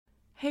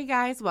Hey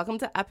guys, welcome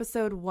to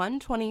episode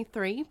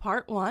 123,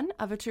 part 1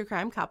 of A True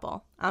Crime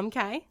Couple. I'm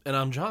Kay. And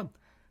I'm John.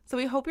 So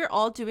we hope you're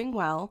all doing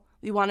well.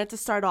 We wanted to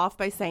start off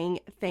by saying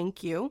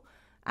thank you,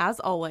 as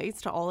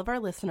always, to all of our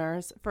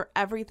listeners for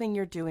everything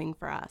you're doing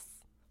for us.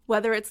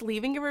 Whether it's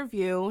leaving a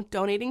review,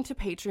 donating to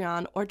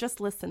Patreon, or just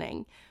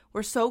listening,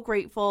 we're so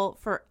grateful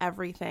for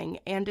everything,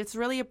 and it's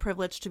really a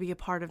privilege to be a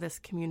part of this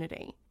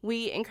community.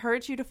 We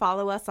encourage you to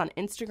follow us on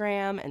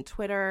Instagram and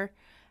Twitter,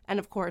 and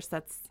of course,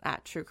 that's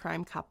at True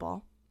Crime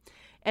Couple.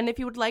 And if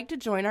you would like to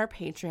join our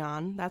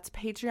Patreon, that's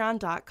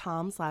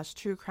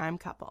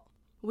patreon.com/truecrimecouple.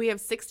 We have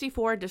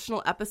 64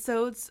 additional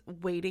episodes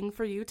waiting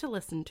for you to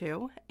listen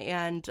to,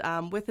 and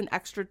with an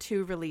extra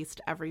 2 released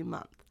every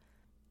month.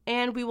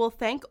 And we will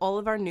thank all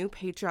of our new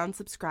Patreon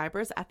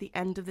subscribers at the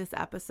end of this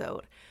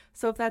episode.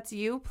 So if that's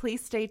you,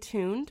 please stay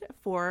tuned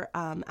for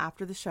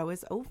after the show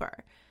is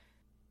over.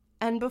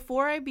 And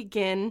before I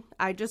begin,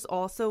 I just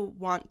also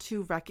want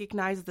to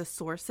recognize the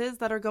sources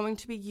that are going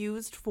to be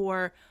used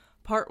for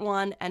Part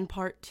 1 and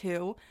Part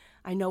 2.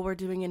 I know we're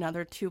doing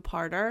another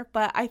 2-parter,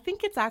 but I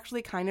think it's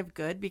actually kind of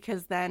good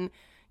because then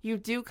you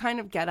do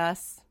kind of get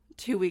us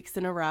 2 weeks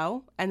in a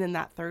row and then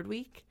that third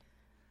week.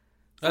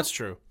 That's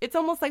true. It's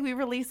almost like we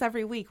release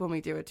every week when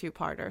we do a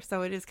 2-parter,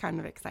 so it is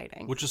kind of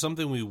exciting. Which is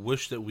something we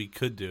wish that we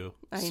could do.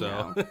 I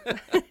know.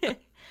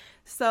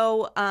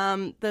 So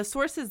the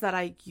sources that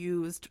I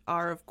used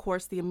are, of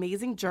course, the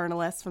amazing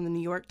journalists from the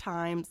New York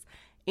Times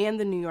and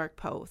the New York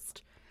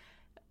Post.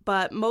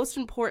 But most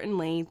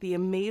importantly, the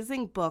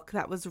amazing book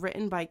that was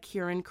written by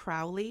Kieran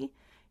Crowley.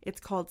 It's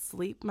called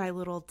Sleep, My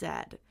Little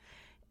Dead.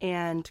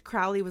 And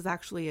Crowley was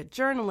actually a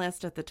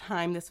journalist at the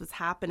time this was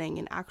happening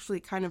and actually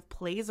kind of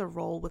plays a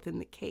role within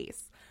the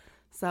case.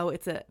 So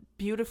it's a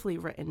beautifully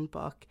written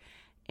book.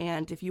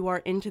 And if you are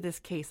into this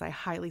case, I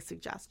highly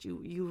suggest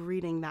you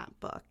reading that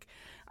book.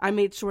 I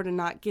made sure to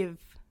not give,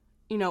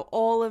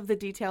 all of the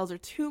details or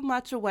too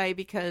much away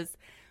because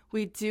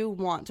we do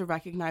want to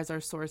recognize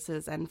our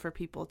sources and for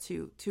people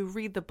to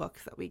read the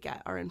books that we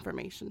get our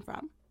information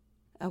from.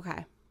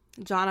 Okay.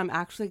 John, I'm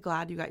actually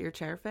glad you got your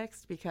chair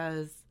fixed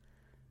because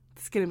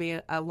it's going to be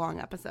a long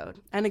episode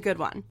and a good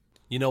one.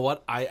 You know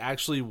what? I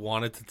actually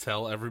wanted to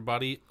tell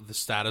everybody the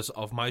status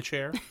of my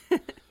chair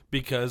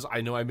because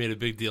I know I made a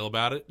big deal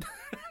about it.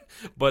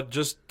 But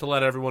just to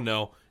let everyone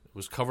know, it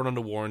was covered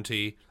under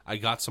warranty. I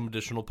got some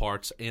additional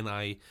parts and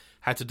I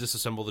had to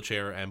disassemble the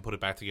chair and put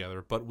it back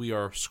together. But we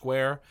are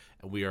square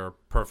and we are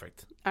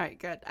perfect. All right,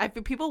 good.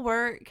 People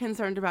were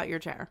concerned about your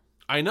chair.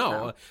 I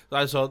know.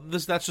 So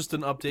that's just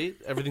an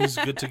update. Everything's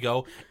good to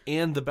go.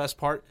 And the best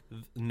part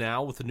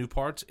now with the new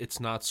parts, it's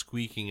not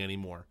squeaking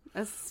anymore.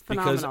 That's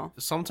phenomenal.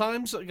 Because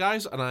sometimes,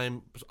 guys,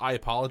 and I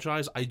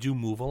apologize, I do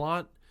move a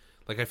lot.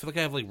 Like, I feel like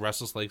I have,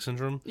 restless leg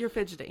syndrome. You're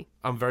fidgety.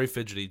 I'm very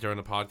fidgety during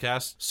the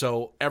podcast.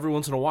 So every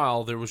once in a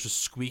while, there was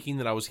just squeaking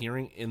that I was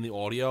hearing in the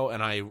audio,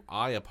 and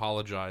I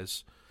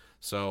apologize.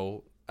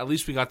 So at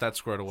least we got that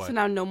squared away. So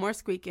now no more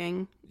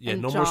squeaking. Yeah,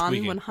 and no John, more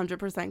squeaking.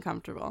 100%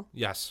 comfortable.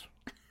 Yes.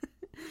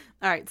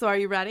 All right, so are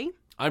you ready?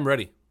 I'm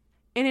ready.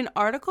 In an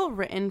article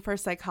written for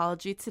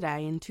Psychology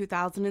Today in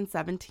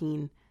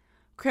 2017,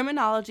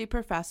 criminology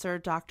professor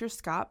Dr.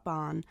 Scott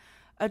Bond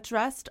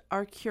addressed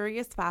our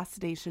curious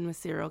fascination with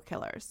serial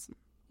killers.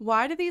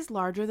 Why do these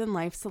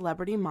larger-than-life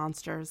celebrity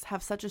monsters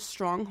have such a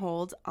strong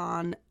hold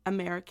on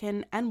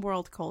American and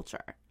world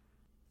culture?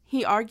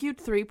 He argued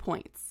 3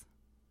 points.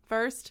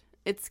 First,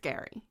 it's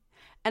scary.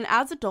 And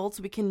as adults,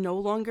 we can no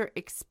longer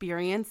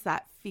experience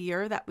that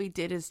fear that we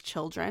did as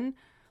children,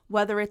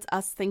 whether it's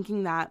us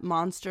thinking that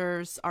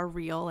monsters are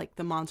real, like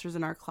the monsters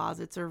in our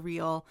closets are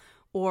real,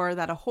 or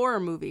that a horror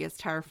movie is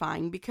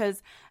terrifying,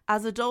 because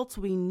as adults,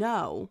 we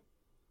know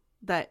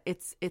that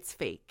it's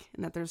fake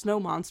and that there's no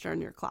monster in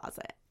your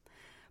closet.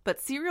 But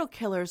serial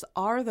killers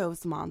are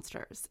those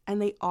monsters,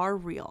 and they are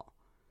real.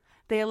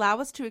 They allow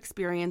us to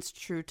experience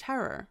true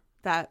terror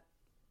that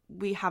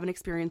we haven't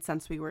experienced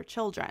since we were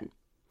children.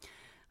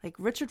 Like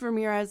Richard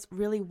Ramirez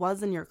really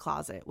was in your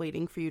closet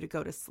waiting for you to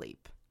go to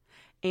sleep.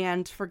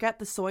 And forget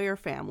the Sawyer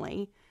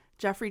family.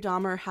 Jeffrey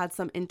Dahmer had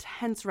some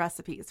intense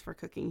recipes for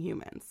cooking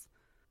humans.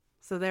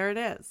 So there it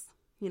is.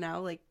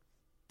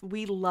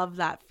 We love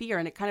that fear,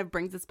 and it kind of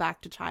brings us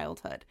back to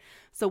childhood.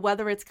 So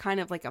whether it's kind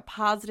of like a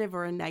positive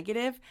or a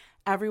negative,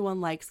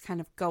 everyone likes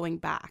kind of going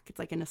back. It's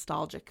like a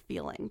nostalgic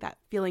feeling, that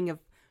feeling of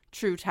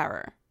true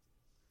terror.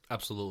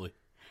 Absolutely.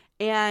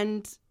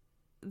 And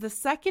the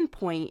second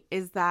point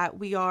is that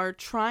we are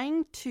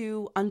trying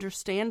to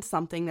understand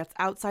something that's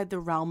outside the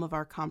realm of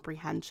our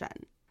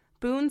comprehension.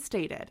 Boone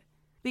stated,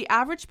 "The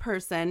average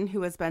person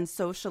who has been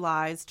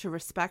socialized to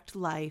respect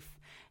life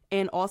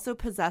and also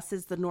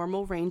possesses the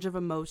normal range of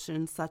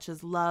emotions such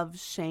as love,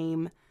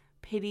 shame,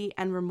 pity,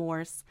 and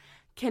remorse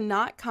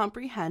cannot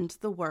comprehend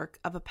the work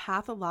of a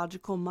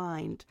pathological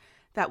mind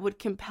that would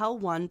compel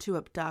one to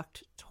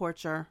abduct,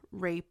 torture,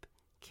 rape,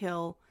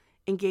 kill,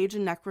 engage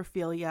in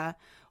necrophilia,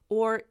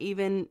 or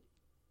even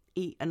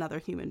eat another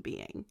human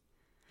being.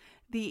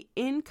 The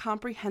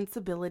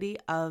incomprehensibility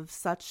of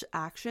such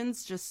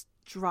actions just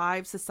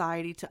drive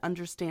society to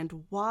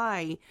understand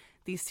why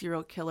these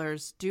serial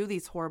killers do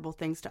these horrible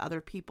things to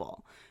other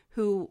people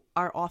who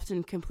are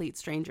often complete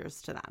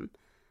strangers to them.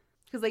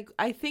 Because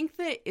I think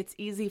that it's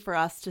easy for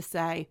us to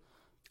say,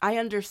 I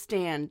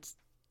understand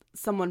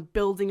someone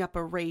building up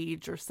a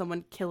rage or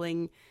someone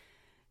killing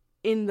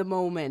in the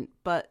moment,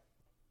 but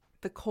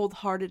the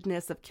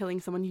cold-heartedness of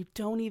killing someone you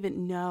don't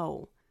even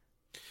know.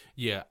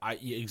 Yeah,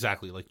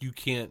 exactly. Like,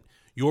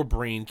 your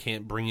brain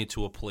can't bring you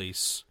to a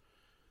place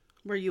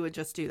where you would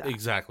just do that.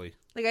 Exactly.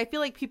 Like, I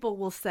feel like people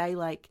will say,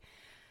 like,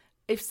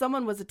 if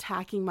someone was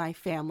attacking my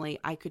family,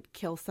 I could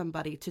kill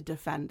somebody to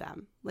defend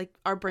them. Like,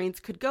 our brains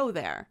could go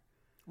there.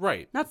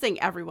 Right. Not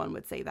saying everyone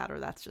would say that or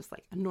that's just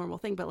like a normal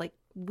thing, but like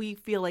we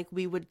feel like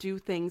we would do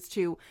things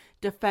to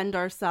defend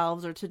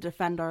ourselves or to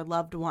defend our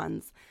loved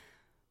ones.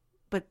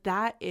 But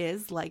that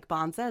is, like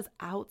Bond says,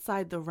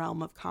 outside the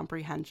realm of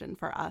comprehension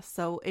for us.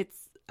 So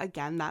it's,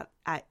 again, that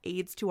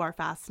aids to our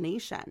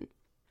fascination.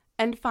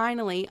 And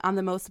finally, on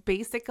the most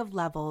basic of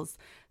levels,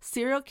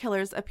 serial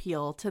killers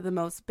appeal to the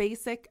most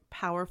basic,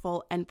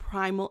 powerful, and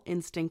primal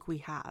instinct we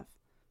have: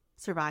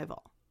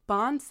 survival.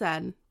 Bond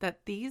said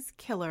that these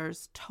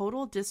killers'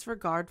 total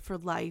disregard for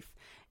life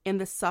and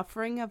the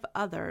suffering of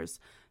others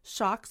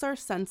shocks our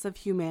sense of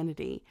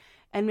humanity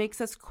and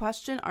makes us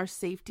question our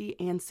safety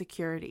and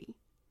security.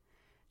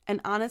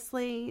 And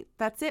honestly,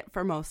 that's it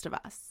for most of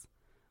us.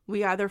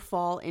 We either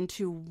fall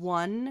into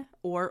one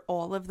or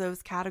all of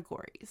those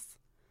categories.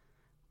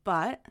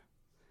 But,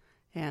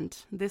 and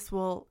this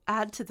will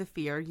add to the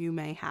fear you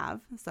may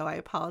have, so I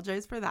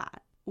apologize for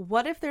that.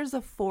 What if there's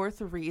a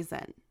fourth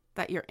reason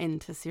that you're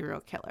into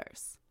serial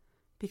killers?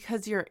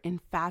 Because you're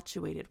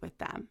infatuated with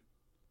them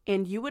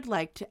and you would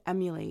like to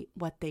emulate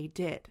what they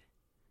did,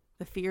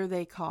 the fear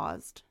they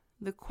caused,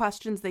 the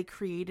questions they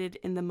created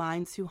in the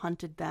minds who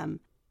hunted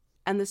them,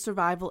 and the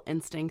survival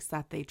instincts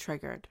that they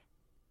triggered.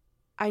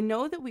 I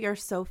know that we are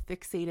so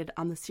fixated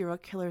on the serial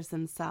killers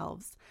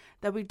themselves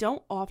that we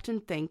don't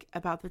often think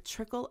about the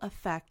trickle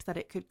effect that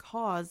it could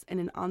cause in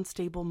an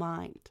unstable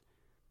mind,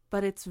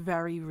 but it's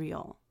very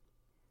real.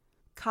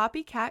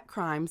 Copycat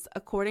crimes,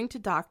 according to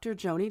Dr.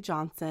 Joni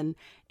Johnson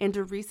and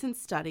a recent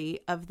study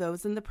of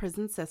those in the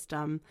prison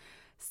system,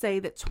 say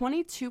that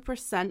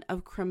 22%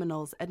 of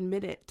criminals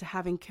admitted to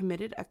having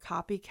committed a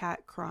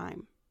copycat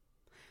crime.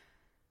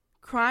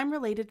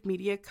 Crime-related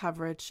media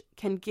coverage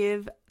can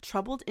give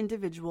troubled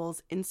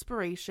individuals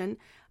inspiration,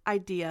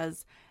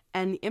 ideas,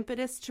 and the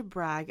impetus to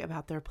brag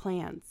about their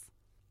plans.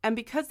 And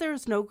because there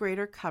is no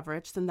greater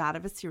coverage than that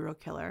of a serial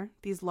killer,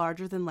 these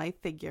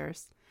larger-than-life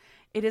figures,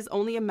 it is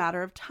only a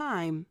matter of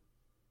time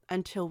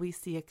until we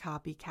see a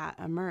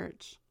copycat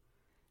emerge.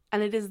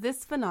 And it is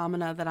this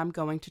phenomena that I'm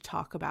going to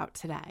talk about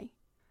today.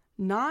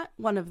 Not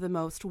one of the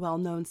most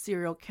well-known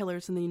serial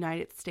killers in the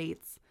United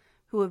States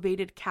who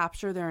evaded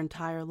capture their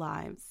entire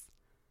lives,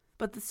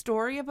 but the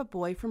story of a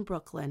boy from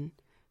Brooklyn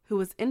who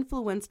was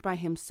influenced by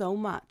him so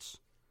much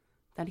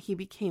that he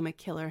became a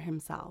killer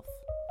himself.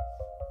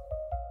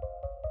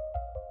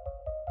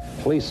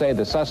 Police say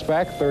the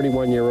suspect,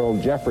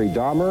 31-year-old Jeffrey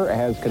Dahmer,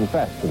 has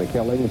confessed to the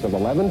killings of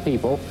 11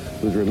 people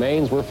whose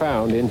remains were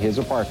found in his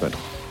apartment.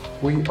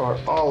 We are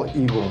all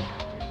evil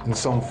in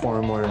some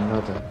form or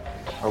another,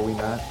 are we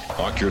not?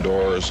 Lock your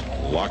doors,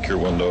 lock your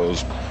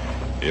windows.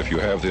 If you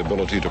have the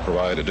ability to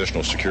provide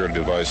additional security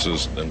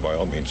devices, then by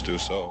all means do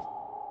so.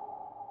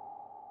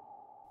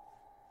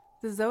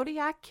 The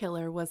Zodiac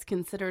killer was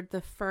considered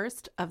the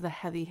first of the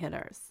heavy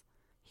hitters.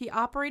 He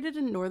operated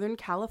in Northern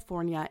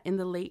California in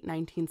the late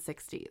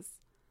 1960s.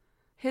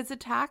 His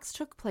attacks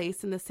took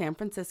place in the San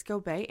Francisco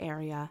Bay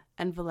Area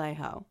and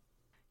Vallejo.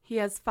 He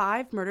has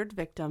 5 murdered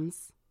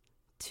victims,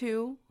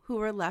 2 who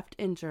were left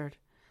injured,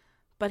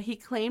 but he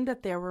claimed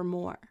that there were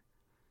more.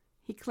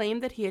 He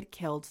claimed that he had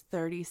killed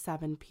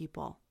 37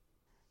 people.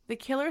 The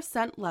killer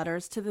sent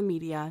letters to the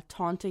media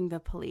taunting the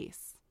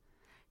police.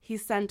 He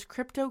sent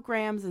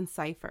cryptograms and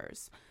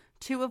ciphers,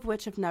 2 of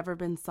which have never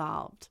been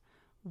solved,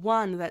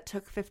 one that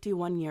took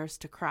 51 years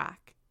to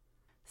crack.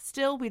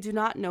 Still, we do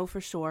not know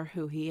for sure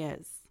who he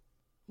is.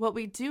 What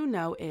we do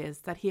know is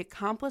that he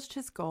accomplished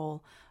his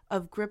goal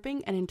of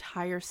gripping an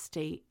entire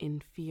state in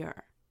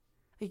fear.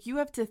 You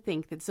have to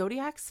think that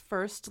Zodiac's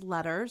first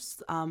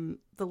letters,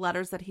 the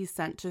letters that he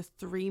sent to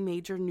 3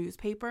 major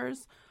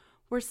newspapers,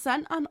 were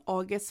sent on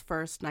August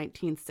 1st,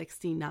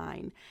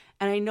 1969.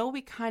 And I know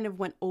we kind of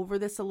went over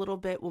this a little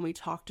bit when we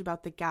talked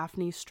about the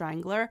Gaffney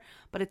Strangler,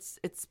 but it's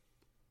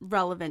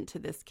relevant to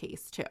this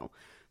case too.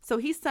 So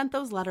he sent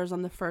those letters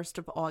on the 1st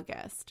of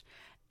August.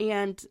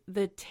 And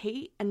the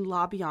Tate and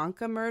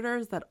LaBianca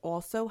murders that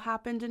also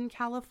happened in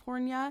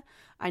California,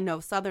 I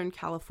know Southern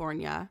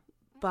California,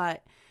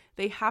 but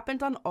they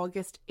happened on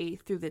August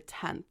 8th through the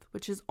 10th,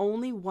 which is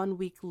only 1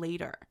 week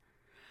later.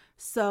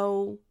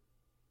 So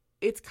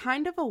it's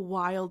kind of a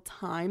wild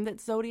time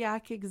that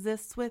Zodiac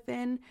exists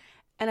within.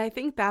 And I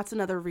think that's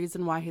another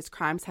reason why his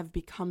crimes have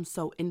become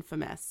so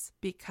infamous,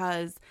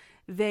 because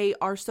they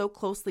are so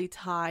closely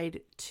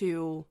tied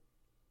to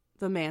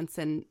the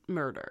Manson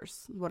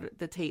murders,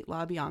 the Tate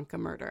LaBianca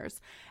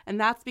murders. And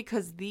that's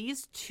because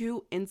these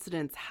 2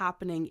 incidents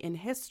happening in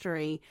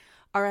history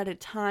are at a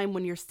time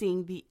when you're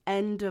seeing the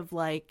end of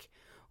like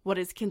what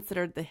is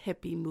considered the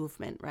hippie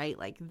movement, right?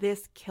 Like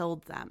this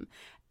killed them.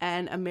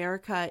 And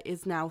America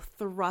is now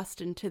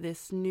thrust into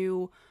this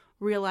new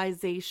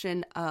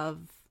realization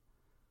of,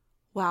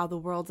 wow, the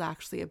world's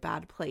actually a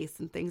bad place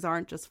and things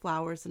aren't just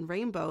flowers and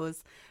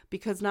rainbows,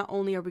 because not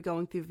only are we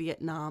going through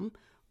Vietnam,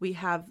 we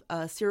have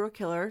a serial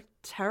killer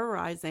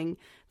terrorizing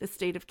the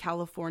state of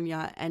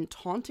California and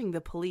taunting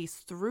the police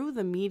through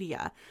the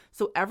media.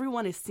 So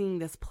everyone is seeing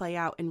this play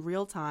out in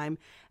real time.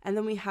 And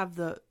then we have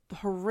the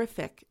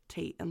horrific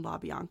Tate and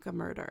LaBianca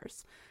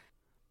murders.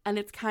 And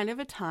it's kind of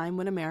a time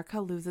when America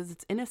loses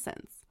its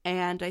innocence.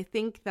 And I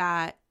think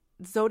that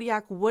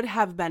Zodiac would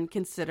have been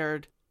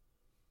considered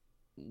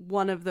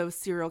one of those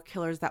serial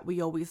killers that we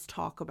always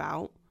talk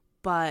about,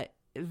 but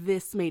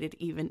this made it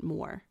even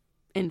more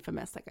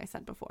infamous, like I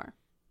said before.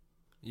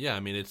 Yeah,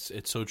 I mean, it's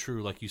so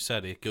true. Like you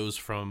said, it goes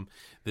from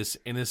this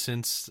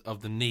innocence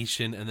of the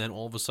nation, and then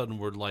all of a sudden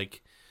we're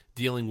like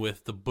dealing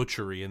with the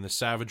butchery and the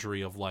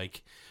savagery of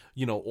like,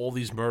 you know, all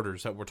these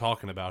murders that we're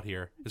talking about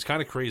here. It's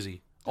kind of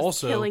crazy. Just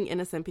also killing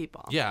innocent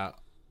people. Yeah.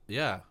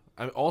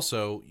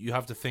 Also, you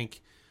have to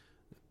think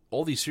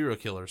all these serial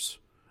killers,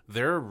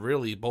 they're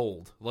really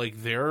bold.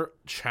 Like, they're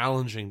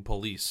challenging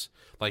police.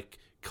 Like,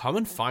 come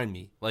and find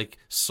me. Like,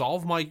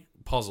 solve my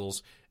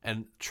puzzles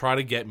and try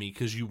to get me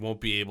because you won't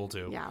be able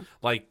to. Yeah.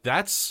 Like,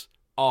 that's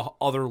a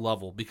other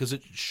level because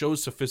it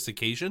shows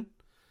sophistication.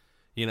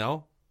 You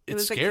know?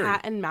 It's scary. It was a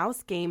cat and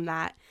mouse game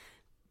that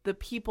the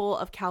people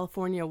of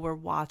California were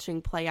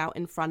watching play out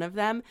in front of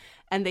them,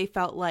 and they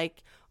felt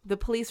like the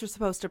police are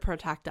supposed to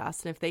protect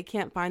us, and if they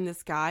can't find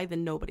this guy,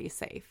 then nobody's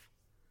safe.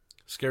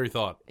 Scary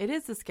thought. It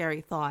is a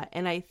scary thought,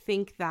 and I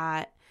think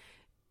that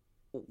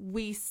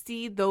we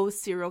see those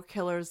serial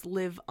killers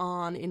live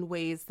on in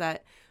ways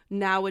that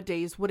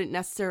nowadays wouldn't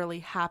necessarily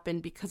happen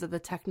because of the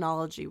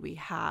technology we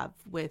have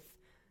with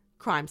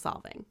crime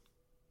solving.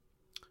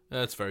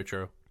 That's very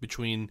true.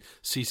 Between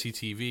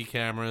CCTV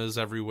cameras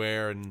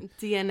everywhere and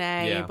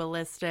DNA,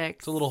 ballistics.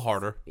 It's a little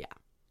harder. Yeah.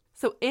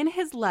 So in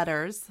his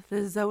letters,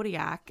 the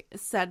Zodiac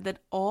said that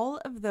all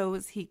of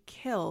those he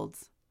killed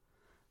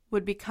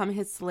would become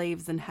his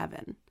slaves in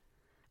heaven.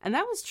 And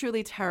that was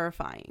truly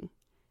terrifying.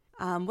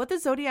 What the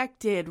Zodiac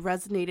did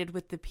resonated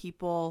with the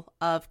people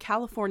of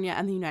California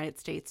and the United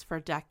States for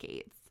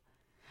decades.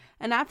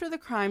 And after the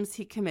crimes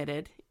he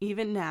committed,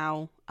 even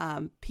now,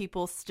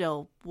 people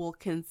still will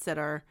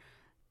consider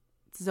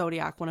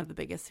Zodiac one of the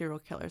biggest serial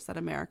killers that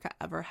America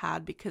ever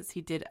had because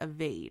he did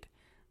evade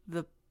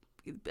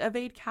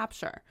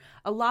capture.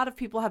 A lot of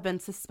people have been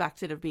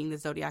suspected of being the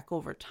Zodiac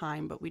over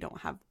time, but we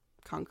don't have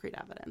concrete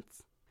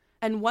evidence.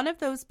 And one of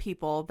those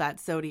people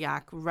that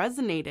Zodiac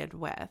resonated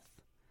with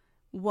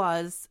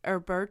was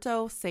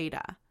Heriberto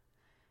Seda,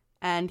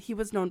 and he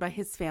was known by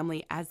his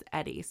family as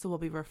Eddie, so we'll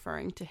be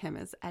referring to him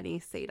as Eddie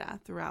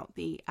Seda throughout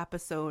the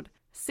episode.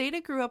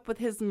 Seda grew up with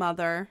his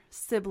mother,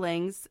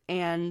 siblings,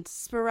 and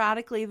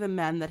sporadically the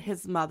men that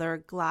his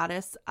mother,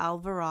 Gladys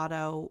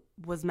Alvarado,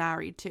 was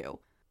married to.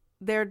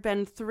 There had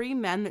been 3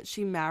 men that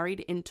she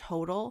married in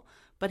total,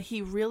 but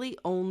he really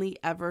only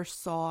ever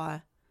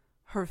saw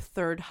her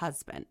 3rd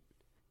husband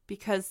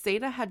because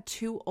Seda had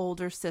 2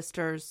 older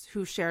sisters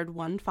who shared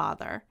one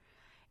father,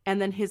 and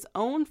then his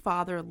own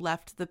father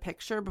left the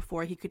picture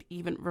before he could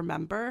even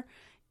remember.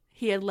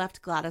 He had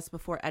left Gladys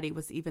before Eddie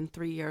was even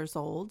 3 years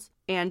old,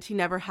 and he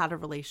never had a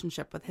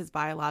relationship with his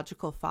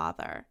biological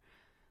father.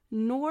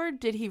 Nor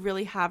did he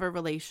really have a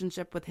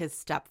relationship with his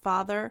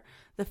stepfather,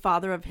 the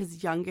father of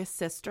his youngest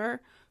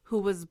sister, who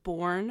was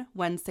born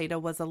when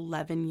Seda was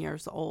 11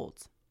 years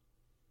old.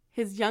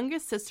 His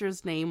youngest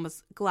sister's name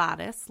was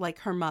Gladys, like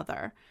her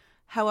mother.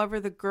 However,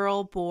 the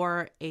girl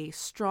bore a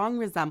strong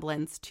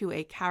resemblance to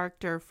a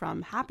character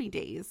from Happy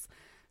Days,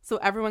 so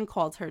everyone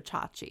called her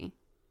Chachi.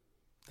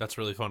 That's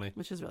really funny.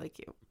 Which is really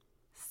cute.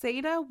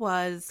 Seda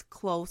was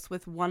close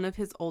with one of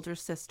his older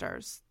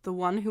sisters, the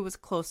one who was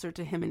closer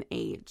to him in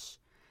age.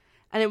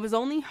 And it was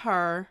only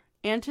her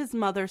and his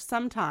mother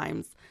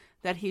sometimes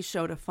that he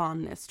showed a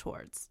fondness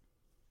towards.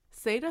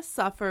 Seda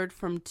suffered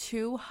from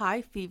 2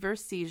 high fever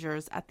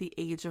seizures at the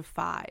age of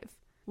 5.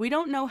 We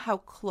don't know how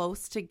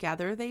close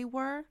together they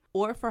were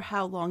or for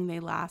how long they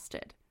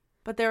lasted.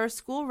 But there are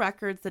school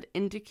records that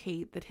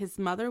indicate that his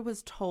mother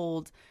was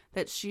told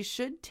that she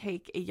should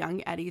take a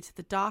young Eddie to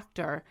the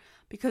doctor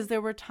because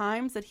there were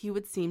times that he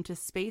would seem to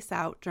space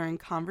out during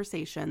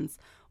conversations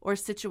or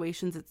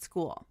situations at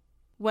school.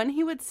 When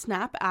he would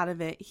snap out of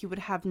it, he would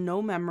have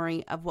no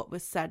memory of what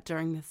was said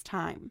during this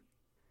time.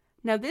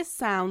 Now, this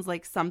sounds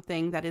like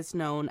something that is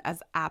known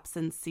as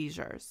absence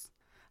seizures.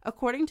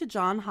 According to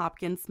Johns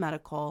Hopkins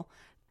Medical,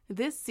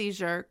 this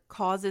seizure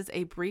causes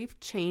a brief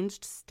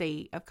changed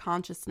state of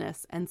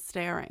consciousness and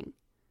staring.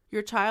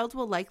 Your child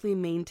will likely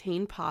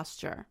maintain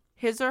posture.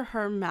 His or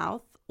her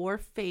mouth or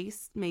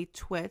face may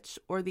twitch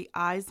or the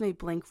eyes may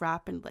blink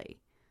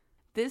rapidly.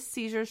 This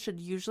seizure should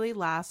usually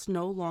last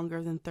no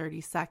longer than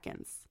 30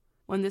 seconds.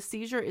 When the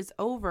seizure is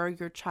over,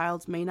 your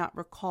child may not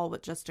recall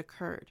what just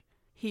occurred.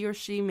 He or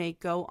she may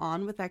go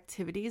on with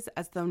activities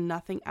as though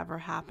nothing ever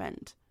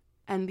happened.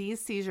 and these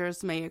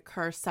seizures may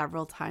occur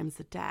several times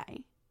a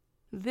day.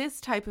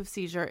 This type of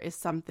seizure is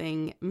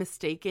something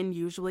mistaken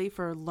usually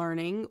for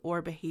learning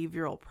or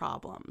behavioral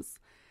problems,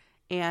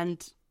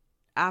 and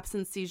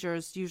absence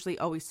seizures usually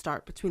always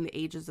start between the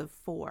ages of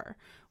 4,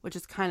 which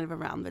is kind of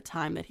around the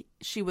time that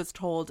she was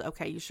told,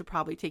 okay, you should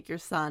probably take your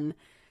son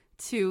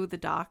to the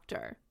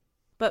doctor.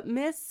 But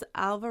Miss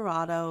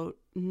Alvarado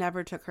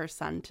never took her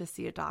son to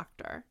see a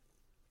doctor.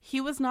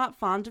 He was not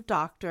fond of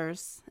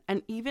doctors,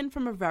 and even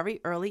from a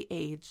very early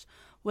age,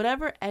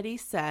 whatever Eddie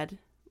said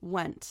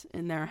went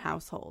in their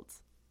household.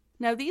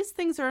 Now, these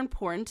things are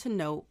important to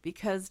note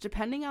because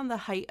depending on the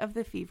height of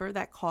the fever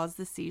that caused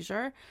the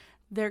seizure,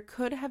 there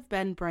could have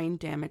been brain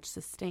damage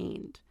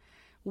sustained,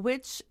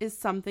 which is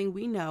something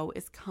we know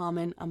is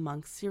common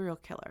amongst serial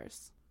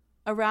killers.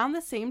 Around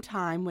the same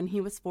time, when he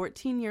was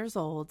 14 years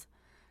old,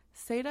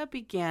 Seda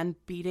began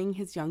beating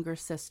his younger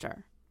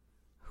sister,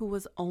 who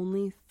was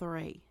only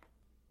 3.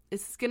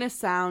 This is going to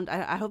sound,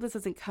 I hope this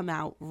doesn't come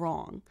out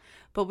wrong,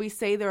 but we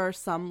say there are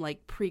some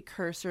like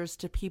precursors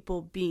to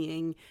people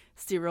being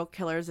serial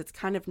killers. It's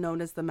kind of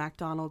known as the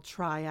MacDonald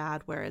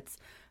triad, where it's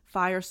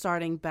fire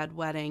starting,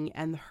 bedwetting,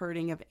 and the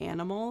hurting of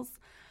animals.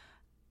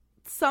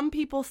 Some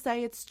people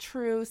say it's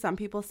true, some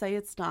people say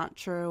it's not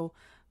true,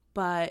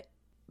 but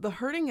the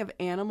hurting of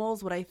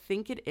animals, what I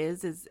think it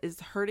is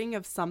hurting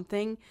of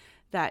something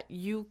that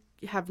you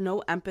have no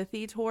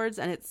empathy towards,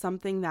 and it's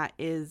something that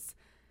is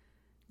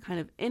kind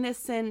of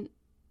innocent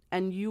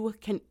and you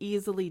can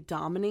easily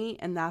dominate,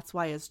 and that's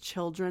why as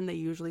children they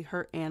usually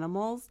hurt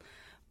animals.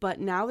 But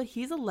now that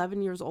he's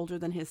 11 years older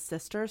than his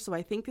sister, so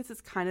I think this is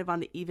kind of on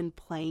the even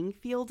playing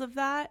field of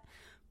that,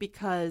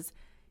 because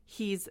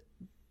he's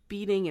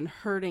beating and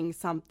hurting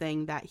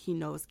something that he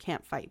knows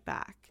can't fight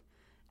back.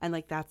 And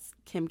like that's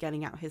him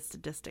getting out his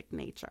sadistic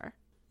nature.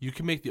 You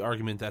can make the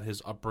argument that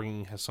his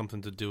upbringing has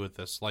something to do with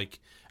this. Like,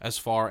 as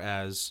far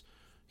as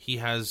he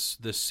has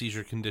this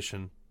seizure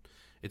condition,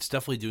 it's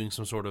definitely doing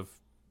some sort of,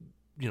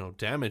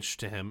 damage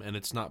to him, and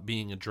it's not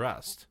being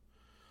addressed.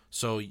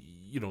 So,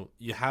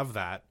 you have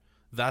that.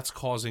 That's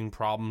causing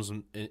problems,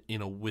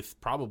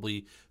 with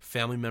probably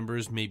family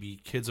members, maybe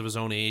kids of his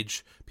own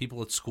age,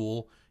 people at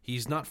school.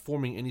 He's not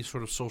forming any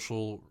sort of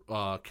social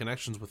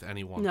connections with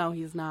anyone. No,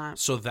 he's not.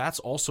 So that's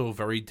also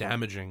very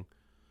damaging.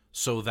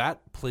 So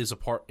that plays a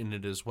part in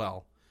it as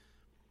well.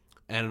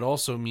 And it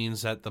also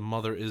means that the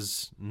mother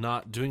is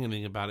not doing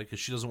anything about it because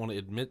she doesn't want to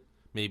admit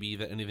maybe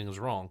that anything is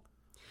wrong.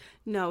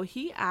 No,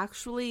 he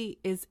actually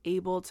is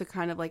able to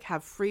kind of like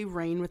have free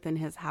reign within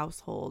his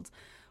household.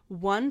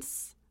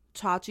 Once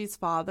Chachi's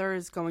father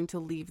is going to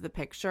leave the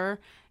picture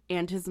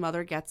and his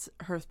mother gets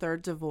her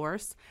 3rd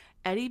divorce,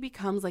 Eddie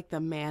becomes like the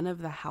man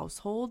of the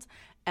household,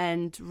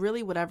 and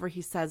really whatever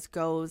he says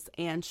goes,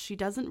 and she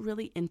doesn't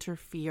really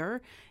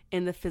interfere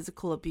in the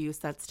physical abuse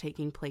that's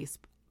taking place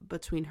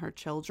between her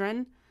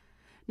children.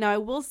 Now, I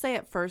will say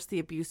at first the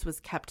abuse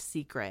was kept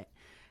secret.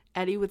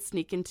 Eddie would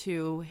sneak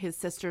into his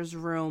sister's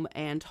room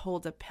and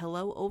hold a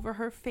pillow over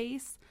her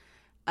face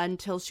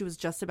until she was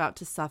just about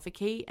to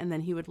suffocate, and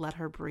then he would let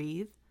her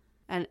breathe.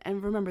 And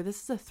remember,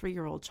 this is a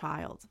 3-year-old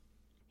child.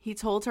 He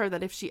told her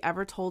that if she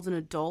ever told an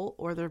adult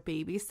or their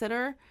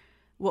babysitter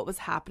what was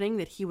happening,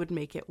 that he would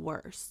make it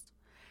worse.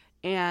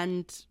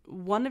 And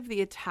one of the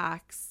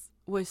attacks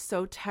was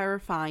so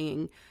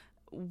terrifying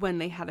when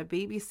they had a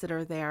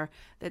babysitter there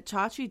that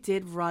Chachi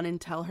did run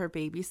and tell her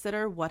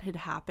babysitter what had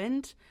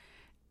happened.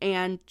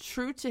 And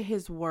true to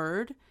his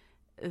word,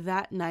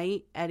 that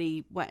night,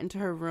 Eddie went into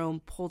her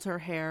room, pulled her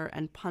hair,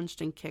 and punched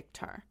and kicked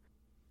her.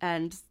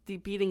 And the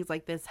beatings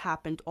like this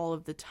happened all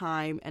of the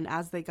time. And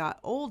as they got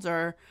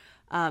older,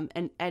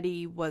 and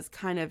Eddie was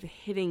kind of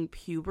hitting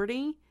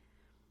puberty,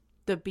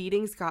 the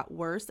beatings got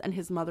worse, and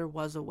his mother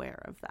was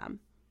aware of them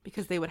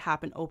because they would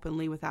happen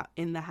openly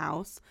in the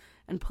house,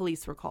 and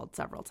police were called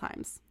several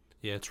times.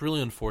 Yeah, it's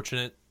really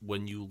unfortunate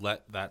when you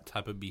let that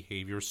type of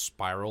behavior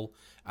spiral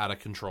out of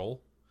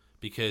control,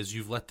 because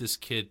you've let this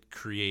kid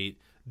create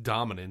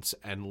dominance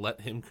and let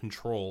him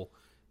control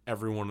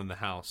everyone in the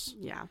house.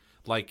 Yeah.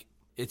 Like,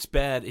 it's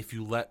bad if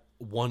you let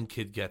one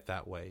kid get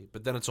that way,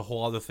 but then it's a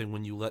whole other thing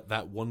when you let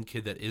that one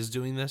kid that is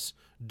doing this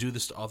do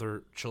this to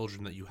other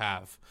children that you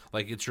have.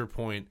 Like, it's your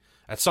point.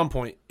 At some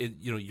point,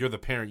 you're the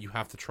parent. You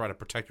have to try to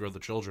protect your other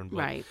children. But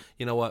right.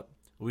 You know what?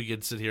 We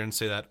could sit here and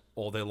say that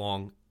all day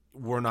long.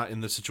 We're not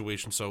in this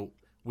situation, so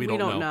we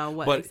don't know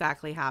what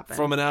exactly happened.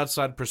 From an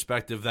outside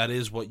perspective, that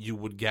is what you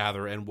would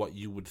gather and what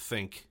you would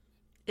think.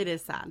 It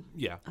is sad.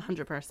 Yeah.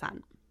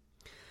 100%.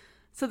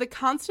 So the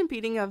constant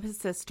beating of his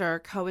sister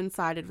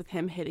coincided with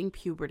him hitting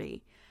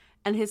puberty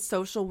and his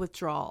social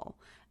withdrawal.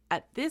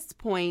 At this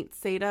point,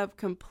 Seda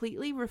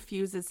completely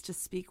refuses to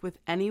speak with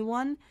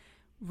anyone,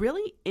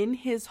 really in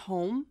his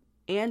home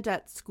and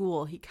at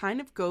school. He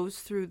kind of goes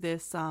through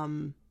this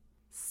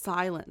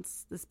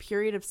silence, this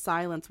period of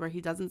silence where he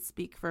doesn't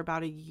speak for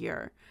about a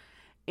year.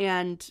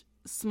 And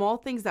small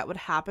things that would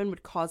happen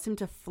would cause him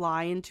to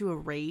fly into a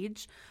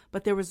rage,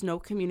 but there was no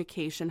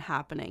communication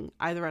happening,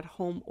 either at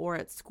home or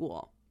at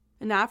school.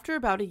 And after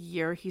about a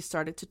year, he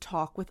started to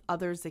talk with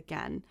others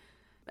again.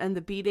 and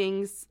the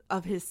beatings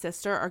of his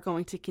sister are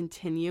going to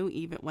continue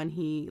even when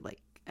he, like,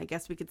 I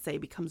guess we could say,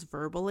 becomes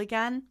verbal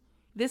again.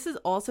 This is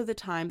also the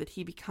time that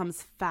he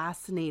becomes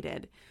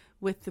fascinated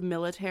with the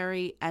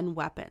military and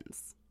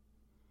weapons.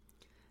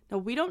 Now,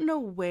 we don't know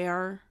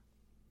where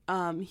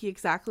he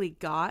exactly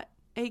got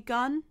a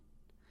gun,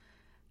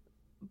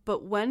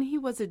 but when he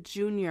was a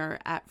junior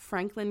at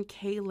Franklin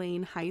K.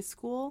 Lane High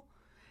School,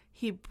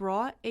 he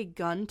brought a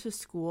gun to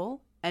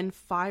school and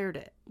fired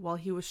it while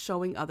he was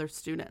showing other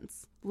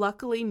students.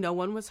 Luckily, no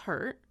one was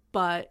hurt,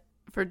 but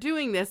for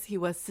doing this, he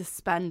was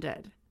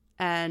suspended.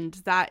 And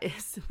that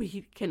is,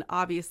 we can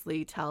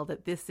obviously tell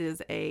that this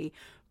is a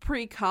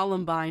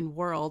pre-Columbine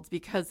world,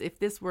 because if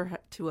this were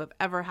to have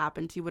ever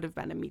happened, he would have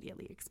been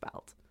immediately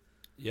expelled.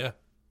 Yeah.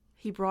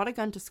 He brought a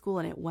gun to school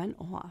and it went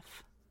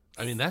off.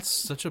 I mean, that's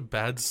such a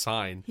bad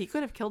sign. He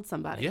could have killed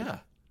somebody. Yeah.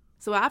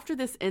 So after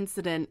this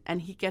incident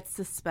and he gets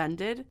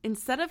suspended,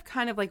 instead of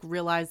kind of like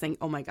realizing,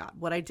 oh my God,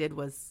 what I did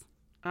was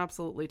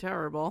absolutely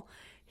terrible,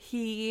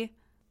 he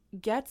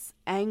gets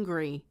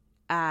angry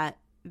at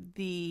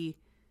the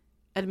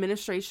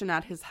administration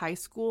at his high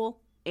school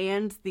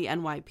and the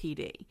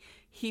NYPD.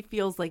 He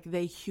feels like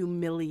they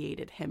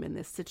humiliated him in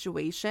this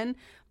situation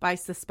by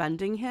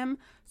suspending him.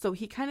 So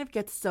he kind of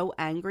gets so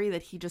angry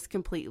that he just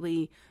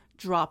completely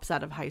drops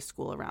out of high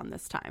school around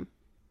this time.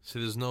 So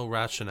there's no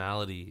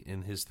rationality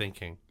in his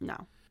thinking.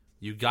 No.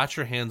 You got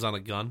your hands on a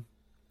gun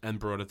and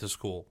brought it to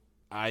school.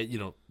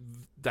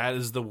 That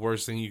is the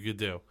worst thing you could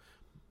do.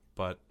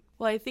 But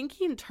well, I think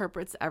he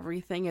interprets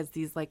everything as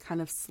these like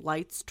kind of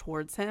slights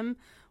towards him,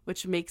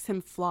 which makes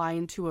him fly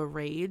into a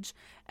rage,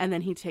 and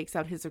then he takes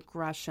out his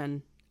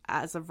aggression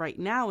as of right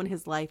now in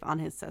his life on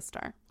his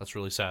sister. That's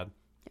really sad.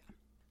 Yeah.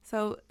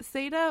 So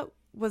Seda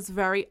was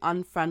very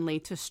unfriendly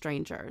to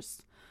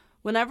strangers.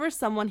 Whenever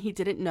someone he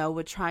didn't know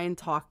would try and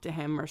talk to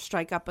him or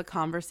strike up a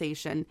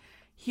conversation,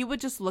 he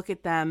would just look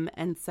at them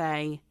and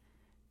say,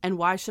 "And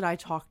why should I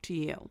talk to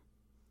you?"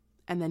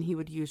 And then he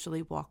would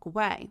usually walk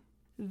away.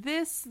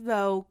 This,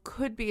 though,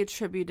 could be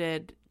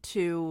attributed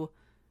to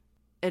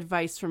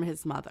advice from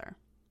his mother.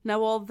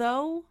 Now,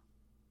 although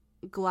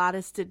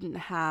Gladys didn't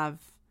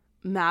have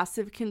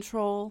massive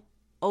control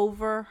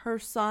over her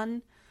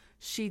son,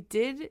 she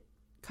did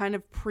kind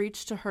of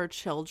preach to her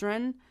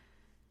children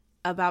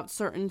about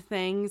certain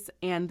things,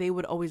 and they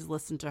would always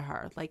listen to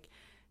her. Like,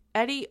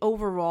 Eddie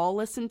overall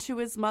listened to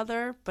his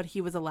mother, but he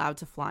was allowed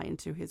to fly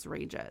into his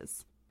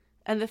rages.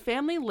 And the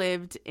family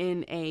lived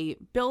in a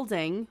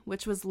building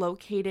which was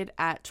located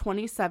at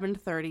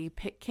 2730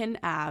 Pitkin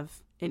Ave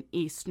in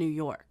East New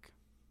York.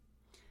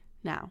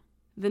 Now,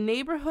 the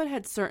neighborhood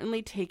had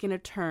certainly taken a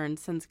turn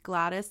since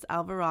Gladys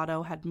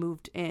Alvarado had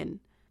moved in,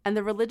 and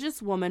the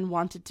religious woman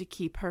wanted to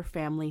keep her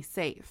family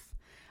safe.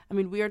 I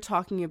mean, we are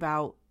talking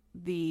about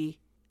the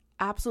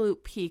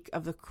absolute peak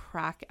of the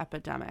crack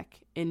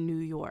epidemic in New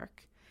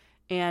York.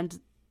 And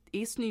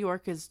East New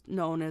York is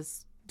known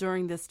as,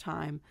 during this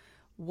time,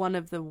 one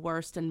of the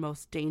worst and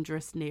most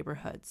dangerous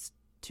neighborhoods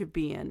to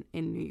be in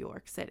New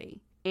York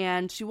City.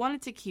 And she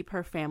wanted to keep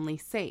her family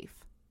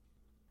safe.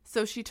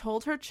 So she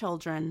told her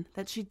children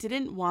that she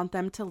didn't want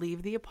them to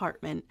leave the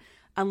apartment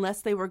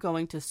unless they were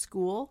going to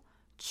school,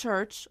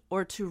 church,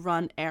 or to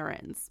run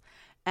errands.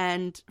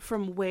 And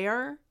from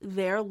where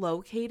they're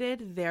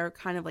located, their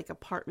kind of like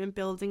apartment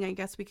building, I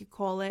guess we could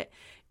call it,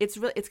 it's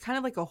kind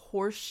of like a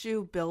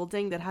horseshoe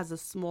building that has a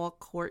small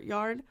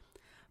courtyard.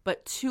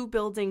 But 2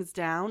 buildings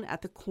down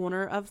at the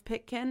corner of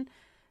Pitkin,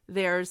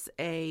 there's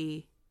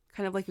a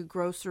kind of like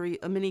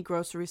a mini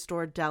grocery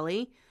store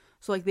deli.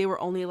 So like they were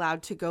only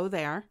allowed to go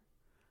there,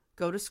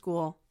 go to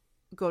school,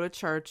 go to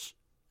church,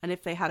 and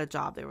if they had a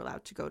job, they were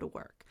allowed to go to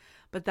work.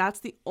 But that's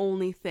the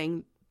only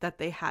thing that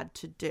they had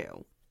to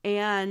do.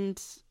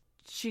 And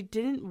she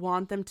didn't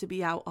want them to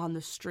be out on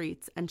the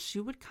streets, and she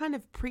would kind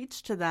of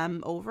preach to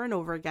them over and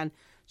over again.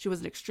 She was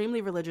an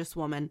extremely religious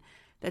woman,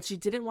 that she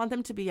didn't want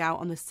them to be out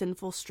on the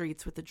sinful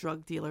streets with the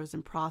drug dealers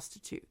and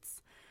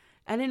prostitutes.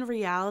 And in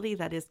reality,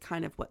 that is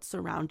kind of what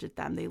surrounded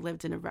them. They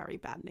lived in a very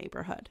bad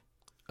neighborhood.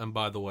 And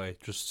by the way,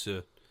 just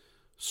to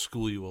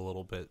school you a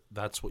little bit,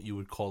 that's what you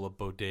would call a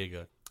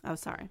bodega. Oh,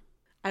 sorry.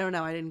 I don't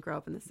know. I didn't grow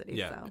up in the city.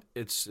 Yeah, so.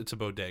 It's a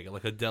bodega,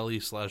 like a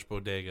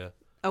deli/bodega.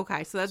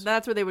 Okay, so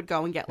that's where they would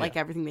go and get like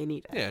everything they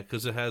needed. Yeah,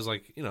 because it has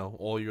like,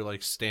 all your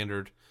like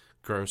standard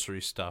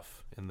grocery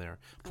stuff in there.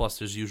 Plus,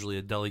 there's usually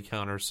a deli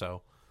counter,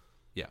 so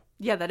yeah.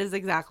 Yeah, that is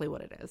exactly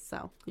what it is.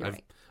 So you're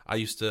right. I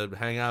used to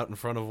hang out in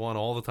front of one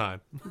all the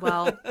time.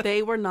 Well,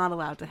 they were not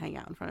allowed to hang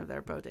out in front of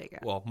their bodega.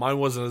 Well, mine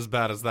wasn't as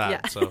bad as that.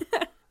 Yeah. So.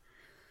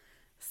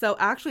 So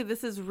actually,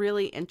 this is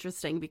really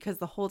interesting because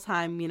the whole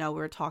time, we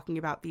were talking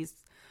about these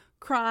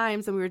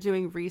crimes and we were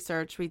doing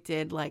research, we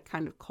did like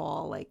kind of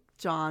call like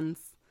John's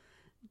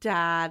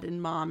dad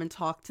and mom and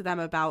talk to them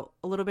about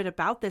a little bit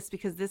about this,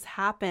 because this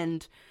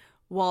happened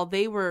while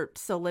they were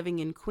still living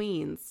in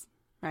Queens,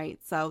 right?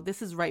 So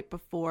this is right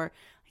before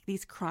like,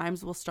 these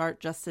crimes will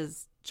start just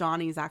as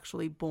Johnny's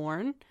actually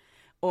born,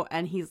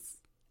 and he's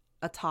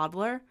a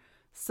toddler.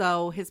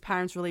 So his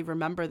parents really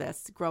remember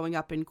this growing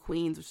up in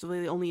Queens, which is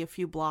really only a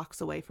few blocks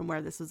away from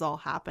where this was all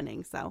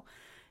happening. So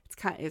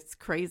It's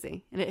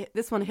crazy. And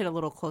this one hit a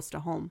little close to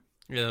home.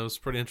 Yeah, it was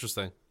pretty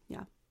interesting.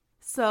 Yeah.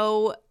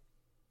 So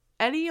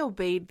Eddie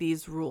obeyed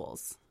these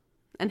rules,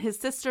 and his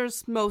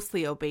sisters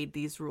mostly obeyed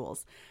these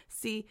rules.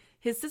 See,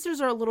 his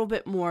sisters are a little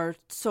bit more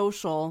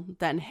social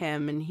than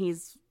him, and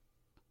he's,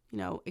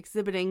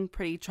 exhibiting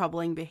pretty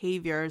troubling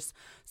behaviors.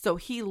 So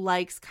he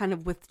likes kind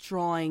of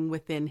withdrawing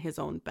within his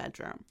own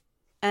bedroom.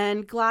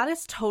 And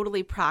Gladys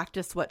totally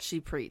practiced what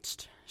she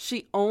preached.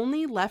 She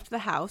only left the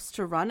house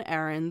to run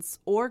errands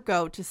or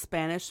go to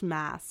Spanish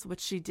Mass,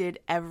 which she did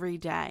every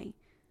day.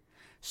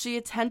 She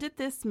attended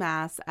this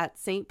Mass at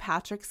St.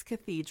 Patrick's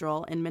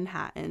Cathedral in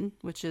Manhattan,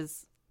 which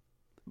is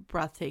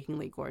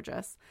breathtakingly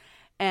gorgeous.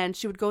 And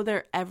she would go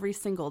there every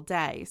single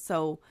day.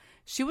 So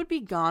she would be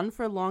gone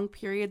for long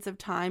periods of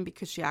time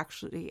because she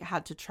actually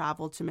had to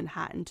travel to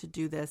Manhattan to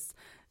do this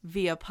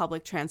via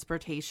public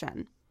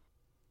transportation.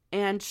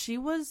 And she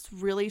was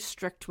really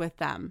strict with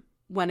them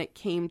when it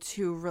came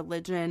to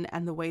religion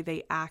and the way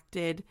they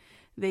acted.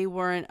 They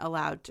weren't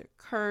allowed to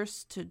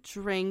curse, to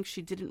drink.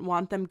 She didn't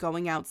want them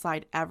going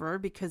outside ever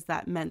because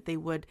that meant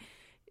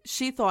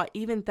she thought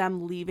even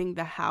them leaving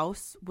the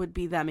house would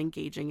be them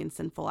engaging in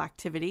sinful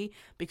activity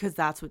because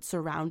that's what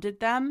surrounded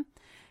them.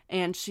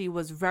 And she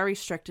was very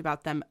strict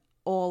about them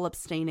all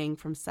abstaining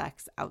from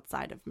sex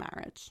outside of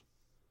marriage.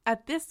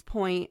 At this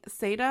point,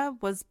 Seda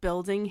was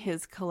building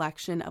his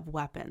collection of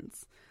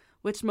weapons,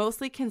 which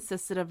mostly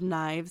consisted of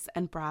knives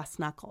and brass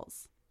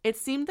knuckles. It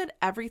seemed that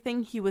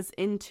everything he was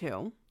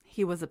into,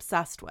 he was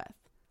obsessed with.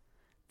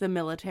 The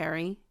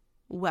military,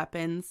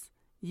 weapons,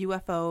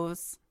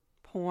 UFOs,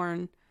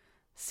 porn,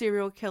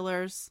 serial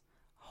killers,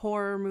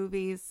 horror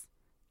movies,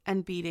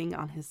 and beating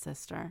on his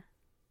sister.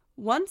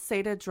 Once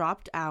Seda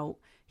dropped out,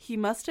 he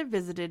must have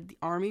visited the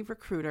Army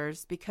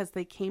recruiters because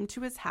they came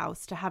to his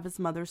house to have his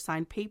mother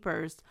sign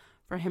papers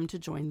for him to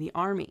join the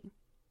Army.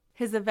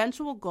 His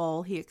eventual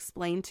goal, he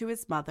explained to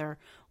his mother,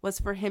 was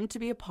for him to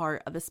be a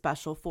part of the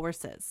Special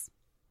Forces.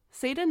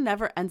 Seda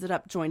never ended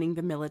up joining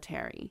the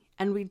military,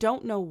 and we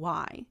don't know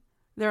why.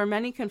 There are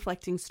many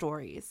conflicting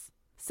stories.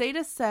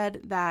 Seda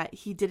said that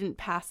he didn't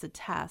pass a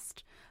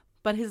test,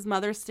 but his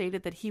mother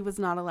stated that he was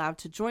not allowed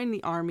to join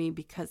the Army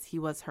because he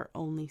was her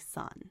only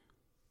son.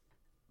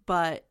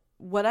 But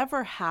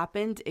whatever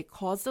happened, it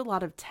caused a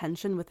lot of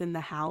tension within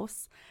the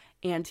house,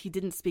 and he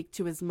didn't speak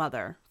to his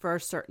mother for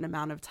a certain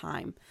amount of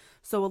time.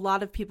 So a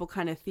lot of people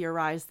kind of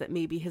theorized that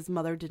maybe his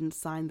mother didn't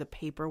sign the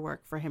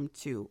paperwork for him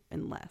to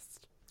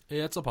enlist.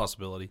 Yeah, it's a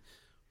possibility.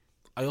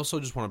 I also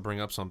just want to bring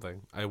up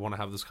something. I want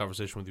to have this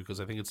conversation with you because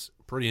I think it's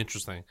pretty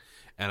interesting,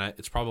 and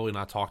it's probably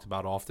not talked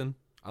about often.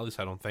 At least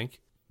I don't think.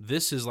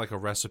 This is like a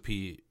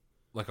recipe,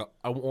 I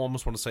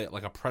almost want to say it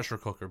like a pressure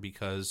cooker,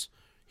 because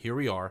here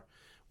we are.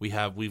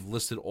 We've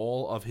listed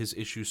all of his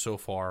issues so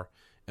far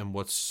and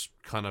what's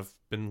kind of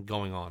been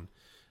going on.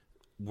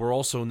 We're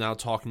also now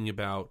talking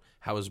about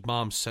how his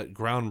mom set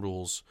ground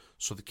rules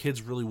so the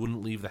kids really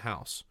wouldn't leave the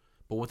house.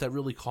 But what that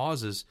really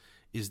causes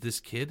is this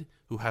kid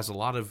who has a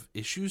lot of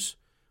issues,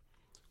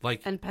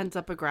 and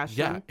pent-up aggression.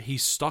 Yeah,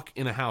 he's stuck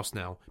in a house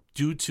now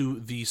due to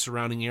the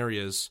surrounding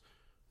areas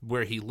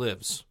where he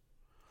lives.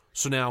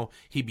 So now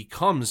he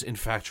becomes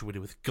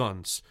infatuated with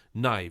guns,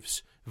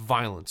 knives,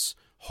 violence,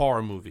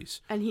 horror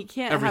movies. And he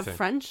can't have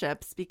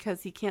friendships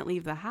because he can't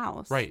leave the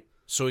house. Right.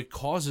 So it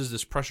causes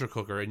this pressure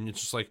cooker, and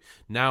it's just like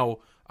now,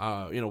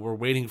 we're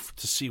waiting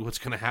to see what's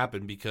going to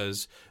happen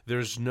because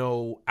there's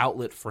no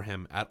outlet for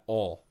him at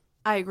all.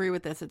 I agree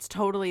with this. It's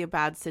totally a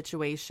bad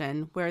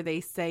situation where they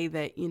say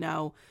that,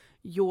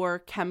 your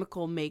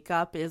chemical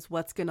makeup is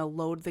what's going to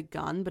load the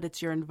gun, but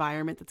it's your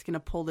environment that's going to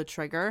pull the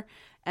trigger.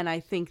 And I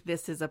think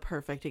this is a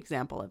perfect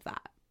example of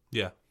that.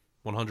 Yeah,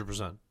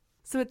 100%.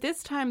 So at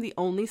this time, the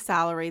only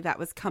salary that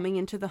was coming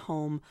into the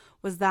home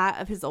was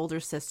that of his older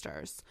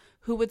sisters,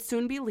 who would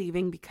soon be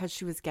leaving because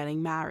she was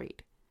getting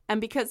married. And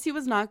because he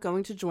was not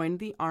going to join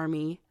the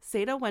Army,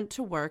 Seda went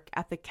to work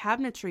at the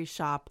cabinetry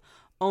shop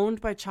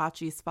owned by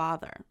Chachi's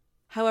father.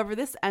 However,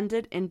 this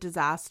ended in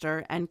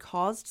disaster and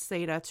caused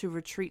Seda to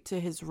retreat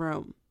to his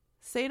room.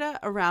 Seda,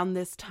 around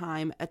this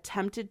time,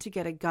 attempted to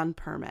get a gun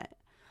permit,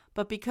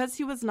 but because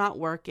he was not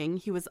working,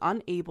 he was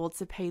unable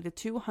to pay the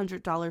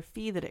 $200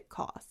 fee that it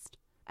cost.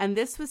 And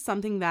this was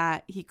something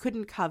that he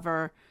couldn't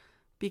cover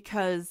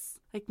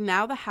because,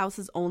 now the house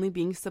is only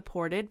being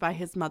supported by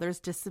his mother's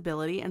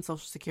disability and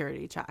Social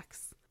Security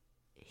checks.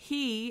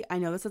 I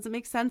know this doesn't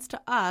make sense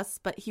to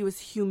us, but he was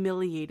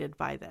humiliated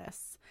by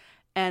this.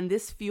 And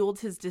this fueled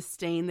his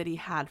disdain that he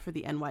had for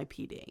the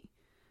NYPD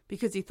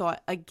because he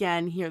thought,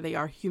 again, here they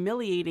are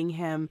humiliating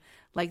him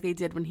like they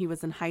did when he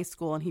was in high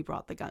school and he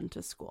brought the gun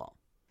to school.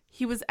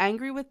 He was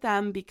angry with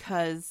them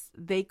because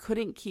they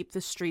couldn't keep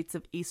the streets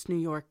of East New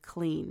York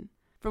clean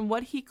from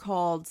what he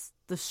called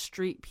the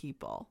street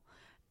people.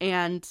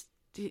 And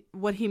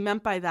what he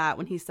meant by that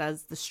when he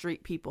says the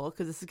street people,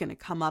 because this is going to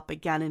come up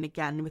again and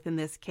again within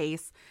this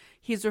case,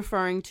 he's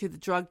referring to the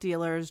drug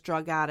dealers,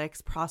 drug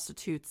addicts,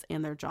 prostitutes,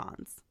 and their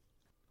Johns.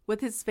 With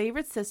his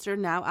favorite sister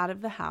now out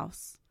of the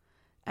house,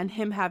 and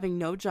him having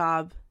no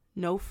job,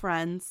 no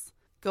friends,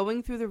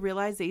 going through the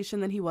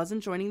realization that he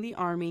wasn't joining the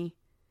Army,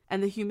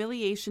 and the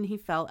humiliation he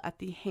felt at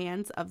the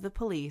hands of the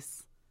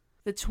police,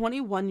 the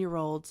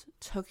 21-year-old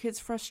took his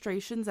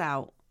frustrations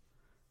out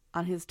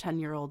on his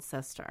 10-year-old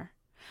sister.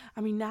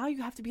 I mean, now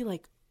you have to be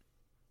like,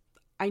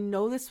 I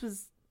know this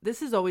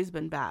has always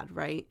been bad,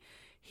 right?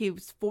 He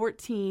was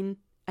 14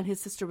 and his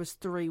sister was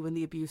 3 when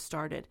the abuse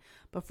started.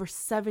 But for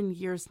 7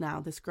 years now,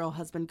 this girl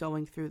has been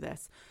going through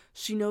this.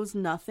 She knows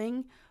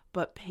nothing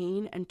but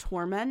pain and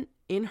torment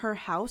in her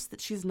house that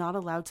she's not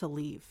allowed to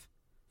leave.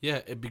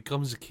 Yeah, it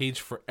becomes a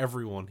cage for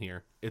everyone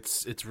here.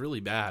 It's really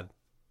bad.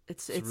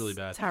 It's really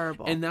bad.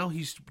 Terrible. And now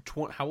he's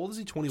how old is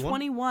he? 21?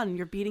 21.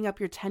 You're beating up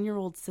your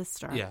 10-year-old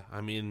sister. Yeah,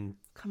 I mean,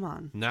 come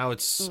on. Now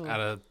it's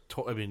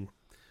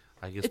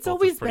I guess it's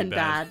always been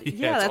bad.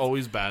 Yeah, it's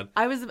always bad.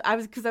 I was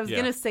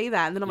gonna say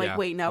that, and then I'm like,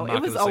 wait, no, it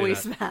was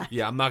always bad.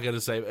 Yeah, I'm not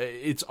gonna say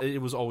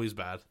it was always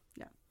bad.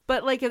 Yeah,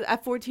 but like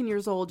at 14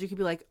 years old, you could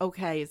be like,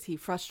 okay, is he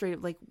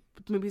frustrated? Like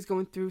maybe he's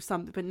going through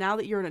something. But now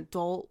that you're an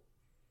adult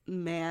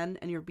man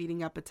and you're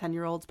beating up a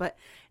 10-year-old, but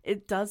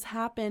it does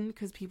happen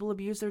because people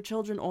abuse their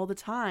children all the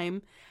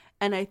time,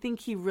 and I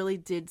think he really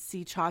did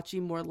see Chachi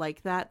more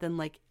like that than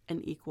like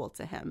an equal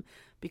to him,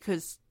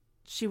 because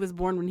she was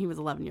born when he was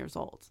 11 years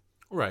old.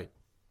 Right.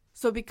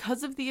 So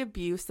because of the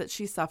abuse that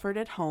she suffered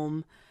at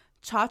home,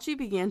 Chachi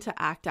began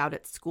to act out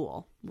at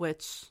school,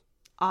 which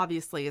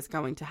obviously is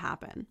going to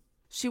happen.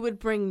 She would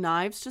bring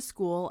knives to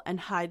school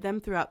and hide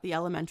them throughout the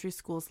elementary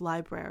school's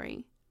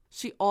library.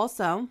 She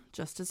also,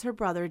 just as her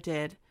brother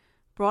did,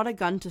 brought a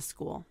gun to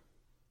school.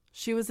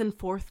 She was in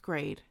 4th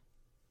grade.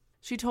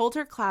 She told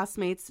her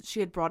classmates she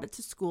had brought it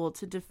to school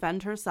to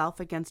defend herself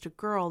against a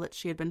girl that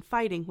she had been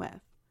fighting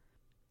with.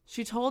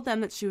 She told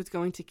them that she was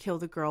going to kill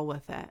the girl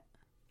with it.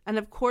 And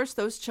of course,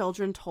 those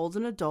children told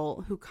an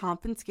adult who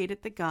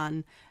confiscated the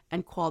gun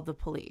and called the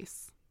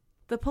police.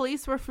 The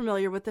police were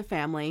familiar with the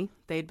family.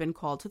 They'd been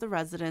called to the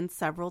residence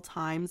several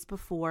times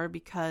before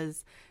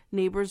because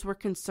neighbors were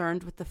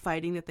concerned with the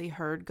fighting that they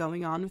heard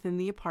going on within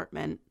the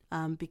apartment,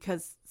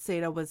 because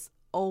Seda was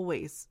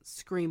always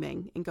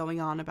screaming and going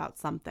on about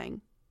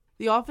something.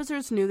 The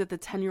officers knew that the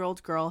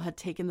 10-year-old girl had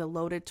taken the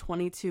loaded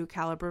 .22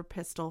 caliber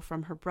pistol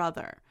from her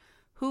brother,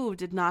 who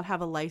did not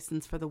have a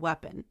license for the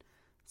weapon.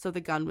 So the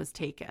gun was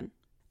taken.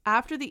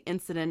 After the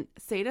incident,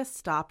 Seda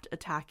stopped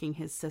attacking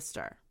his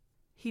sister.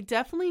 He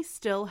definitely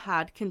still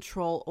had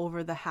control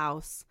over the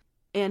house,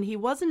 and he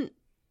wasn't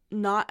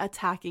not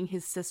attacking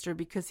his sister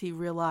because he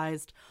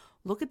realized,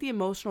 look at the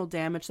emotional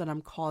damage that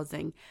I'm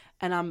causing,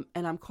 and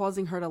I'm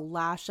causing her to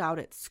lash out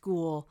at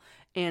school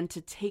and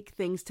to take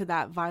things to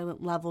that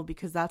violent level,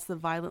 because that's the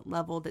violent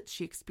level that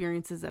she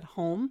experiences at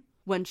home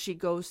when she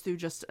goes through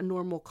just a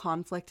normal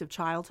conflict of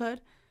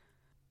childhood.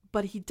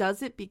 But he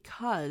does it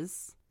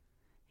because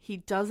he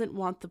doesn't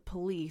want the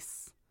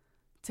police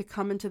to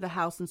come into the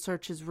house and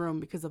search his room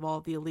because of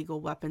all the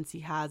illegal weapons he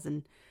has.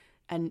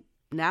 And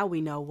now we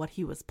know what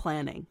he was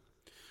planning.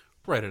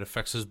 Right. It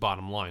affects his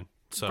bottom line.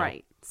 So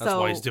right. That's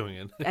why he's doing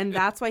it. And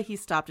that's why he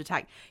stopped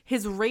attacking.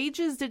 His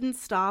rages didn't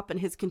stop and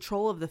his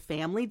control of the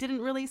family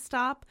didn't really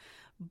stop.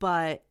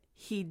 But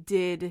he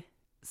did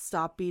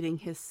stop beating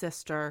his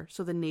sister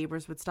so the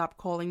neighbors would stop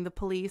calling the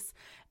police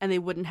and they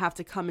wouldn't have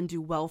to come and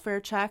do welfare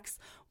checks,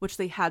 which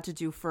they had to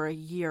do for a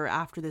year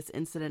after this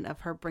incident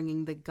of her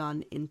bringing the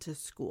gun into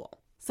school.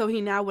 So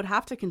he now would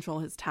have to control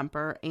his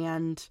temper.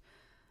 And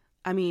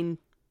I mean,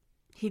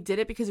 he did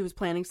it because he was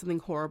planning something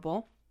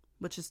horrible,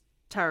 which is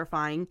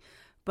terrifying.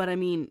 But I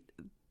mean,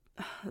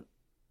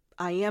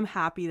 I am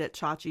happy that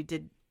Chachi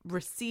did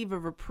receive a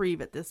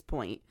reprieve at this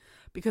point,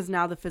 because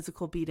now the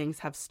physical beatings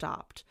have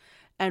stopped.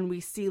 And we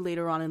see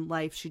later on in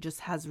life, she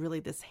just has really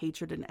this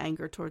hatred and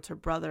anger towards her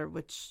brother,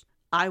 which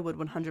I would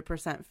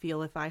 100%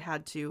 feel if I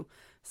had to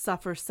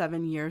suffer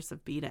 7 years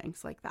of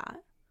beatings like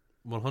that.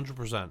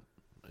 100%.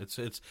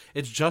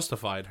 It's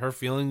justified. Her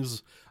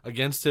feelings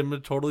against him are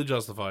totally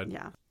justified.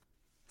 Yeah.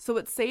 So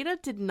what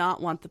Seda did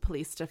not want the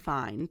police to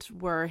find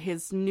were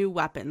his new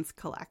weapons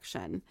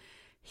collection.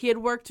 He had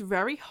worked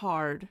very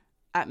hard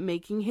at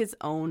making his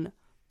own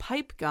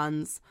pipe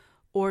guns,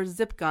 or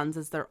zip guns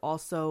as they're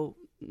also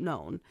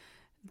known.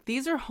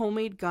 These are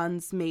homemade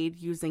guns made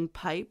using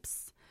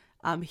pipes.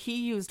 He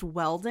used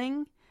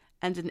welding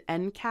and an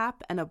end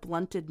cap and a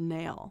blunted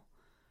nail.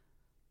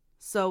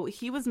 So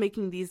he was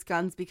making these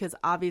guns because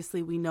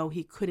obviously we know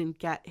he couldn't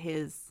get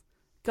his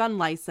gun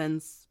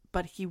license,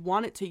 but he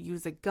wanted to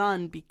use a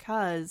gun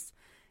because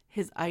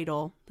his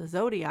idol, the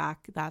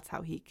Zodiac, that's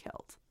how he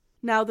killed.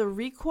 Now, the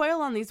recoil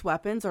on these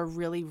weapons are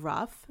really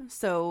rough,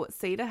 so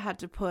Seda had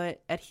to put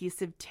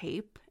adhesive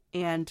tape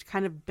and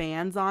kind of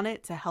bands on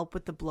it to help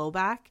with the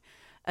blowback,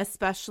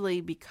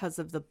 especially because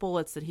of the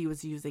bullets that he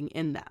was using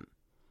in them.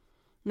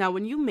 Now,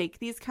 when you make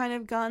these kind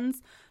of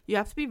guns, you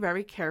have to be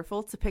very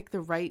careful to pick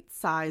the right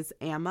size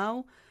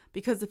ammo,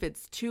 because if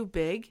it's too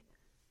big,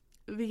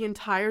 the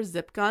entire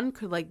zip gun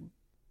could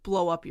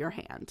blow up your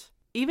hand.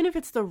 Even if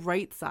it's the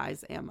right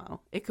size ammo,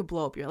 it could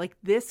blow up your,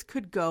 this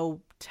could go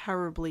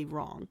terribly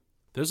wrong.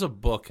 There's a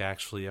book,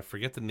 actually, I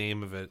forget the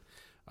name of it.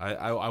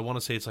 I want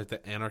to say it's like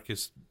the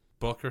Anarchist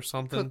book or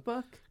something.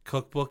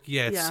 Cookbook.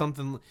 Yeah, it's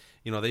something,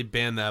 they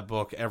ban that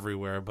book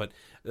everywhere, but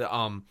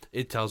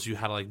it tells you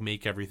how to like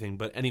make everything.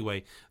 But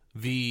anyway,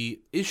 the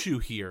issue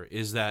here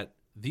is that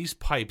these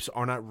pipes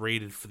are not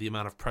rated for the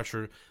amount of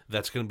pressure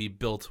that's going to be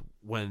built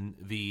when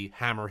the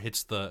hammer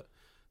hits the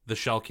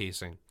shell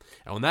casing.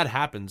 And when that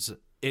happens,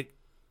 it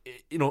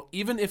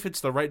even if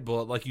it's the right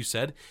bullet, like you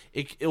said,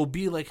 it'll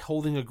be like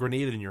holding a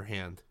grenade in your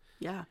hand.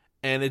 Yeah.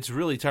 And it's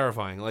really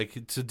terrifying.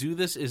 Like, to do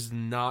this is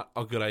not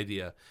a good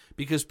idea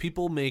because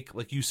people make,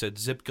 like you said,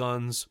 zip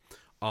guns.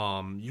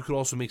 You could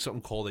also make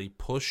something called a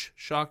push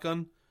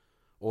shotgun,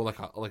 or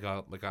like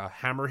a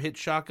hammer hit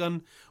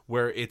shotgun,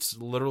 where it's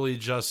literally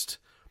just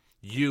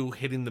you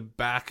hitting the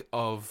back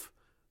of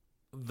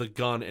the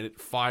gun and it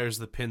fires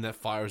the pin that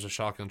fires a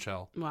shotgun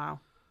shell. Wow.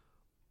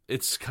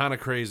 It's kind of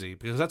crazy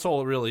because that's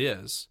all it really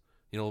is.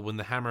 When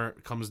the hammer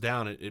comes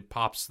down, it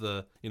pops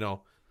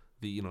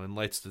and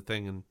lights the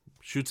thing and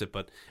shoots it.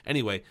 But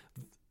anyway,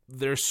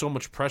 there's so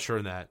much pressure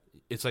in that.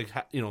 It's like,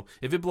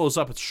 if it blows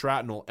up, it's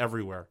shrapnel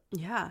everywhere.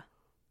 Yeah.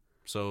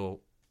 So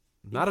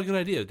not a good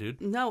idea,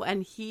 dude. No,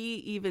 and he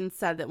even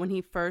said that when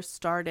he first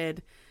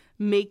started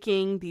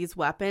making these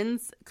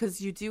weapons, because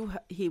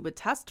he would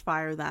test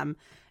fire them,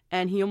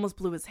 and he almost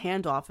blew his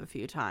hand off a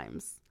few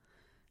times.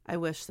 I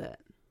wish that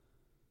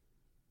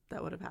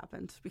would have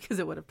happened because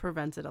it would have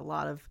prevented a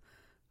lot of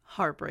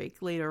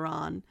heartbreak later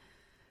on.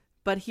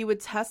 But he would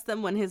test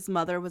them when his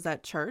mother was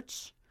at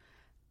church,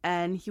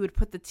 and he would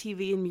put the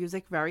TV and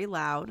music very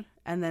loud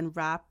and then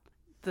wrap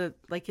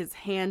his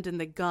hand in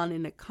the gun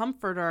in a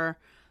comforter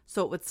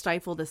so it would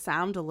stifle the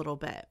sound a little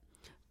bit.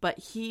 But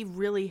he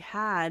really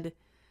had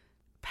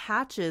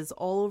patches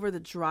all over the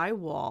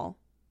drywall,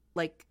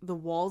 like the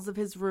walls of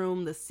his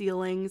room, the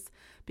ceilings,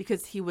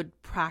 because he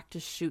would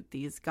practice shoot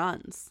these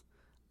guns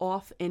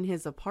off in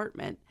his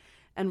apartment.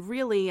 And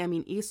really, I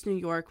mean, East New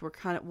York,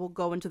 we'll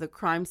go into the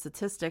crime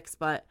statistics,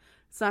 but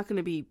it's not going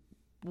to be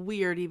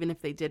weird even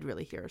if they did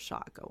really hear a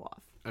shot go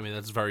off. I mean,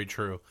 that's very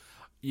true.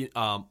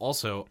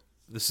 Also,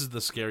 this is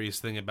the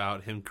scariest thing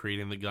about him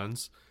creating the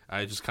guns.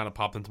 I just kind of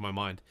popped into my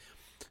mind.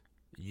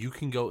 You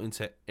can go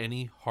into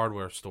any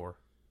hardware store,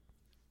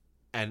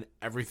 and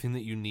everything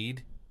that you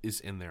need is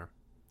in there.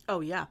 Oh,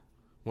 yeah.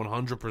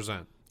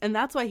 100%. And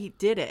that's why he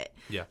did it.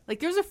 Yeah. Like,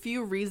 there's a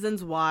few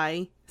reasons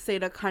why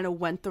Seda kind of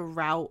went the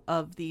route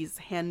of these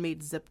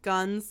handmade zip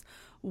guns.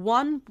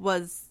 One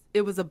was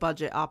it was a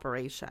budget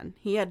operation.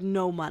 He had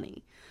no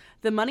money.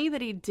 The money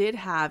that he did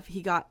have,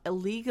 he got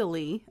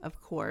illegally,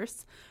 of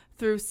course,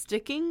 through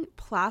sticking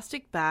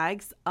plastic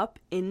bags up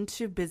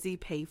into busy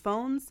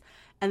payphones,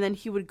 and then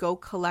he would go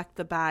collect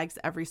the bags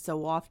every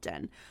so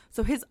often.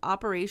 So his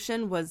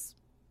operation was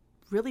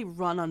really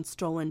run on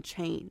stolen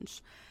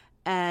change.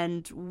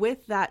 And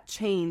with that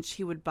change,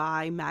 he would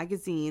buy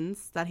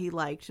magazines that he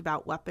liked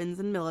about weapons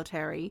and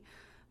military,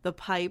 the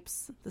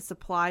pipes, the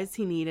supplies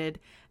he needed,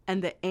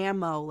 and the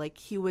ammo. Like,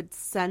 he would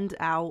send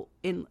out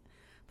in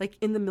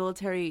the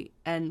military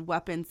and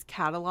weapons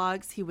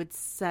catalogs, he would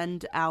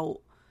send out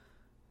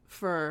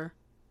for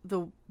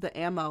the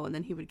ammo, and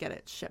then he would get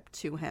it shipped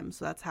to him.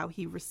 So that's how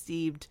he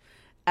received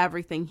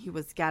everything he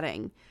was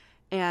getting.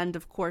 And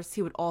of course,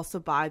 he would also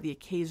buy the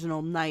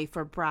occasional knife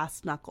or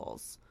brass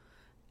knuckles.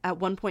 At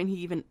one point, he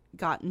even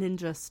got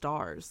ninja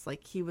stars.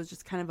 Like, he was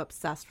just kind of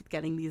obsessed with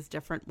getting these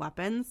different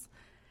weapons.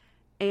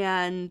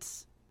 And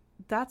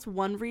that's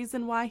one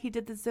reason why he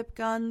did the zip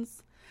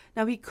guns.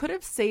 Now, he could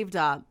have saved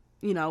up,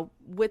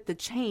 with the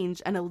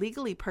change and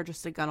illegally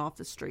purchased a gun off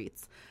the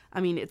streets.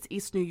 I mean, it's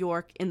East New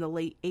York in the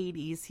late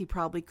 80s. He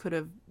probably could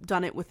have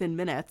done it within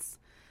minutes.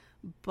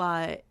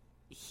 But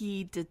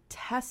he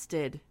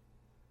detested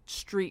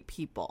street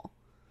people,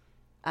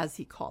 as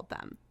he called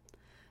them.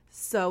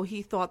 So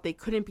he thought they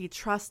couldn't be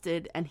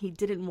trusted, and he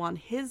didn't want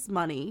his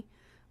money,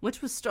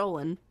 which was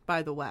stolen,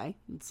 by the way,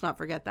 let's not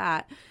forget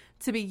that,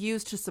 to be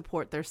used to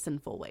support their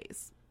sinful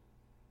ways.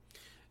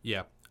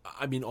 Yeah.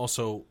 I mean,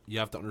 also, you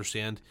have to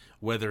understand,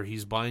 whether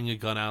he's buying a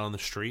gun out on the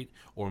street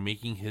or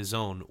making his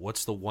own,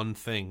 what's the one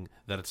thing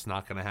that it's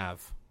not going to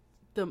have?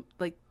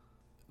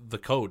 The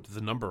code,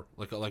 the number.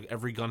 Like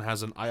every gun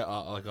has a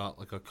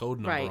code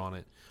number on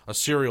it. A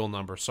serial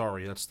number,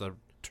 sorry, that's the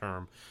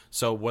term.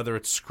 So whether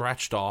it's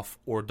scratched off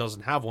or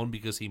doesn't have one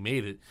because he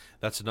made it,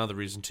 that's another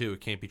reason too.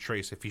 It can't be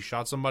traced. If he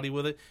shot somebody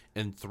with it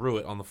and threw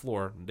it on the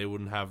floor, they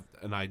wouldn't have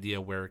an idea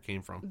where it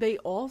came from. They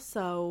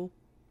also,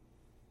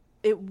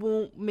 it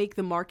won't make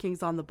the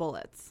markings on the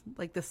bullets,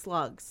 like the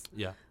slugs.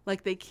 Yeah.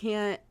 Like,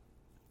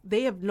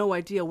 they have no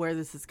idea where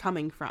this is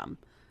coming from.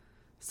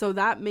 So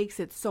that makes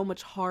it so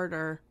much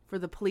harder for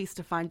the police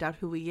to find out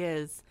who he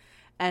is.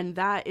 And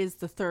that is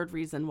the third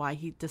reason why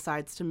he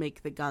decides to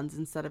make the guns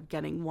instead of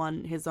getting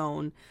his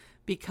own,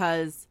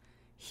 because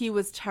he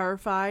was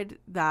terrified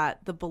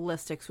that the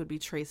ballistics would be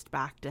traced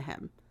back to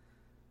him.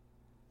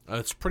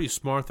 It's pretty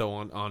smart, though,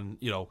 on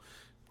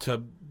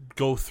to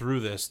go through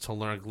this to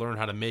learn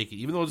how to make it.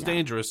 Even though it's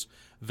dangerous,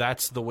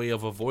 that's the way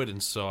of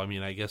avoidance. So, I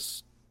mean,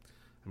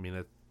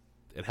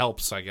 it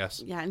helps, I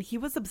guess. Yeah, and he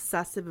was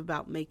obsessive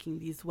about making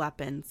these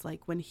weapons.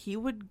 Like when he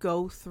would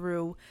go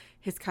through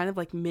his kind of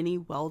like mini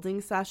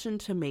welding session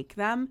to make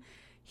them,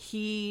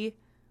 he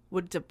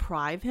would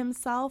deprive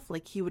himself.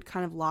 Like he would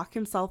kind of lock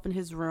himself in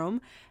his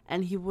room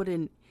and he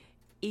wouldn't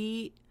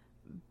eat,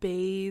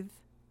 bathe,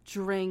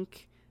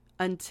 drink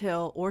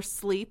or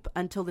sleep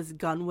until this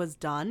gun was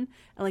done.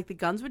 And like the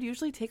guns would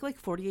usually take like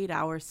 48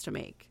 hours to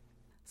make.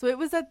 So it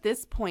was at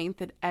this point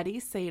that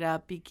Eddie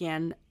Seda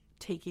began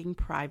taking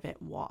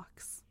private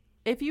walks.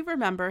 If you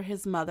remember,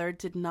 his mother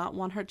did not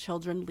want her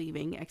children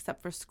leaving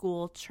except for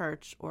school,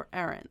 church, or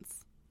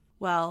errands.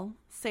 Well,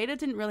 Seda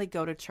didn't really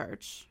go to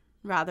church.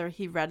 Rather,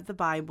 he read the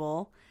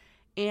Bible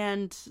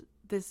and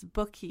this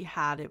book he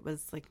had. It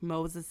was like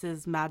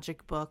Moses's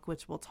magic book,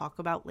 which we'll talk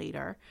about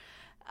later.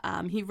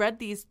 He read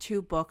these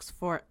 2 books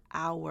for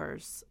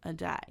hours a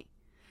day.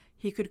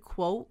 He could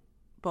quote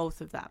both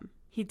of them.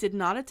 He did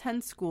not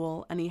attend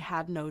school and he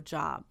had no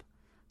job.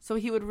 So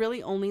he would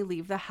really only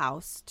leave the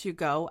house to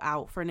go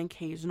out for an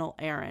occasional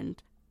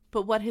errand.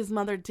 But what his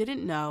mother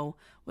didn't know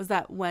was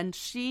that when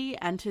she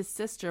and his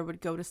sister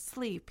would go to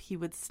sleep, he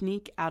would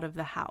sneak out of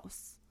the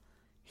house.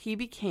 He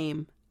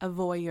became a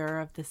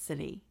voyeur of the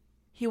city.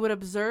 He would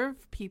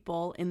observe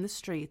people in the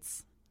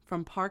streets,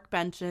 from park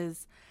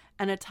benches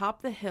and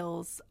atop the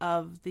hills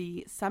of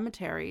the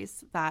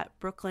cemeteries that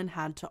Brooklyn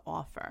had to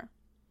offer.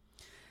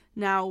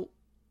 Now,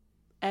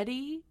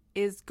 Eddie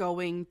is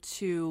going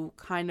to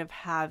kind of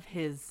have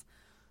his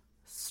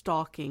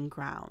stalking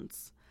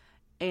grounds.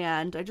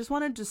 And I just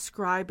want to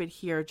describe it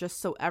here just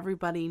so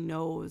everybody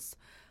knows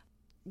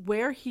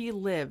where he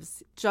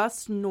lives.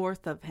 Just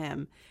north of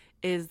him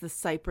is the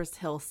Cypress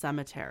Hill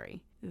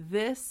Cemetery.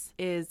 This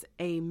is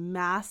a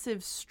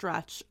massive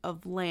stretch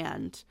of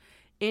land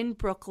in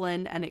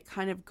Brooklyn, and it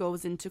kind of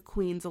goes into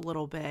Queens a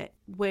little bit,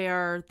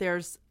 where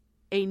there's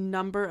a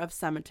number of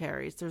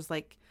cemeteries. There's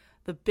like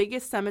the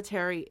biggest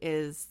cemetery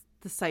is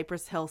the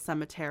Cypress Hill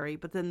Cemetery,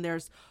 but then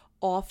there's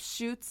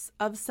offshoots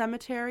of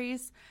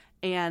cemeteries,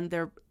 and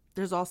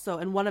there's also,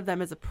 and one of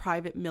them is a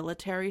private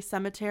military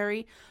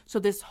cemetery. So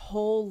this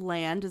whole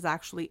land is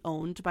actually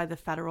owned by the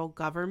federal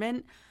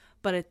government,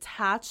 but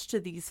attached to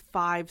these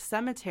 5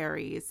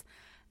 cemeteries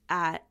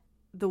at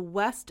the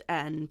west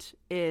end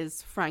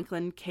is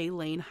Franklin K.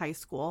 Lane High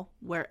School,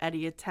 where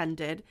Eddie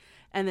attended.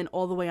 And then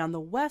all the way on the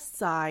west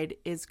side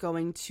is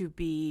going to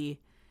be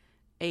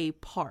a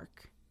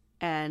park.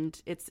 And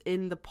it's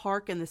in the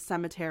park and the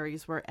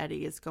cemeteries where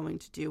Eddie is going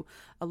to do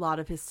a lot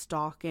of his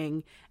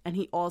stalking. And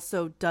he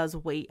also does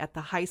wait at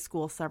the high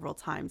school several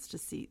times to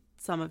see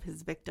some of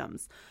his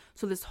victims.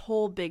 So this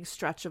whole big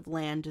stretch of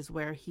land is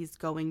where he's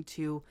going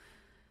to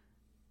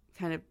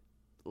kind of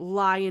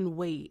lie in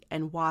wait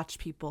and watch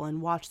people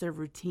and watch their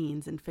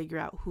routines and figure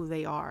out who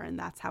they are. And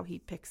that's how he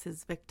picks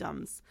his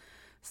victims.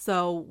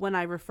 So when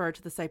I refer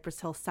to the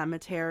Cypress Hill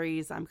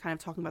cemeteries, I'm kind of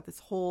talking about this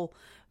whole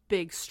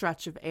big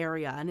stretch of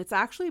area. And it's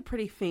actually a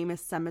pretty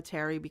famous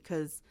cemetery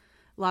because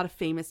a lot of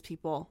famous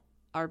people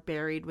are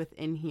buried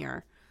within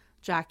here.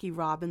 Jackie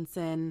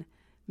Robinson,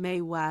 Mae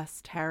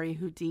West, Harry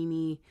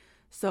Houdini.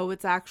 So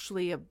it's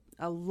actually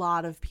a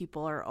lot of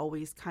people are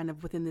always kind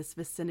of within this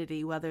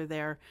vicinity, whether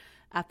they're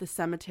at the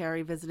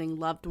cemetery visiting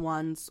loved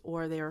ones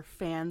or they're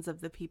fans of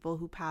the people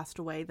who passed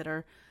away that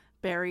are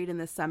buried in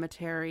the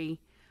cemetery,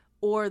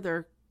 or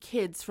they're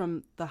kids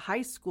from the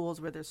high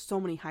schools, where there's so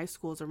many high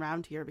schools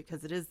around here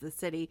because it is the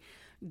city,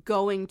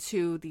 going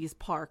to these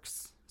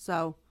parks.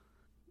 So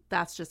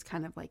that's just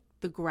kind of like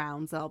the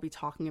grounds that I'll be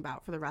talking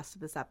about for the rest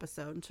of this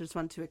episode. And so just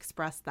wanted to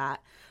express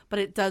that. But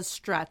it does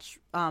stretch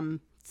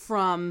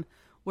from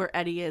where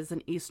Eddie is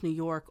in East New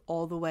York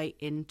all the way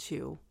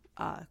into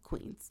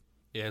Queens.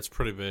 Yeah, it's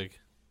pretty big.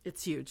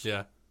 It's huge.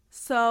 Yeah.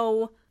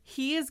 So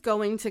he is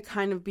going to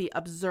kind of be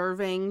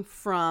observing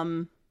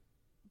from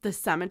the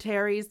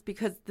cemeteries,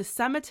 because the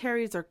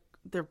cemeteries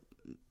they're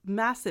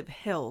massive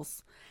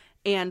hills.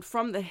 And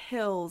from the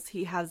hills,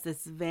 he has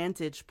this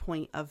vantage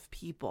point of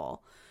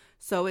people.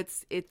 So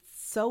it's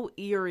so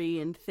eerie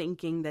in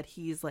thinking that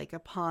he's like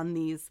upon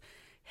these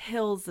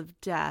hills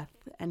of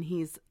death and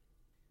he's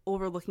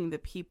overlooking the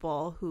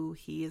people who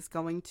he is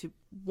going to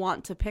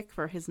want to pick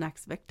for his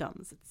next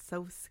victims. It's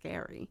so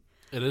scary.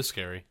 It is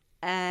scary.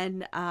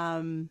 And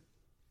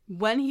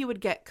when he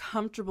would get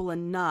comfortable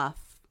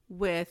enough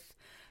with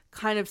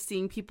kind of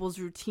seeing people's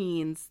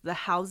routines, the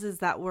houses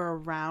that were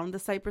around the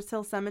Cypress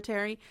Hill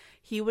Cemetery,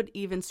 he would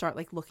even start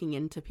like looking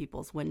into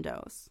people's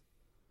windows.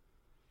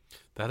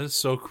 That is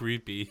so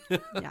creepy.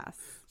 Yes.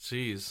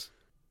 Jeez.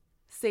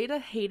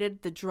 Seda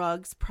hated the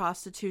drugs,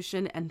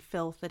 prostitution, and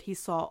filth that he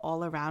saw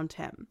all around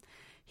him.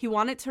 He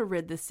wanted to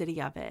rid the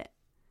city of it.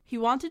 He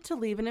wanted to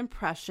leave an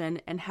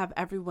impression and have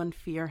everyone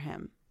fear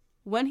him.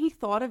 When he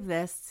thought of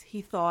this,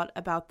 he thought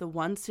about the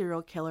one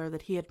serial killer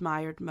that he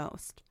admired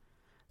most,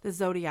 the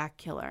Zodiac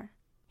killer.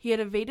 He had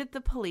evaded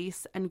the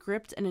police and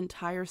gripped an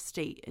entire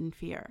state in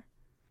fear.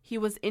 He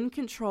was in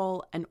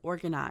control and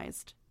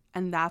organized,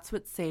 and that's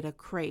what Seda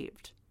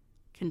craved: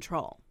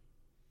 control.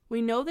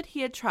 We know that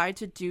he had tried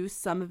to do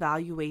some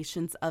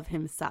evaluations of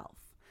himself,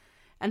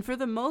 and for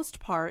the most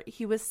part,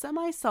 he was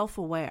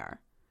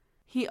semi-self-aware.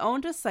 He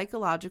owned a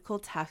psychological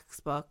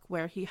textbook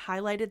where he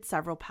highlighted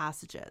several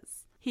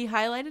passages. He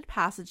highlighted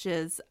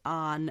passages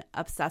on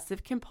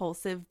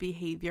obsessive-compulsive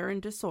behavior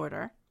and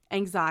disorder,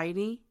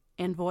 anxiety,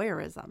 and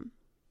voyeurism.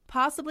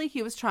 Possibly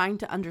he was trying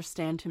to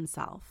understand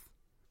himself,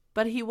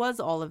 but he was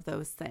all of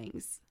those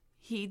things.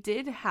 He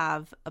did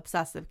have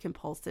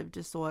obsessive-compulsive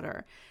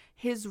disorder.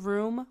 His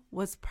room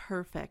was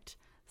perfect,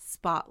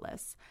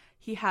 spotless.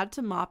 He had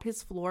to mop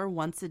his floor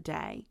once a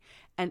day,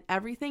 and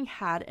everything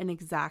had an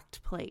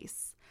exact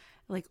place.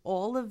 Like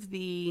all of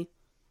the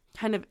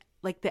kind of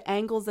like the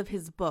angles of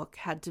his book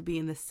had to be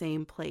in the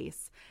same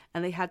place,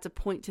 and they had to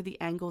point to the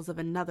angles of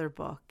another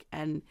book,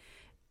 and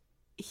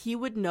he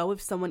would know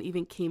if someone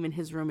even came in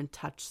his room and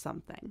touched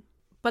something.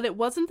 But it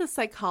wasn't the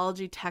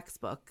psychology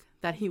textbook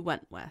that he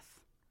went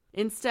with.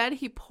 Instead,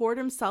 he poured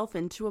himself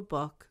into a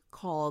book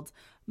called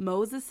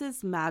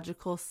Moses'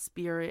 Magical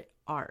Spirit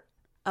Art,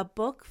 a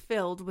book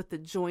filled with the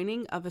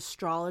joining of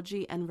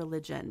astrology and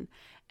religion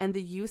and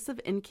the use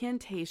of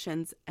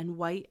incantations and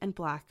white and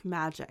black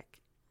magic.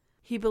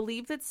 He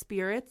believed that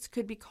spirits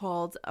could be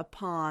called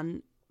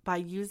upon by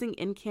using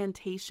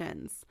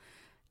incantations,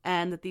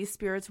 and that these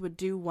spirits would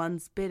do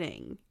one's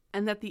bidding,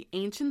 and that the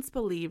ancients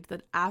believed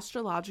that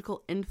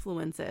astrological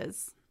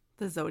influences,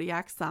 the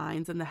zodiac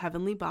signs and the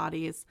heavenly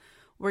bodies,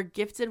 were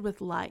gifted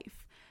with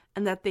life,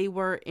 and that they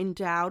were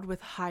endowed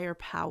with higher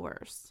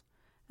powers,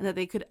 and that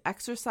they could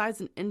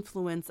exercise an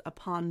influence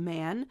upon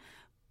man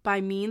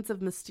by means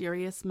of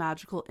mysterious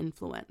magical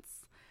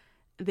influence.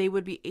 They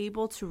would be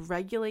able to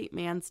regulate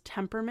man's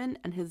temperament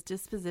and his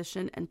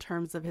disposition in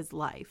terms of his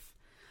life.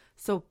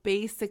 So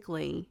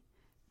basically,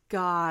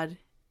 God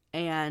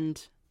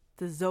and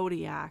the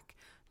Zodiac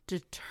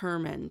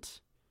determined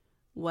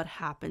what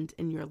happened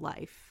in your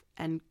life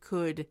and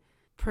could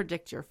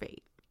predict your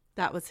fate.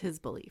 That was his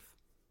belief.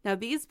 Now,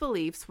 these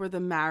beliefs were the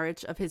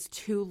marriage of his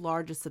two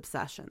largest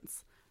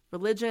obsessions,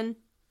 religion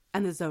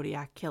and the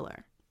Zodiac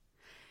killer.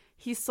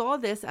 He saw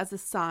this as a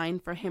sign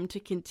for him to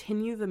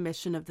continue the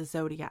mission of the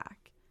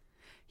Zodiac.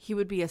 He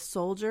would be a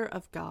soldier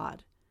of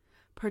God,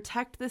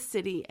 protect the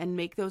city and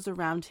make those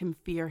around him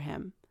fear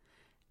him.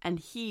 And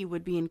he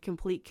would be in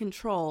complete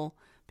control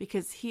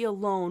because he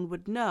alone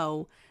would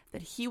know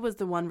that he was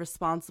the one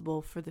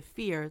responsible for the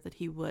fear that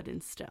he would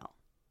instill.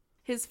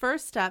 His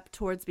first step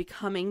towards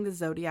becoming the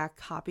Zodiac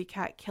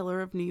copycat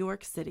killer of New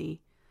York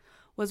City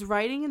was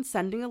writing and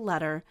sending a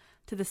letter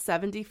to the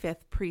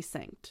 75th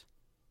Precinct.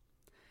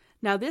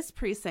 Now, this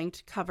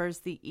precinct covers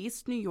the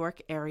East New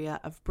York area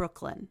of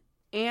Brooklyn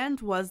and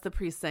was the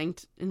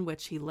precinct in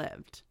which he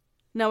lived.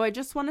 Now, I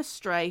just want to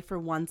stray for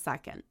 1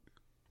 second.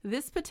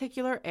 This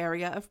particular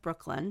area of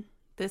Brooklyn,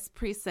 this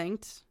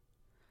precinct,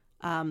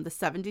 the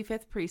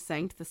 75th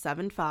Precinct, the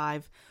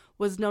 7-5,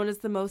 was known as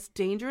the most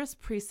dangerous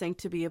precinct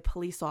to be a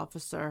police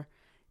officer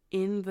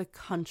in the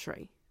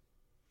country.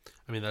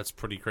 I mean, that's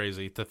pretty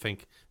crazy to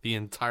think the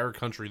entire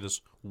country,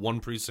 this one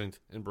precinct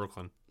in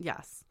Brooklyn.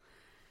 Yes.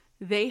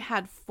 They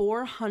had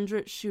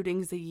 400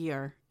 shootings a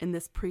year in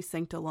this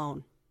precinct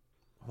alone.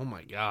 Oh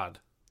my God.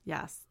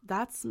 Yes,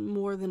 that's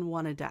more than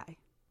one a day.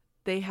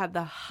 They had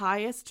the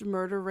highest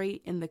murder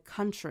rate in the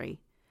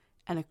country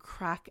and a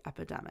crack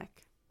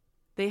epidemic.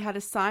 They had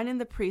a sign in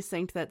the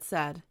precinct that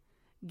said,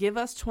 "Give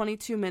us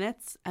 22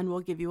 minutes and we'll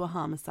give you a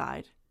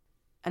homicide."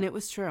 And it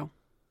was true.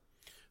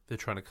 They're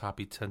trying to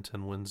copy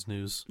 1010 Wins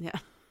News. Yeah.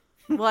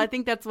 Well, I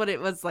think that's what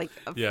it was like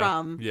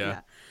from.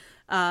 Yeah.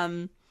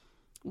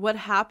 What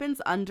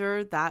happens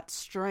under that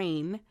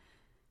strain,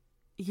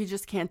 you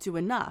just can't do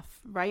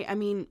enough, right? I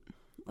mean,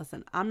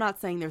 listen, I'm not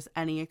saying there's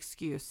any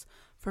excuse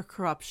for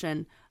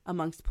corruption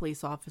amongst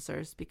police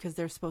officers because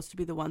they're supposed to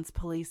be the ones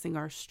policing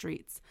our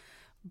streets.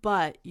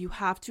 But you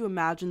have to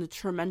imagine the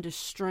tremendous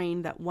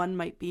strain that one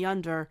might be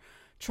under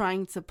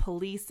trying to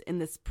police in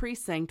this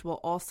precinct while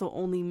also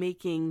only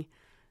making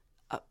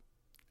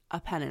a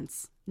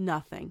penance,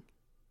 nothing.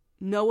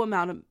 No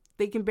amount of,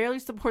 they can barely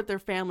support their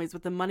families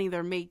with the money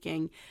they're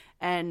making.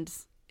 And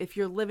if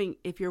you're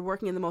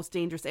working in the most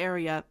dangerous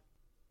area,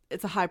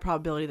 it's a high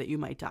probability that you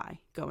might die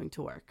going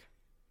to work.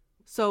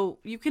 So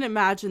you can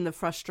imagine the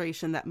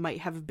frustration that might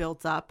have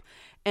built up.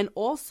 And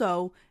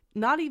also,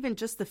 not even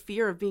just the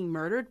fear of being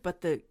murdered, but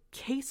the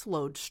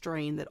caseload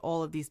strain that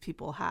all of these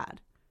people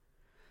had.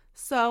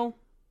 So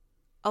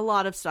a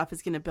lot of stuff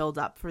is going to build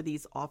up for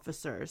these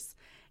officers.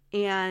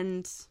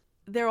 And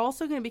they're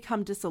also going to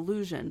become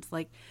disillusioned.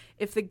 Like,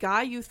 if the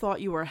guy you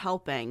thought you were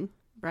helping,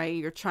 right,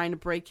 you're trying to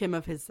break him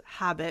of his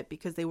habit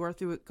because they were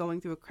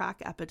going through a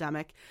crack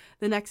epidemic,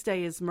 the next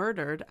day is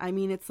murdered. I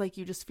mean, it's like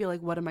you just feel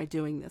like, what am I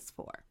doing this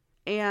for?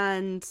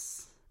 And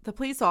the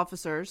police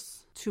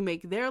officers, to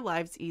make their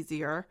lives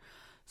easier,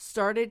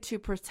 started to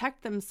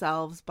protect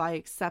themselves by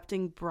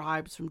accepting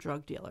bribes from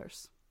drug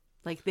dealers.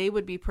 Like, they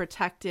would be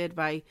protected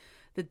by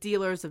the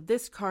dealers of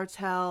this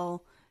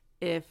cartel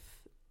if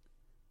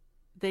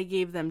they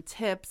gave them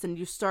tips, and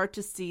you start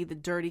to see the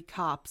dirty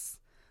cops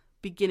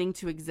beginning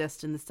to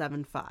exist in the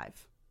 7-5,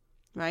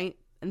 right?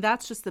 And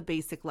that's just the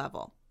basic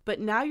level. But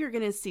now you're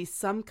going to see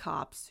some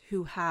cops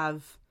who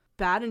have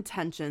bad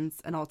intentions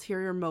and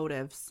ulterior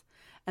motives,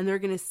 and they're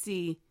going to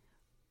see,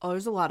 oh,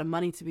 there's a lot of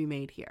money to be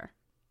made here.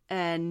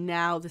 And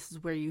now this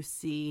is where you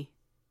see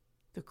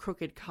the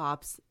crooked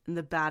cops and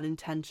the bad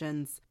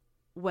intentions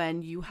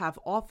when you have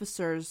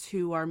officers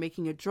who are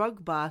making a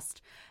drug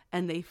bust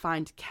and they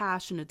find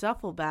cash in a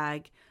duffel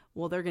bag.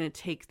 Well, they're going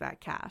to take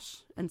that cash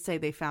and say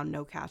they found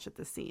no cash at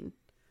the scene.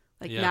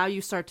 Like, now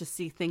you start to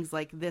see things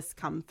like this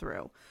come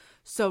through.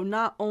 So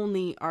not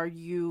only are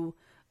you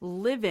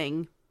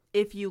living,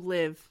 if you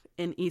live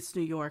in East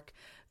New York,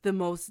 the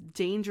most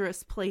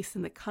dangerous place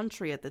in the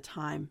country at the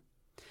time,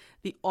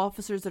 the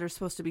officers that are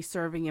supposed to be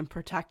serving and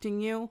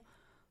protecting you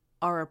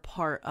are a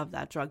part of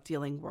that drug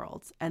dealing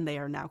world, and they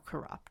are now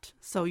corrupt.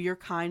 So you're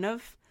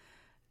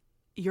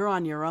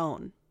on your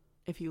own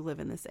if you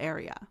live in this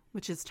area,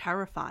 which is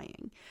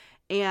terrifying.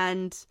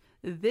 And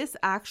this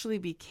actually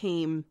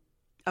became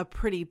a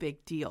pretty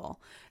big deal.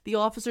 The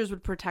officers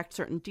would protect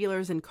certain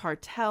dealers and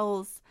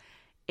cartels,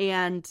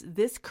 and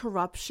this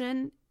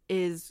corruption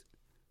is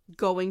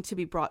going to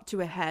be brought to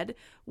a head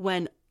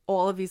when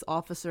all of these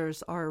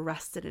officers are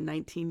arrested in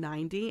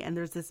 1990, and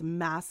there's this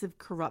massive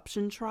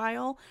corruption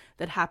trial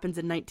that happens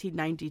in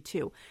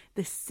 1992.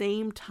 The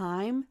same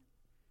time,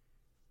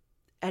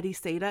 Eddie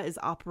Seda is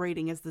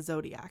operating as the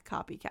Zodiac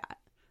copycat.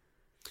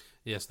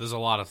 Yes, there's a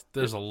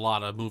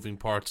lot of moving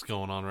parts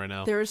going on right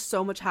now. There is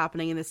so much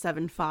happening in the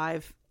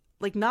 7-5.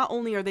 Like, not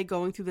only are they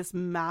going through this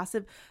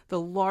massive, the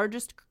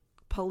largest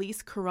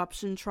police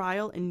corruption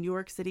trial in New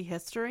York City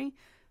history,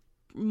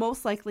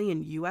 most likely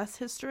in U.S.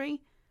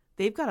 history,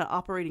 they've got an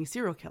operating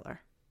serial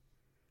killer.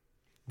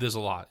 There's a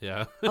lot,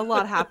 yeah. A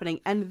lot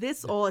happening. And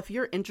this all, if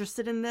you're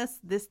interested in this,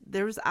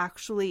 there's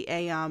actually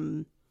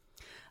a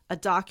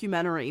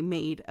documentary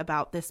made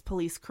about this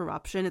police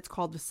corruption. It's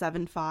called The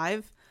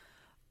 7-5.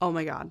 Oh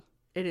my God.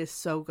 It is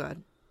so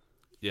good.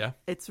 Yeah.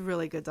 It's a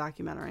really good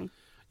documentary.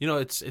 You know,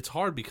 it's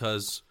hard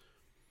because,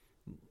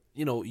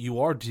 you know, you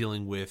are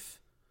dealing with,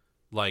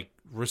 like,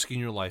 risking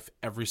your life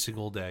every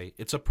single day.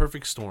 It's a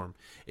perfect storm.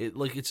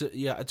 It's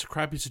a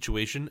crappy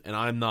situation, and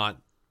I'm not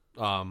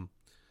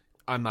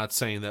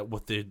saying that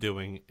what they're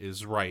doing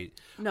is right.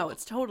 No,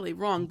 it's totally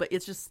wrong, but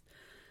it's just,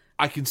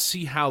 I can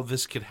see how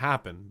this could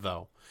happen,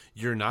 though.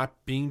 You're not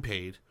being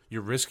paid.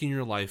 You're risking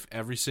your life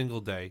every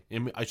single day.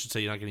 I should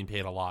say you're not getting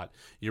paid a lot.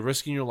 You're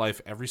risking your life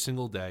every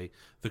single day.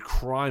 The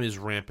crime is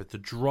rampant. The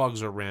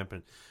drugs are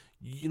rampant.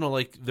 You know,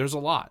 like, there's a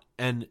lot.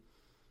 And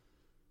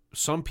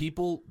some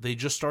people, they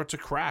just start to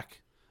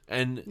crack.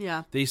 And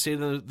they say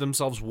to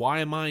themselves, why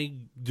am I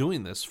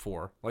doing this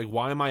for? Like,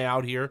 why am I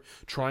out here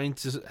trying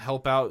to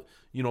help out,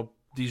 you know,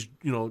 these,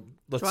 you know,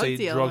 let's say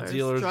drug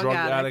dealers, drug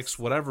addicts,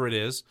 whatever it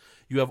is.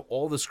 You have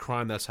all this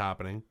crime that's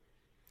happening.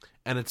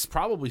 And it's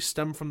probably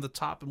stemmed from the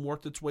top and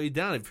worked its way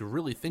down, if you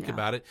really think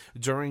about it,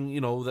 during, you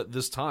know,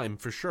 this time,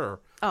 for sure.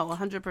 Oh,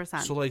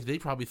 100%. So, like, they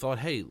probably thought,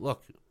 hey,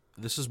 look,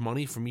 this is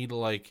money for me to,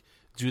 like,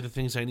 do the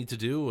things I need to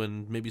do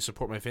and maybe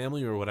support my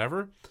family or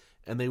whatever.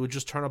 And they would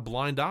just turn a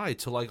blind eye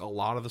to, like, a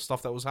lot of the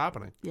stuff that was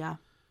happening. Yeah.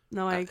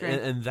 No, I agree.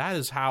 And that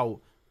is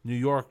how New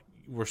York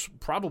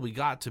probably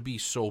got to be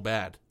so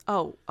bad.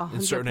 Oh, 100%.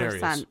 In certain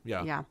areas.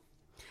 Yeah.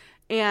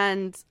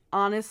 And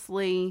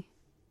honestly,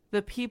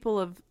 the people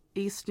of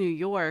East New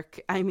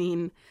York, I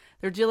mean,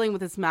 they're dealing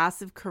with this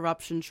massive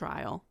corruption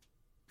trial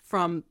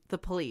from the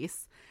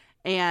police.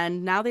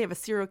 And now they have a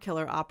serial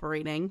killer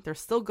operating. They're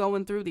still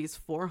going through these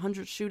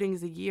 400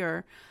 shootings a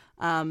year,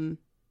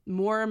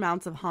 more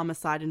amounts of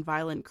homicide and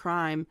violent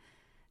crime.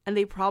 And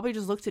they probably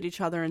just looked at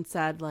each other and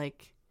said,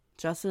 like,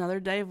 just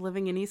another day of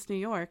living in East New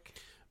York.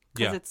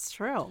 Because it's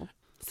true.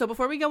 So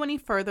before we go any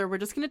further, we're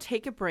just going to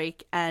take a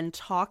break and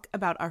talk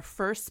about our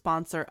first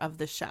sponsor of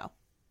the show,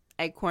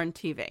 Acorn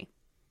TV.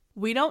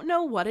 We don't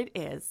know what it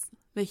is,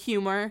 the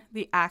humor,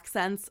 the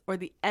accents, or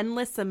the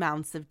endless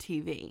amounts of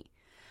TV.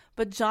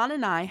 But John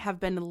and I have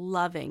been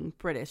loving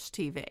British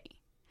TV.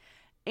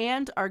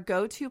 And our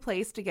go-to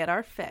place to get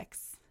our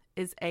fix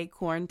is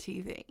Acorn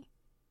TV.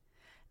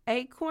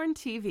 Acorn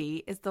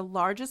TV is the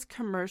largest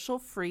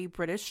commercial-free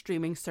British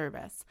streaming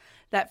service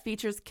that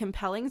features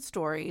compelling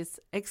stories,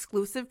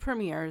 exclusive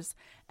premieres,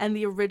 and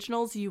the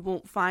originals you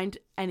won't find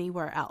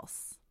anywhere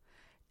else.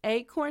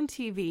 Acorn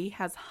TV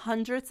has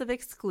hundreds of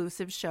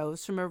exclusive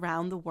shows from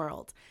around the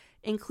world,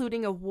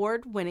 including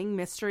award-winning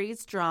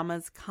mysteries,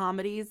 dramas,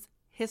 comedies,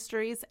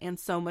 histories, and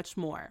so much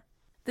more.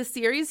 The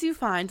series you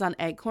find on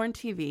Acorn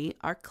TV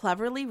are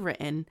cleverly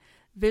written,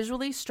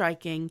 visually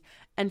striking,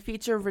 and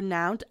feature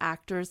renowned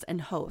actors and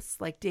hosts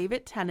like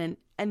David Tennant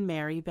and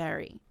Mary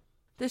Berry.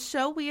 The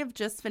show we have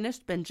just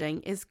finished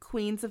binging is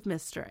Queens of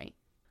Mystery.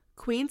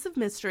 Queens of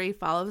Mystery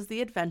follows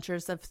the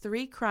adventures of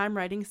 3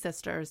 crime-writing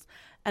sisters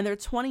and their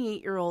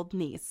 28-year-old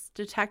niece,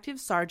 Detective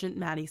Sergeant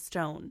Maddie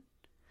Stone.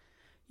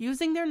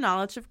 Using their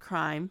knowledge of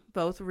crime,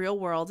 both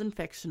real-world and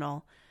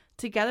fictional,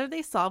 together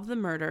they solve the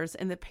murders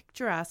in the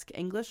picturesque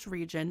English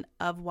region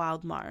of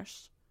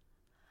Wildmarsh.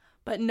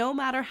 But no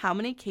matter how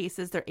many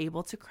cases they're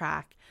able to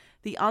crack,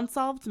 the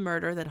unsolved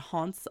murder that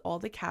haunts all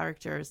the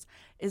characters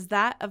is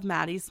that of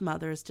Maddie's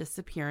mother's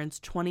disappearance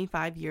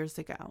 25 years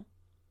ago.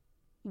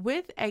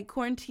 With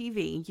Acorn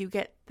TV, you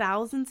get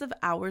thousands of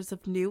hours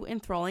of new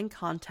enthralling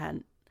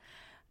content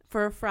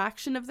for a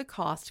fraction of the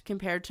cost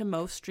compared to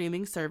most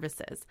streaming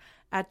services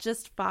at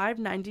just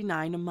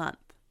 $5.99 a month.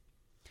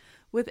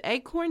 With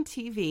Acorn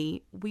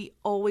TV, we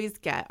always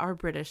get our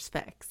British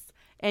fix,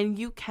 and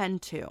you can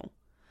too.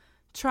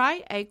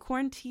 Try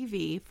Acorn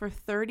TV for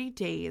 30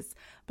 days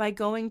by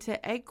going to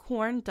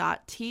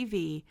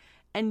acorn.tv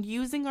and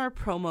using our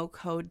promo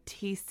code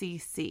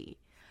TCC.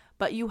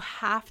 But you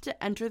have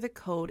to enter the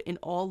code in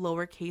all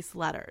lowercase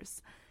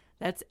letters.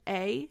 That's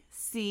ACORN.TV,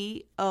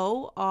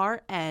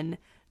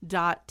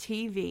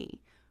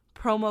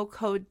 promo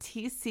code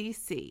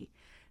TCC,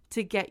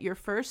 to get your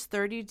first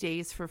 30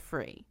 days for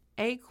free.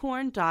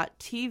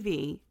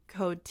 Acorn.TV,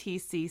 code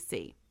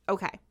TCC.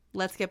 Okay,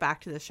 let's get back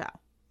to the show.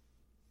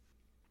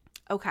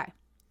 Okay,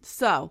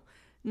 so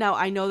now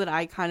I know that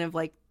I kind of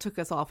took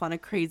us off on a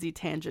crazy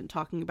tangent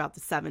talking about the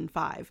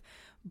 7-5,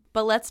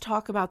 but let's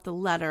talk about the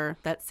letter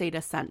that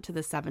Seda sent to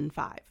the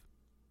 7-5.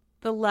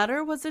 The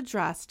letter was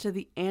addressed to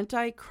the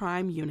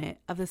anti-crime unit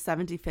of the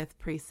 75th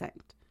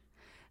Precinct.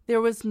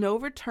 There was no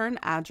return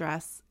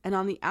address, and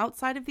on the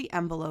outside of the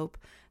envelope,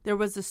 there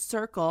was a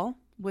circle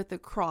with a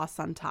cross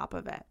on top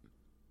of it.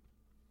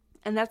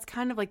 And that's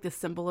kind of like the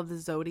symbol of the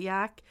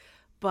Zodiac,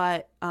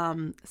 but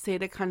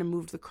Seda kind of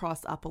moved the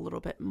cross up a little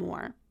bit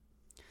more.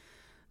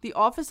 The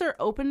officer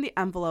opened the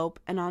envelope,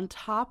 and on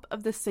top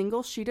of the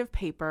single sheet of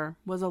paper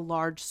was a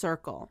large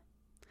circle.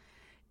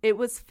 It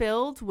was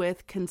filled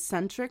with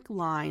concentric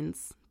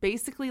lines,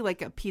 basically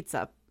like a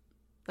pizza.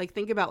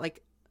 Think about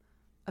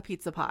a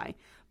pizza pie,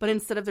 but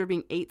instead of there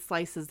being 8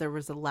 slices, there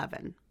was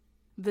 11.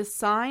 The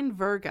sign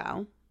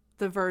Virgo,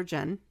 the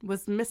Virgin,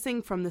 was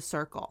missing from the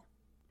circle.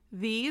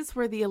 These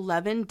were the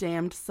 11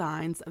 damned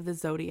signs of the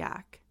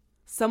Zodiac.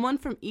 Someone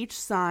from each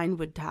sign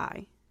would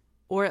die,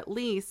 or at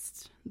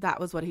least that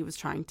was what he was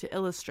trying to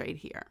illustrate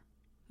here.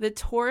 The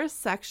Taurus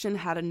section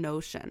had a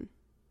notation.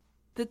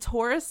 It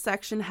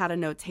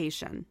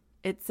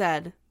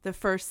said, "The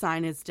first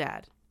sign is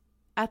dead."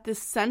 At the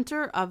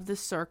center of the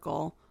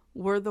circle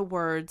were the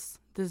words,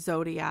 "The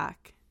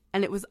Zodiac,"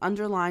 and it was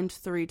underlined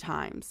 3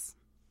 times.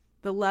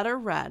 The letter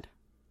read,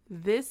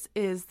 "This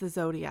is the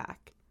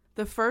Zodiac.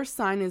 The first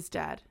sign is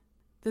dead.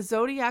 The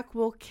Zodiac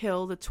will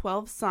kill the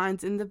 12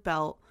 signs in the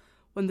belt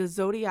when the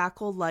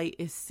zodiacal light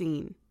is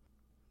seen.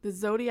 The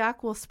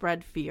Zodiac will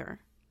spread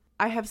fear.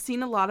 I have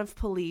seen a lot of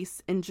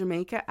police in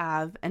Jamaica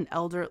Ave and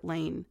Eldert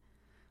Lane,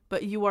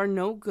 but you are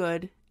no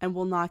good and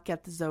will not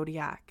get the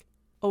Zodiac.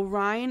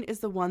 Orion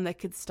is the one that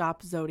could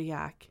stop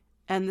Zodiac,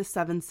 and the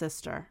 7th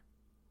sister."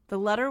 The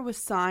letter was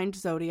signed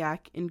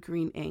Zodiac in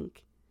green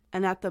ink,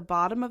 and at the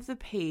bottom of the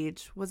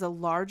page was a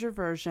larger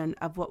version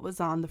of what was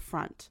on the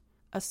front,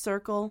 a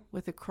circle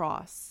with a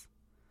cross.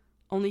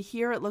 Only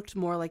here it looked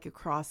more like a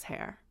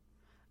crosshair,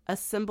 a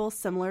symbol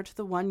similar to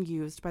the one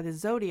used by the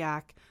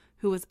Zodiac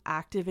who was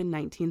active in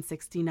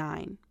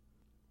 1969.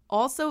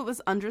 Also, it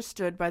was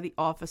understood by the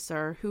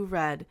officer who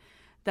read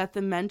that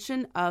the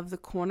mention of the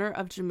corner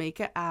of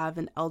Jamaica Ave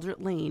and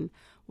Eldert Lane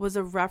was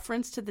a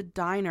reference to the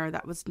diner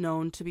that was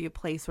known to be a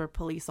place where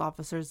police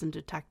officers and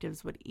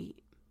detectives would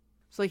eat.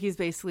 So he's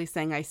basically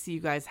saying, I see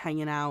you guys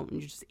hanging out and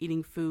you're just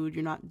eating food.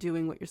 You're not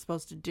doing what you're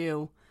supposed to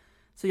do,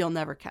 so you'll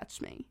never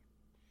catch me.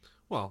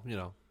 Well,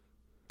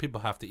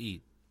 people have to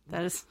eat.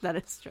 That is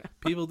true.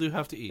 People do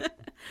have to eat.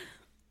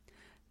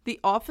 The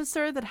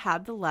officer that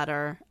had the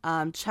letter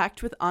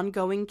checked with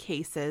ongoing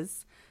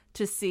cases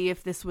to see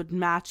if this would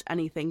match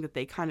anything that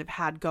they kind of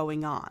had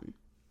going on.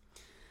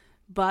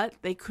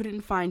 But they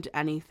couldn't find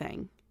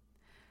anything.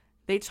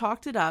 They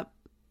chalked it up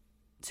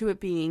to it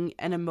being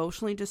an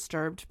emotionally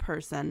disturbed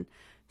person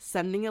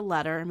sending a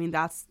letter. I mean,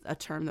 that's a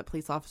term that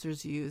police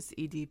officers use,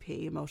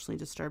 EDP, emotionally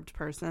disturbed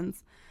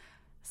persons.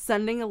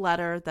 Sending a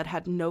letter that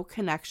had no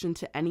connection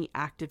to any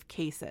active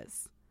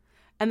cases.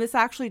 And this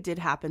actually did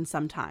happen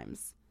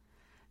sometimes.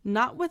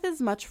 Not with as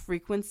much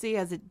frequency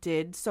as it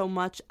did so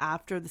much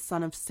after the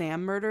Son of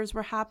Sam murders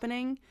were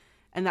happening,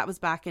 and that was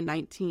back in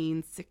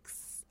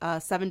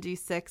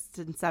 1976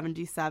 and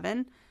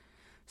 77.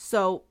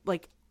 So,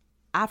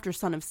 after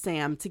Son of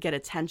Sam, to get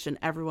attention,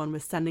 everyone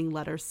was sending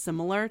letters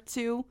similar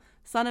to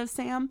Son of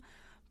Sam,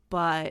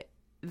 but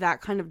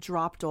that kind of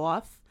dropped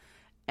off,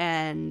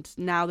 and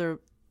now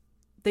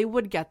they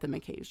would get them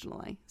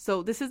occasionally.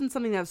 So this isn't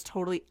something that was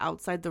totally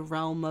outside the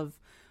realm of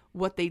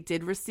what they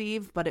did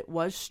receive, but it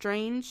was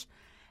strange.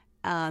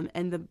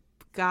 And the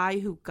guy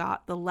who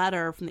got the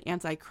letter from the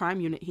anti-crime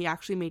unit, he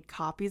actually made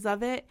copies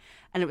of it,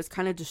 and it was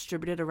kind of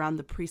distributed around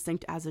the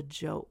precinct as a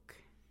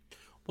joke.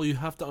 Well, you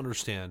have to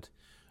understand,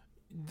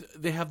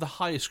 they have the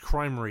highest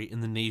crime rate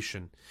in the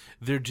nation.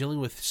 They're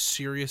dealing with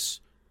serious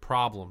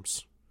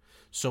problems.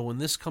 So when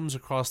this comes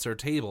across their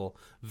table,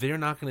 they're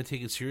not going to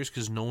take it serious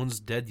because no one's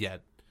dead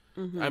yet.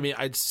 Mm-hmm. I mean,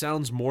 it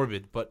sounds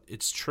morbid, but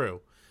it's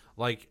true.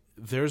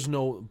 There's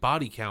no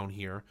body count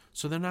here,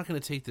 so they're not going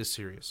to take this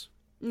serious.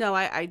 No,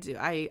 I do.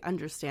 I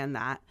understand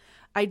that.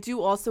 I do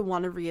also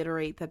want to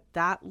reiterate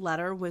that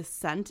letter was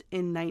sent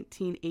in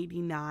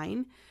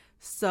 1989,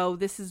 So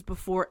this is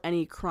before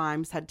any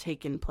crimes had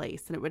taken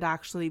place, and it would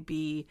actually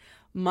be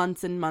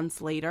months and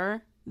months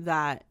later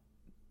that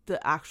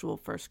the actual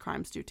first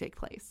crimes do take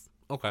place.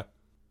 Okay.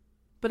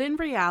 But in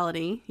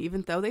reality,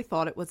 even though they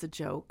thought it was a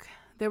joke,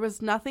 there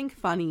was nothing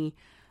funny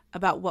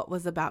about what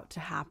was about to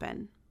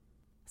happen.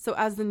 So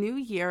as the new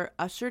year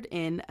ushered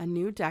in a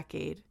new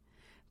decade,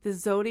 the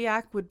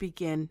Zodiac would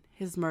begin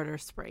his murder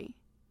spree.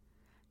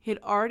 He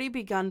had already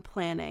begun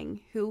planning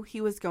who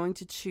he was going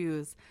to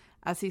choose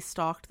as he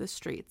stalked the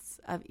streets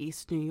of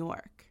East New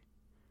York.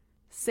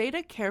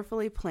 Seda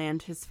carefully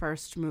planned his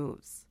first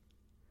moves.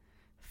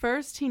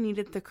 First, he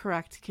needed the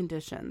correct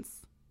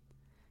conditions.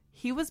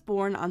 He was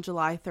born on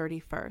July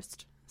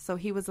 31st, so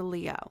he was a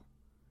Leo.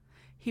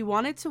 He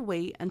wanted to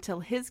wait until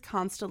his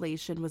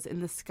constellation was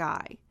in the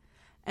sky,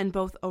 and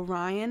both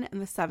Orion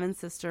and the Seven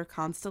Sister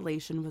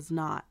constellation was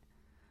not,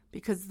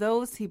 because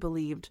those, he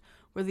believed,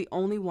 were the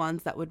only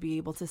ones that would be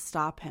able to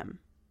stop him.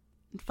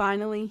 And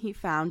finally, he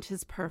found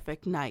his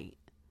perfect night.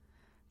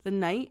 The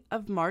night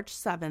of March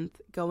 7th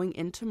going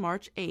into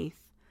March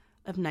 8th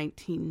of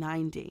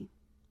 1990.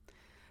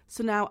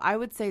 So now I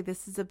would say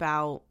this is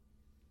about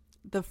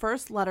the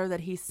first letter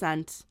that he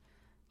sent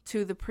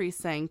to the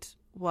precinct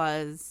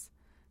was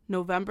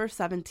November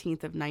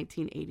 17th of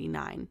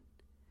 1989.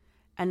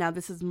 And now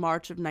this is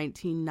March of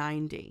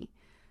 1990.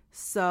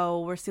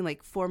 So we're seeing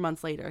like 4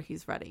 months later,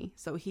 he's ready.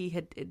 So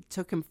it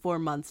took him 4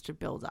 months to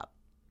build up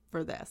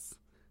for this.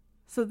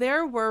 So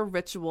there were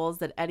rituals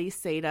that Eddie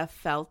Seda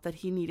felt that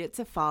he needed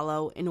to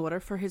follow in order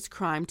for his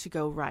crime to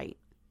go right.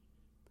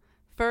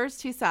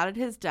 First, he sat at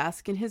his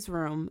desk in his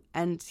room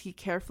and he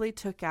carefully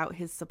took out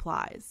his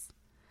supplies.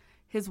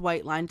 His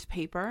white-lined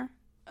paper,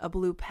 a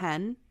blue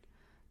pen,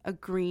 a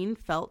green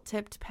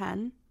felt-tipped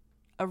pen,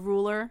 a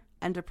ruler,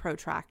 and a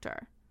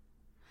protractor.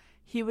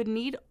 He would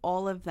need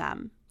all of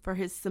them for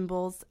his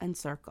symbols and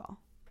circle.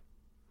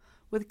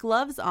 With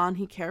gloves on,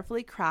 he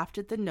carefully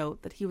crafted the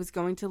note that he was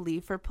going to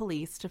leave for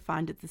police to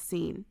find at the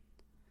scene.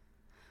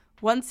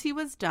 Once he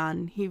was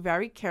done, he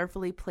very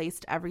carefully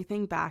placed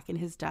everything back in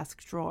his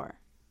desk drawer.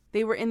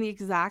 They were in the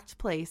exact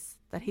place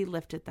that he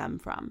lifted them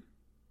from.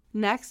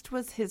 Next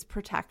was his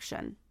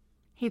protection.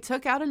 He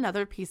took out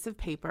another piece of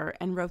paper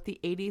and wrote the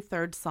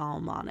 83rd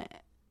Psalm on it.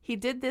 He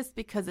did this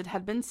because it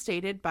had been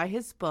stated by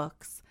his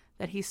books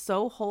that he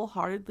so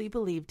wholeheartedly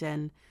believed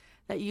in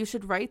that you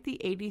should write the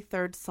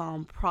 83rd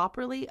Psalm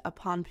properly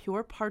upon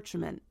pure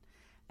parchment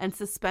and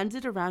suspend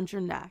it around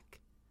your neck.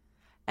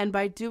 And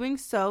by doing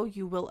so,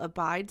 you will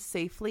abide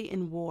safely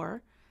in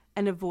war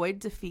and avoid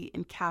defeat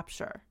and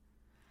capture.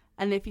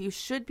 And if you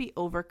should be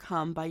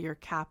overcome by your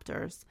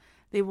captors,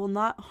 they will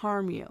not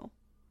harm you.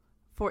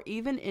 For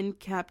even in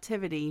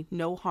captivity,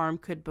 no harm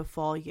could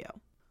befall you.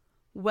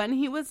 When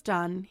he was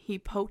done, he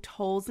poked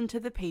holes into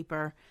the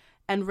paper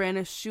and ran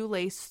a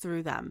shoelace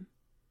through them,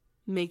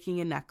 making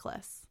a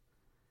necklace.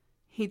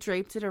 He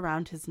draped it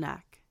around his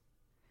neck.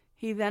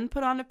 He then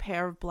put on a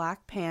pair of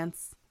black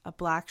pants, a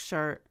black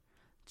shirt,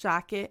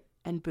 jacket,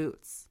 and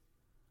boots.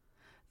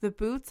 The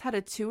boots had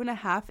a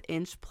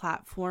 2.5-inch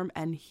platform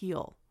and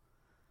heel,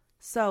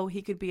 so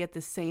he could be at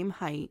the same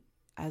height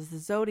as the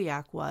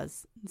Zodiac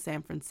was in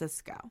San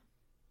Francisco.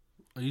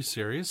 Are you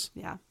serious?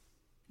 Yeah.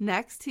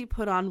 Next, he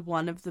put on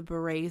one of the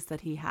berets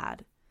that he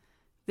had.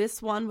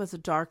 This one was a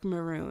dark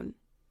maroon.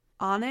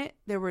 On it,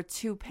 there were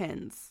 2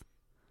 pins.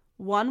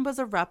 One was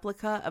a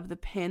replica of the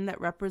pin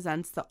that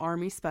represents the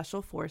Army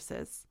Special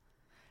Forces,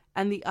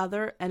 and the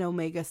other an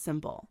Omega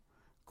symbol,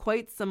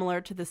 quite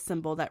similar to the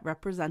symbol that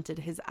represented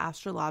his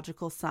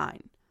astrological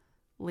sign,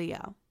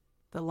 Leo,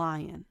 the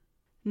lion.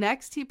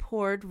 Next, he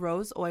poured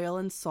rose oil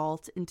and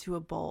salt into a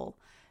bowl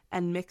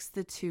and mixed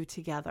the two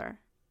together.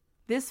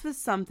 This was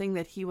something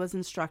that he was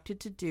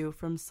instructed to do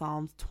from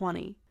Psalm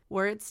 20,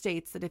 where it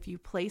states that if you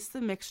place the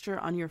mixture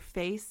on your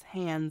face,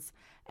 hands,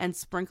 and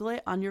sprinkle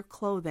it on your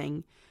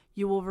clothing,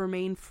 you will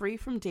remain free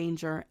from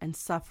danger and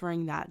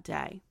suffering that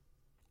day.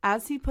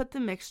 As he put the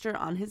mixture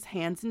on his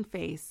hands and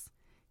face,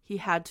 he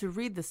had to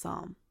read the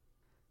psalm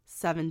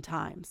 7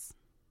 times.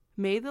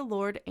 May the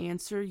Lord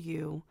answer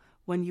you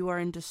when you are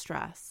in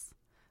distress.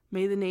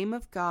 May the name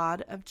of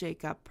God of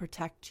Jacob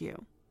protect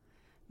you.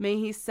 May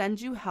he send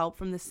you help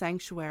from the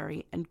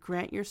sanctuary and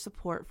grant your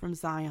support from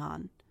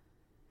Zion.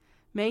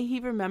 May he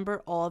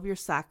remember all of your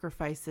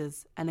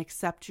sacrifices and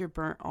accept your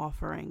burnt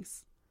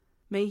offerings.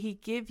 May he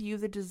give you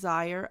the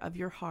desire of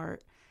your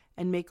heart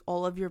and make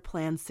all of your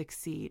plans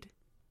succeed.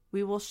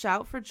 We will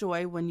shout for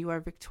joy when you are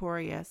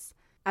victorious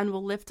and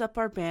will lift up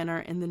our banner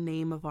in the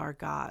name of our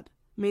God.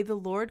 May the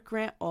Lord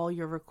grant all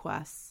your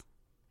requests.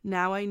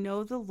 Now I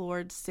know the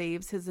Lord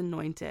saves his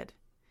anointed.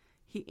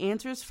 He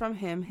answers from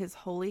him his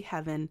holy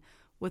heaven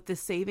with the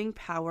saving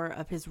power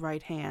of his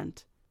right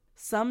hand.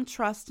 Some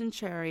trust in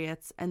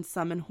chariots and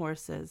some in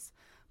horses,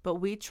 but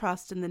we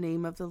trust in the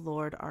name of the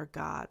Lord our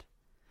God.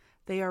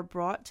 They are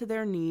brought to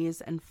their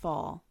knees and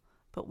fall,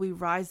 but we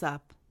rise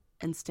up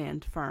and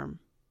stand firm.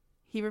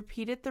 He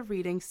repeated the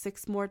reading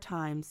 6 more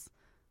times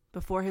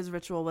before his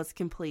ritual was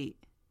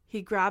complete.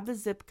 He grabbed the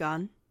zip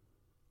gun,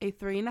 a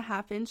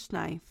 3.5-inch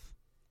knife,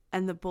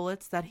 and the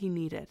bullets that he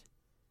needed.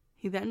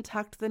 He then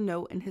tucked the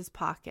note in his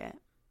pocket.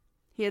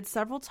 He had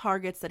several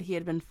targets that he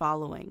had been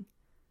following,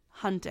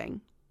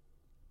 hunting.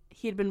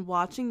 He had been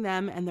watching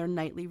them and their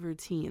nightly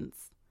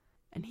routines,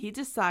 and he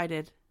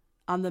decided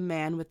on the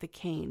man with the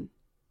cane.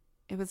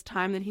 It was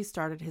time that he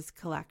started his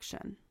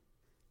collection.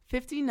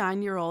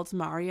 59-year-old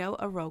Mario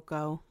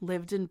Arroco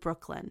lived in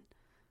Brooklyn,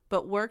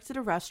 but worked at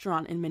a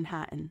restaurant in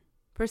Manhattan.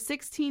 For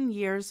 16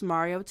 years,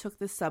 Mario took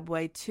the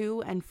subway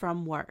to and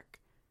from work,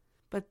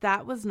 but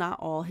that was not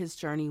all his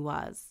journey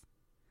was.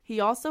 He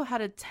also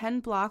had a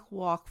 10-block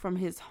walk from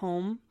his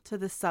home to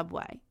the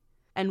subway,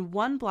 and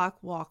 1-block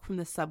walk from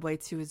the subway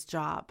to his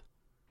job.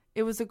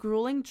 It was a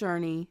grueling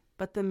journey,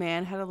 but the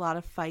man had a lot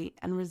of fight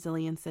and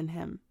resilience in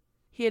him.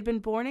 He had been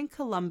born in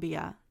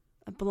Colombia,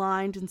 a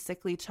blind and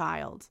sickly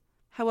child.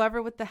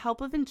 However, with the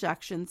help of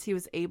injections, he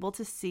was able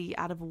to see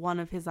out of one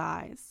of his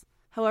eyes.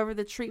 However,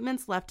 the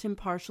treatments left him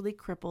partially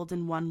crippled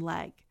in one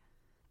leg,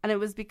 and it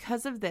was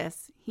because of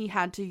this he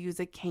had to use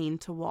a cane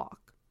to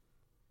walk.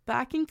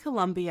 Back in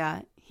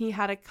Colombia, he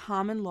had a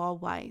common-law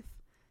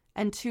wife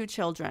and 2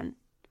 children,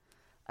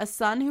 a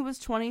son who was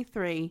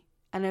 23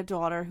 and a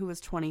daughter who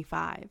was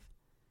 25.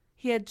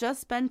 He had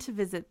just been to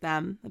visit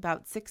them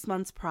about 6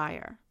 months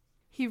prior.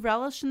 He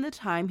relished in the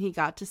time he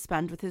got to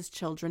spend with his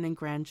children and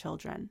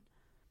grandchildren,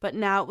 but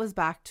now it was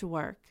back to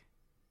work.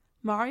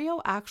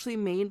 Mario actually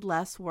made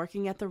less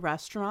working at the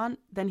restaurant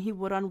than he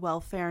would on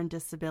welfare and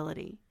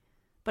disability,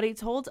 but he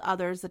told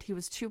others that he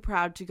was too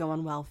proud to go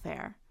on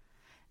welfare,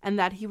 and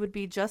that he would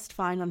be just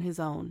fine on his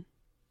own.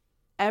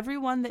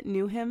 Everyone that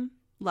knew him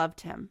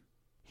loved him.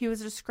 He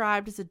was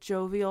described as a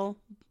jovial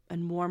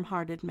and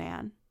warm-hearted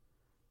man.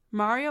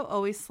 Mario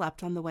always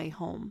slept on the way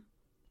home.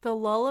 The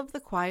lull of the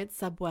quiet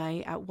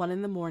subway at 1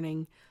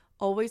 a.m.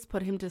 always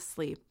put him to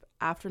sleep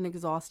after an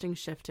exhausting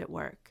shift at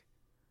work.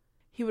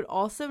 He would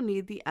also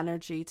need the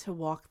energy to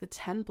walk the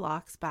 10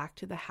 blocks back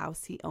to the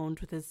house he owned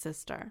with his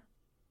sister.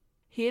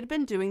 He had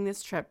been doing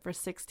this trip for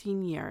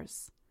 16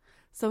 years,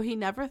 so he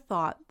never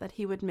thought that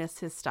he would miss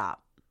his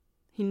stop.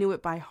 He knew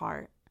it by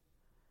heart.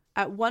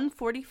 At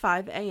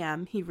 1:45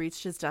 a.m., he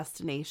reached his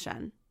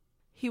destination.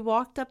 He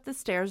walked up the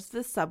stairs of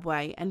the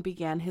subway and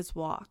began his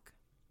walk.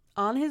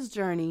 On his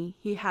journey,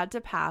 he had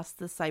to pass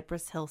the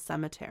Cypress Hill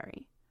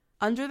Cemetery.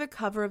 Under the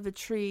cover of the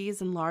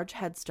trees and large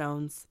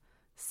headstones,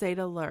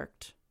 Seda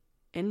lurked,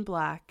 in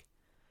black,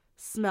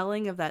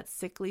 smelling of that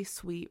sickly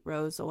sweet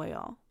rose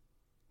oil.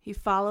 He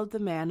followed the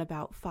man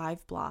about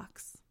 5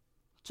 blocks.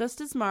 Just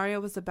as Mario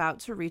was about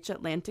to reach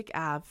Atlantic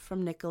Ave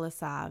from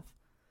Nicholas Ave,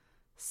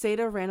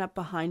 Seda ran up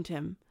behind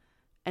him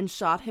and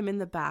shot him in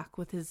the back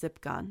with his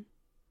zip gun.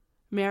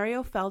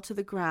 Mario fell to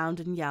the ground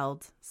and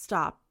yelled,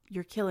 "Stop,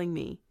 you're killing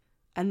me,"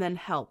 and then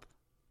 "Help."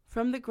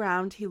 From the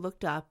ground he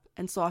looked up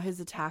and saw his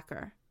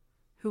attacker,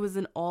 who was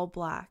in all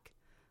black,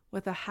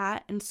 with a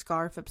hat and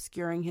scarf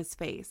obscuring his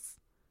face.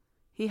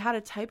 He had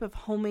a type of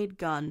homemade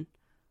gun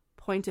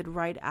pointed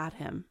right at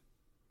him.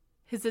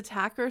 His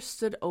attacker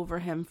stood over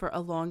him for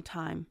a long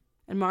time,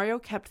 and Mario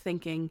kept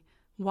thinking,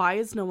 why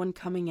is no one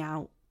coming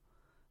out?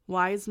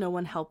 Why is no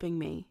one helping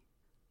me?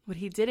 What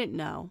he didn't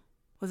know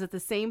was that the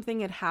same thing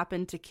had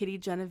happened to Kitty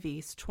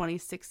Genovese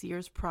 26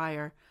 years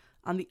prior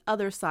on the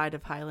other side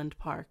of Highland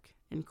Park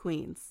in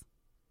Queens.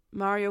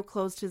 Mario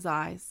closed his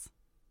eyes.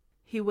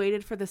 He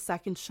waited for the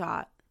second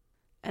shot,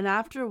 and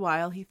after a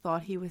while he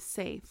thought he was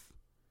safe.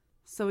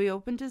 So he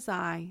opened his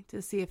eye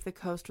to see if the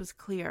coast was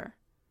clear,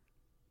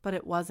 but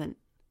it wasn't.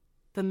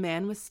 The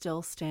man was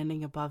still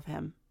standing above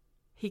him.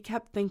 He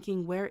kept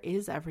thinking, where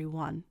is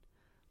everyone?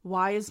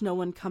 Why is no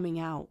one coming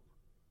out?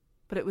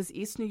 But it was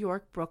East New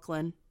York,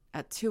 Brooklyn,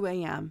 at 2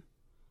 a.m.,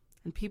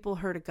 and people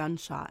heard a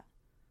gunshot,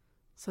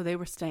 so they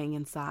were staying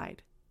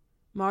inside.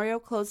 Mario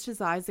closed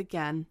his eyes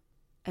again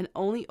and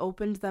only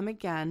opened them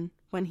again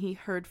when he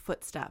heard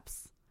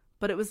footsteps.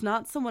 But it was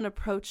not someone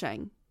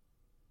approaching.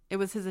 It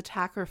was his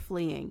attacker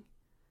fleeing.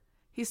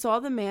 He saw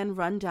the man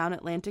run down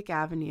Atlantic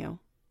Avenue.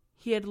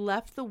 He had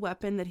left the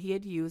weapon that he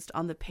had used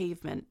on the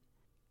pavement,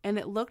 and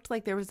it looked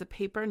like there was a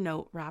paper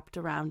note wrapped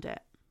around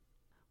it.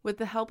 With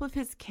the help of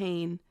his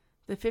cane,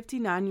 the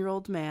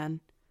 59-year-old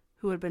man,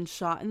 who had been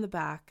shot in the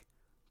back,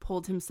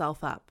 pulled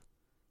himself up.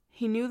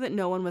 He knew that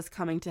no one was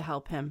coming to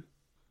help him.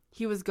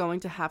 He was going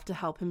to have to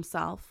help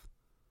himself.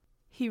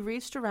 He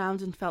reached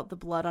around and felt the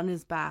blood on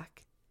his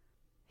back.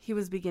 He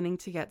was beginning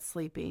to get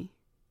sleepy.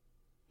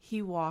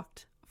 He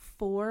walked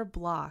 4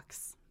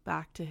 blocks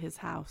back to his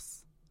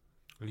house.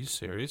 Are you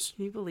serious?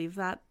 Can you believe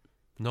that?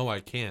 No,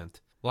 I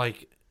can't.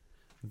 Like,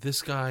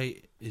 this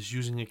guy is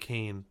using a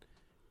cane,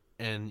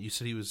 and you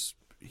said he was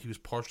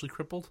partially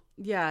crippled?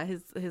 Yeah,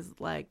 his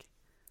leg.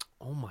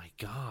 Oh my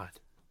God.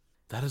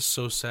 That is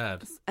so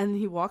sad. And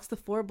he walks the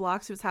 4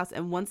 blocks to his house,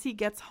 and once he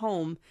gets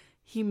home,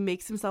 he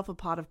makes himself a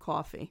pot of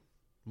coffee.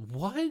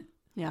 What?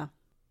 Yeah.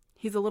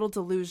 He's a little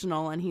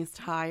delusional, and he's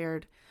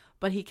tired,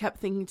 but he kept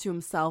thinking to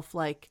himself,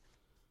 like,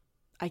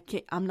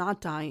 I'm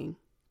not dying,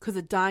 because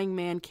a dying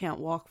man can't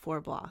walk 4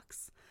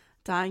 blocks.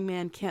 Dying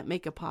man can't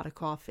make a pot of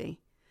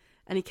coffee.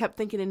 And he kept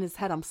thinking in his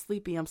head, I'm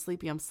sleepy, I'm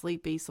sleepy, I'm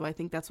sleepy. So I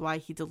think that's why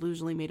he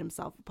delusionally made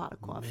himself a pot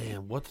of coffee.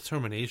 Man, what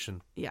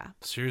determination. Yeah.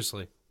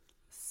 Seriously.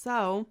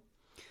 So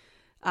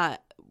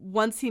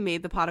once he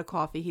made the pot of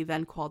coffee, he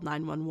then called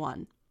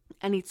 911.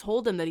 And he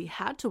told them that he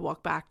had to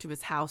walk back to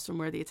his house from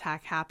where the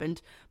attack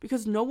happened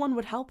because no one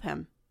would help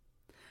him.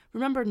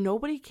 Remember,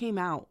 nobody came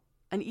out.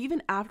 And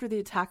even after the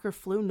attacker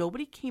flew,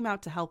 nobody came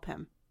out to help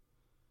him.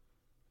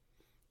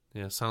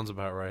 Yeah, sounds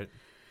about right.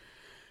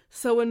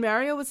 So when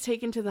Mario was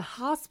taken to the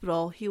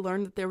hospital, he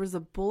learned that there was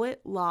a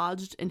bullet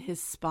lodged in his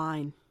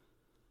spine.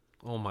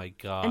 Oh, my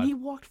God. And he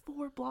walked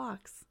 4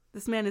 blocks.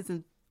 This man is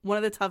one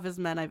of the toughest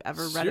men I've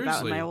ever read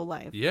about in my whole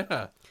life.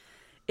 Yeah.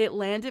 It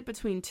landed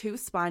between 2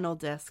 spinal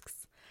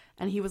discs,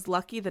 and he was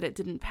lucky that it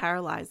didn't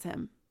paralyze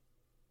him.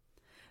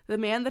 The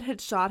man that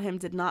had shot him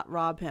did not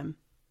rob him.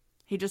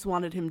 He just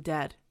wanted him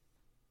dead,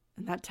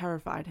 and that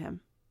terrified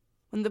him.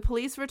 When the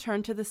police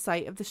returned to the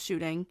site of the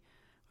shooting,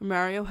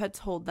 Mario had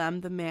told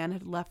them the man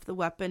had left the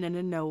weapon in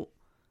a note.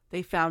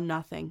 They found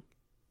nothing.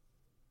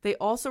 They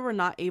also were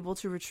not able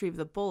to retrieve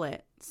the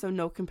bullet, so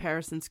no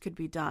comparisons could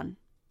be done.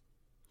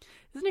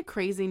 Isn't it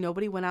crazy?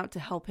 Nobody went out to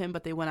help him,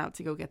 but they went out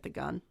to go get the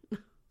gun.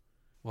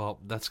 Well,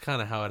 that's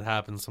kind of how it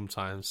happens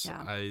sometimes.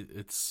 Yeah.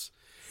 It's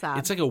Sad.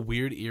 It's like a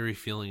weird, eerie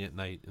feeling at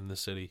night in the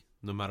city,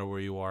 no matter where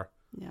you are.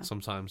 Yeah.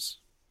 Sometimes.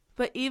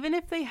 But even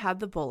if they had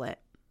the bullet,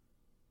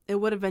 it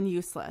would have been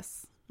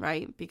useless,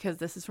 right? Because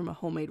this is from a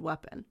homemade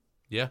weapon.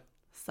 Yeah.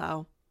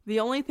 So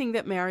the only thing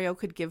that Mario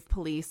could give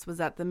police was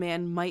that the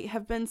man might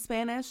have been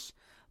Spanish,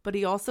 but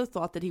he also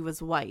thought that he was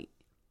white.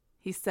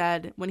 He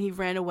said when he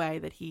ran away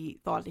that he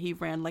thought he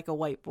ran like a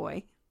white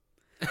boy.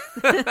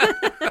 Well,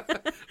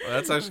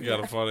 that's actually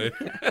kind of funny.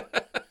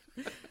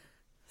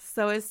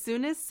 So as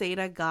soon as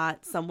Seda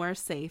got somewhere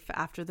safe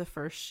after the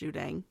first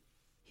shooting,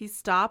 he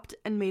stopped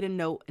and made a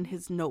note in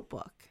his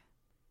notebook.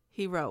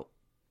 He wrote,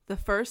 "The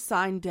first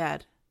sign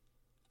dead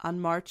on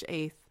March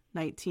 8th,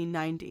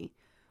 1990,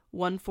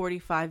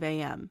 1:45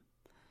 a.m.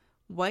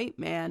 White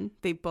man,"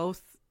 they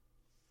both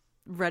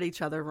read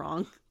each other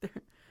wrong.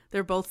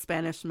 They're both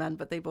Spanish men,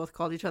 but they both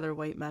called each other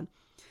white men.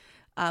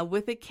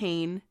 "With a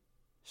cane,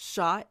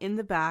 shot in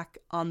the back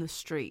on the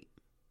street."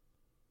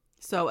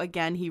 So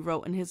again, he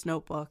wrote in his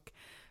notebook,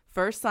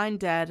 "First sign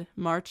dead,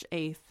 March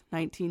 8th,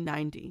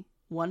 1990,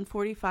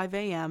 1:45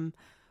 a.m.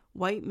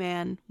 White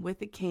man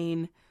with a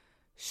cane,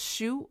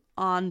 shoot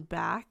on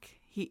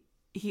back."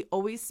 He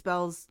always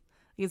spells,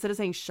 instead of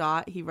saying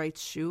shot, he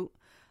writes shoot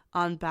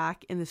on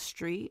back in the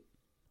street.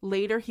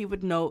 Later, he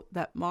would note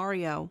that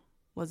Mario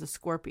was a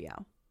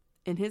Scorpio.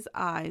 In his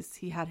eyes,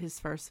 he had his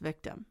first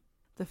victim.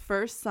 The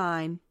first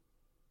sign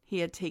he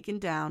had taken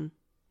down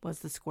was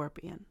the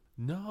scorpion.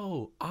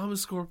 No, I'm a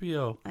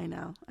Scorpio. I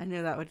know. I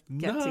knew that would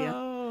get to you.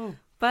 No.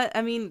 But,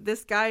 I mean,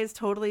 this guy is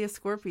totally a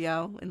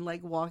Scorpio and,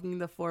 like, walking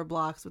the 4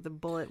 blocks with a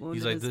bullet wound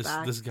He's in like, his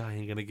back. this guy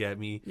ain't going to get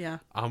me. Yeah.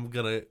 I'm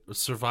going to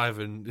survive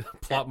and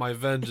plot my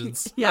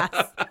vengeance. Yes.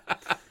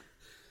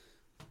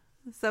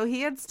 So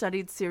he had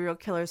studied serial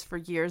killers for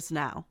years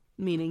now,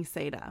 meaning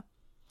Seda.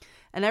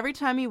 And every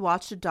time he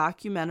watched a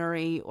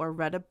documentary or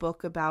read a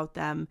book about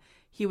them,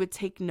 he would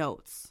take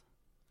notes.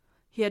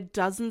 He had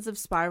dozens of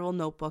spiral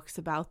notebooks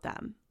about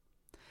them.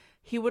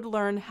 He would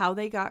learn how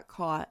they got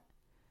caught,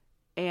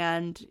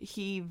 and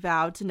he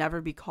vowed to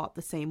never be caught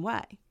the same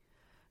way.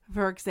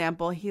 For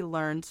example, he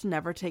learned to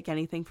never take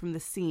anything from the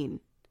scene.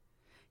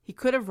 He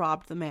could have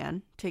robbed the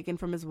man, taken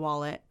from his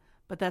wallet,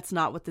 but that's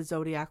not what the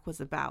Zodiac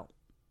was about.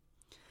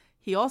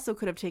 He also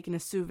could have taken a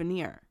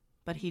souvenir,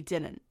 but he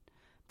didn't.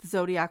 The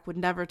Zodiac would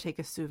never take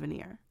a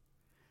souvenir.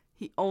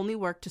 He only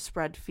worked to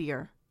spread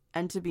fear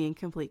and to be in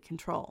complete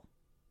control.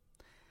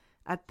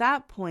 At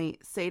that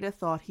point, Seda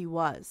thought he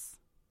was.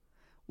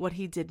 What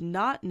he did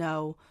not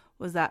know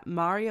was that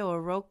Mario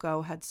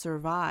Orozco had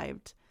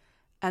survived,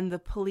 and the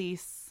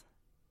police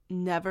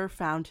never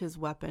found his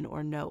weapon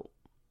or note.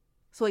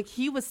 So, like,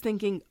 he was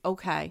thinking,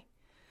 okay,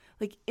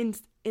 like, in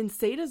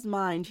Seda's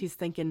mind, he's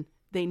thinking,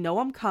 they know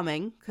I'm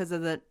coming because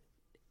of the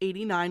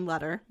 89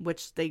 letter,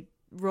 which they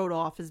wrote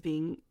off as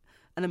being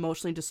an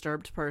emotionally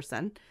disturbed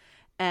person.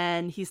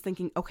 And he's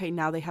thinking, okay,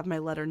 now they have my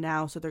letter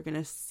now, so they're going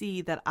to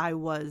see that I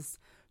was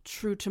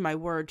true to my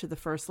word to the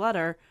first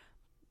letter.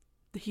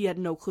 He had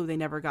no clue they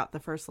never got the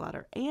first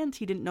letter. And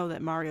he didn't know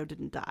that Mario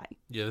didn't die.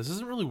 Yeah, this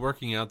isn't really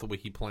working out the way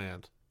he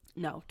planned.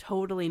 No,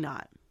 totally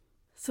not.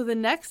 So the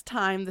next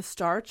time the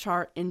star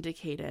chart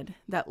indicated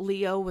that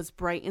Leo was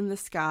bright in the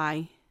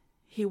sky,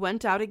 he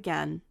went out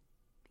again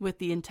with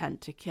the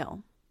intent to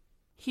kill.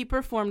 He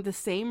performed the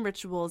same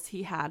rituals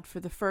he had for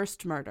the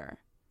first murder,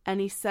 and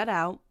he set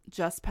out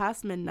just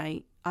past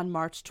midnight on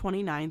March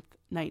 29th,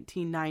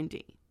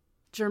 1990.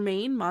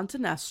 Jermaine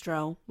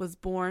Montenestro was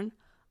born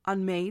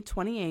on May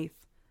 28th,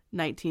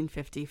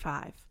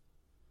 1955.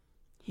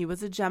 He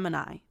was a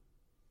Gemini,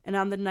 and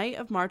on the night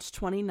of March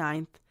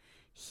 29th,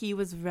 he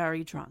was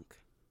very drunk.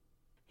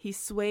 He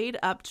swayed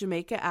up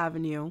Jamaica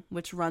Avenue,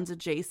 which runs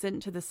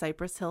adjacent to the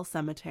Cypress Hill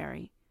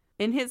Cemetery.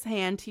 In his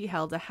hand, he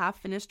held a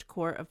half-finished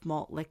quart of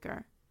malt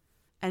liquor,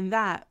 and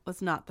that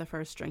was not the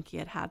first drink he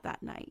had had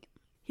that night.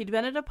 He'd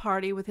been at a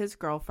party with his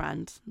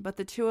girlfriend, but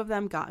the two of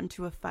them got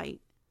into a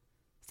fight,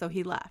 so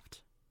he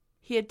left.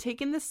 He had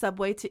taken the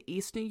subway to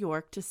East New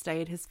York to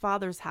stay at his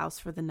father's house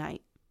for the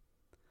night.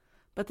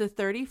 But the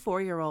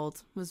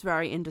 34-year-old was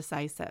very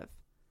indecisive.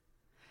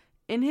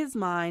 In his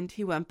mind,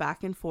 he went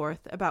back and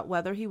forth about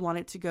whether he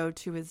wanted to go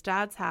to his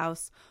dad's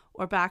house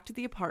or back to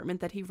the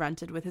apartment that he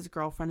rented with his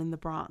girlfriend in the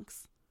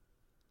Bronx.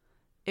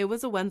 It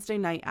was a Wednesday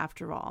night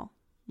after all.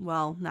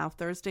 Well, now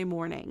Thursday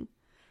morning.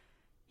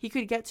 He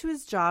could get to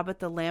his job at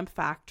the lamp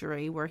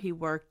factory where he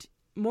worked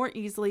more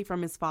easily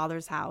from his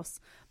father's house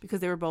because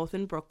they were both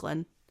in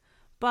Brooklyn,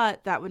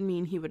 but that would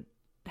mean he would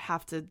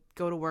have to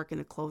go to work in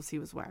the clothes he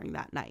was wearing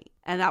that night,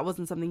 and that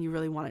wasn't something he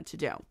really wanted to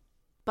do.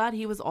 But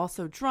he was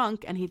also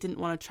drunk, and he didn't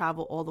want to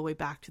travel all the way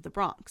back to the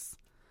Bronx.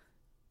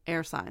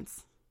 Air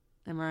signs.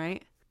 Am I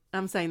right?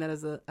 I'm saying that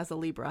as a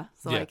Libra,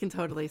 so yeah. I can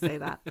totally say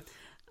that.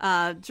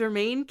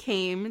 Jermaine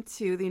came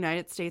to the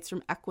United States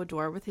from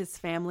Ecuador with his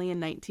family in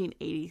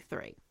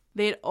 1983.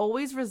 They had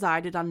always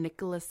resided on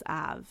Nicholas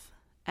Ave,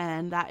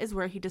 and that is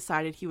where he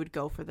decided he would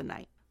go for the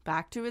night,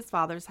 back to his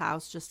father's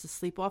house just to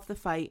sleep off the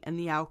fight and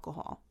the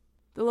alcohol.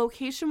 The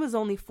location was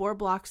only 4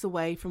 blocks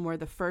away from where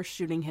the first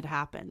shooting had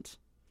happened.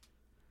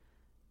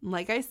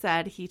 Like I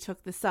said, he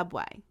took the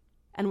subway,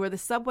 and where the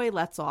subway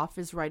lets off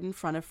is right in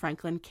front of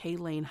Franklin K.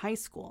 Lane High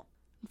School.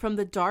 From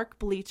the dark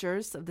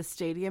bleachers of the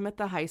stadium at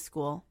the high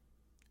school,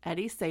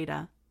 Eddie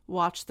Seda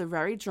watched the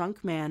very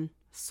drunk man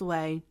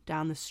sway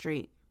down the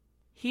street.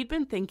 He'd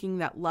been thinking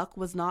that luck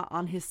was not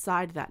on his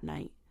side that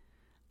night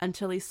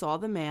until he saw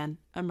the man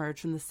emerge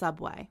from the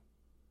subway.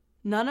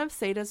 None of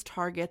Seda's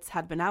targets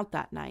had been out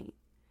that night.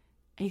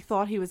 He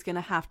thought he was going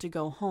to have to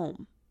go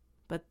home,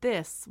 but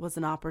this was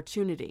an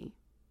opportunity.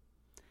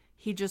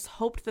 He just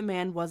hoped the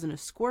man wasn't a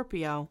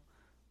Scorpio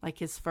like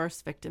his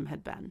first victim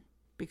had been,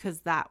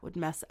 because that would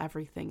mess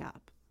everything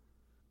up.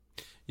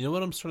 You know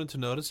what I'm starting to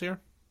notice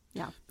here?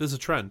 Yeah. There's a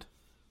trend.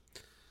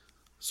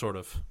 Sort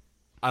of.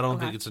 I don't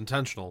think it's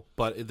intentional,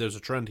 but there's a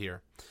trend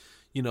here.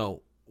 You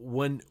know,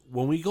 when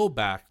we go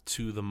back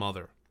to the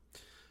mother,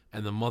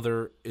 and the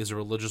mother is a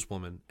religious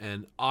woman,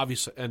 and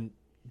obviously, and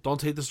don't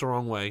take this the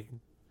wrong way,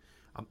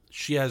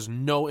 she has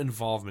no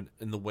involvement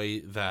in the way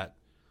that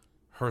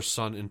her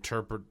son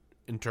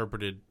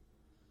interpreted,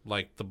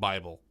 like, the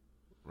Bible,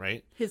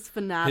 right? His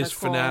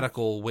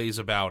fanatical ways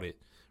about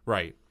it,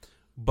 right?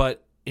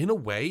 But in a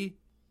way,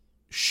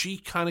 she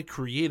kind of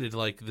created,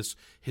 like,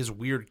 his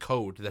weird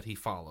code that he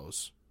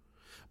follows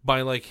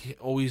by, like,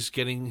 always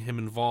getting him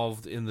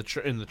involved in the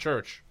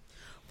church.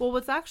 Well,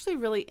 what's actually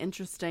really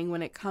interesting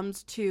when it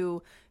comes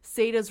to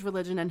Seda's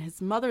religion and his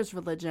mother's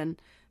religion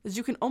is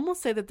you can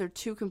almost say that they're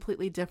two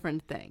completely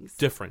different things.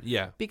 Different,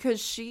 yeah.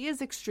 Because she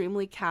is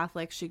extremely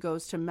Catholic. She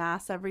goes to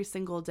Mass every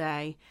single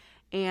day.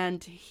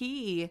 And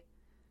he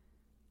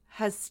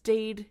has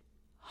stayed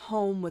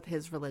home with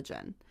his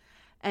religion.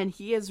 And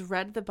he has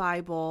read the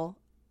Bible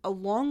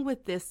along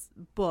with this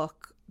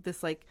book,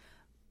 this, like,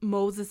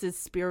 Moses'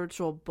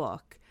 spiritual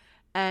book.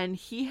 And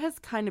he has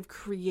kind of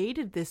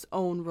created this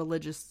own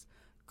religious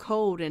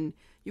code. And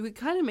you could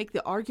kind of make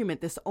the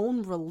argument this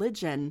own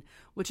religion,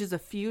 which is a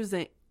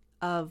fusing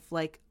of,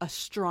 like,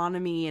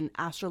 astronomy and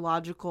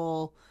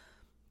astrological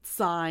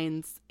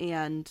signs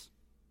and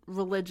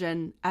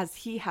religion as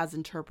he has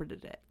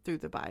interpreted it through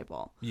the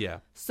Bible. Yeah.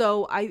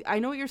 So I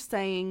know what you're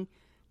saying.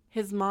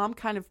 His mom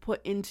kind of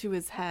put into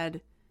his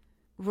head,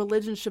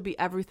 religion should be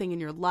everything in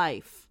your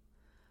life.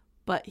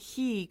 But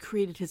he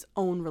created his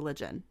own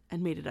religion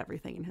and made it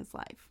everything in his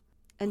life.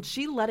 And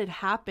she let it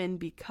happen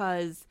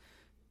because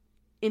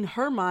in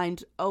her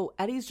mind, oh,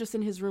 Eddie's just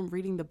in his room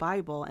reading the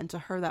Bible. And to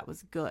her, that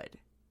was good.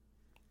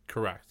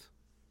 Correct.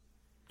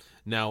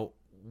 Now,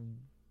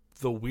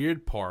 the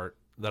weird part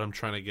that I'm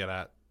trying to get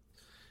at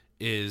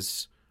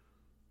is,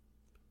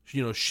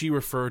 you know, she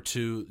referred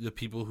to the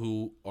people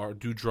who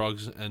do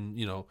drugs and,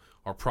 you know,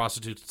 are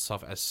prostitutes and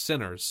stuff as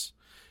sinners.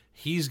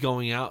 He's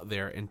going out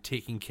there and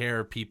taking care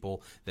of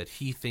people that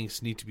he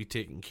thinks need to be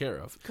taken care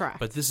of. Correct.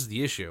 But this is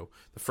the issue.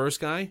 The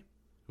first guy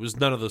was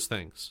none of those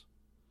things.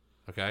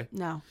 Okay?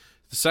 No.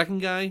 The second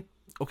guy,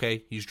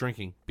 okay, he's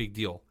drinking. Big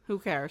deal. Who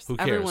cares? Who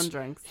cares? Everyone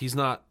drinks. He's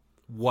not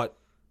what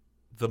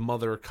the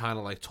mother kind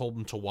of, like, told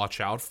him to watch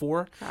out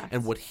for. Correct.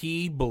 And what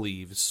he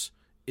believes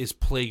is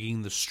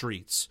plaguing the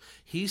streets.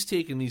 He's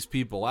taking these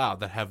people out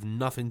that have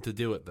nothing to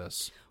do with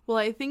this. Well,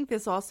 I think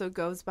this also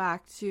goes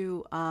back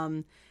to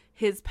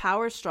his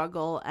power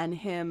struggle and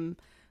him.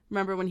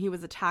 Remember when he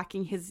was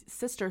attacking his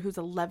sister, who's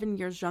 11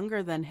 years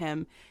younger than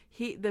him?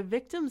 The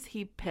victims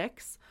he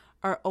picks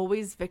are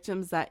always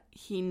victims that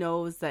he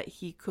knows that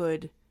he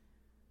could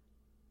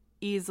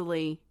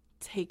easily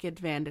take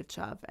advantage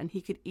of and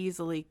he could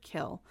easily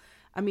kill.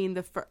 I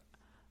mean,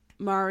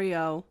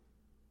 Mario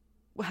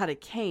had a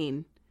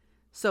cane,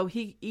 so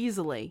he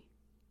easily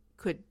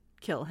could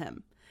kill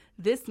him.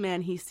 This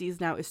man he sees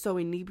now is so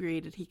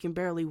inebriated he can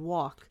barely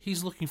walk.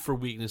 He's looking for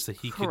weakness that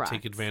he Correct. could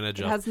take advantage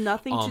It of. It has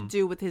nothing to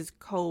do with his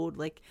code.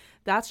 Like,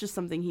 that's just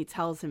something he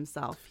tells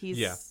himself.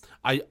 Yeah.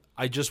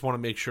 I just want to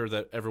make sure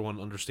that everyone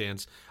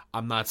understands.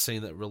 I'm not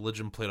saying that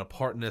religion played a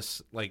part in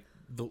this. Like,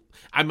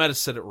 I might have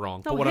said it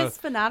wrong. No, but his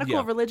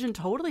fanatical religion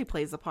totally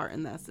plays a part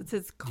in this. It's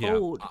his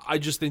code. Yeah, I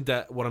just think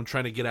that what I'm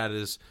trying to get at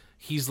is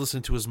he's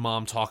listening to his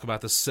mom talk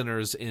about the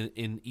sinners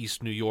in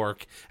East New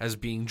York as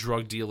being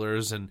drug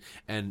dealers and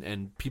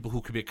people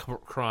who commit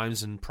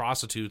crimes and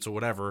prostitutes or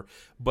whatever,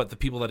 but the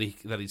people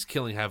that he's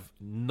killing have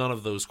none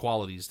of those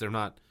qualities. They're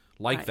not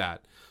like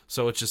that.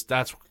 So it's just,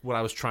 that's what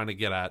I was trying to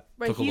get at.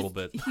 Took a little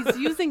bit. He's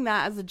using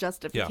that as a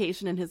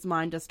justification in his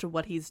mind as to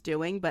what he's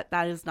doing, but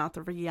that is not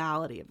the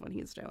reality of what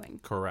he's doing.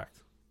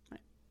 Correct. Right.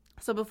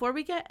 So before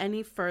we get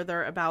any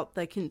further about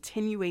the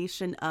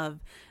continuation of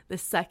the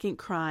second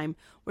crime,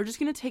 we're just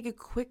going to take a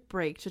quick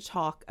break to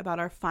talk about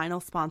our final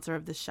sponsor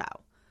of the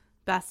show,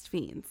 Best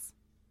Fiends.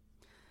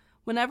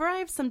 Whenever I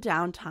have some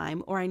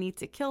downtime or I need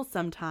to kill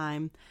some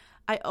time,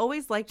 I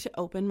always like to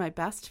open my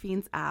Best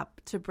Fiends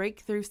app to break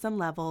through some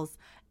levels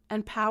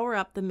and power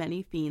up the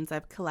many fiends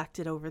I've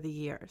collected over the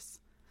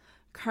years.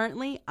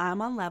 Currently, I'm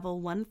on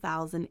level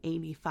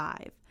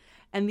 1085,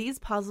 and these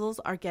puzzles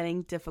are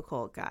getting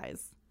difficult,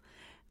 guys.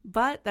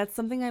 But that's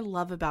something I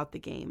love about the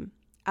game.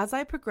 As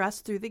I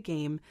progress through the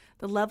game,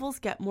 the levels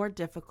get more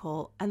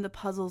difficult and the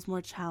puzzles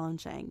more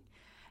challenging,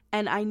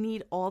 and I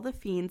need all the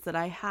fiends that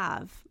I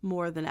have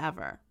more than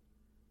ever.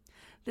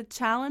 The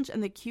challenge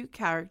and the cute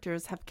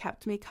characters have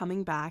kept me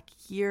coming back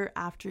year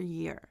after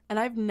year, and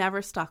I've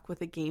never stuck with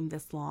a game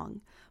this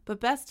long, but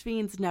Best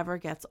Fiends never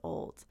gets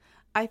old.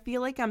 I feel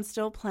like I'm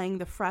still playing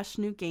the fresh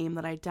new game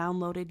that I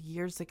downloaded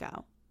years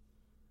ago.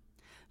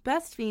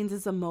 Best Fiends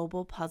is a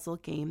mobile puzzle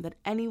game that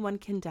anyone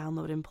can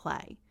download and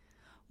play.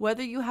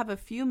 Whether you have a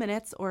few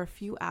minutes or a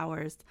few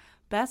hours,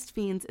 Best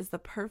Fiends is the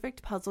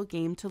perfect puzzle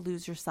game to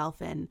lose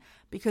yourself in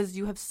because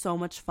you have so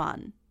much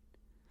fun.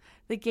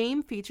 The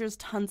game features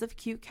tons of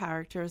cute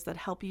characters that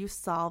help you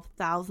solve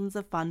thousands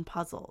of fun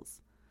puzzles.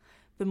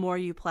 The more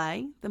you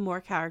play, the more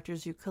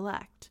characters you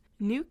collect.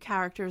 New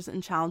characters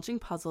and challenging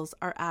puzzles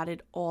are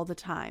added all the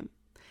time.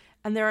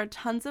 And there are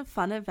tons of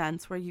fun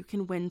events where you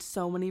can win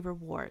so many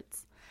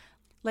rewards.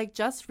 Like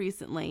just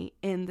recently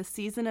in the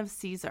Season of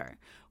Caesar,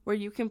 where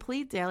you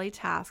complete daily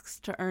tasks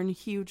to earn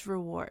huge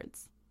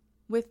rewards.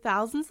 With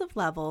thousands of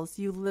levels,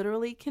 you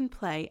literally can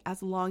play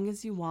as long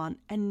as you want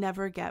and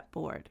never get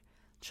bored.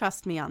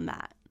 Trust me on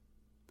that.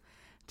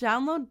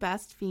 Download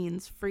Best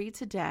Fiends free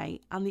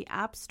today on the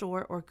App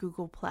Store or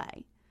Google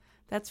Play.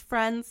 That's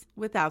friends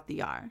without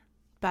the R.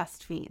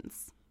 Best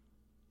Fiends.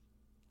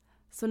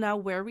 So now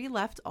where we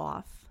left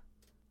off,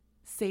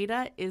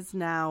 Seda is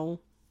now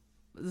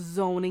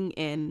zoning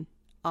in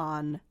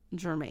on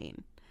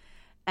Jermaine.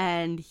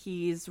 And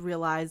he's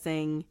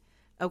realizing,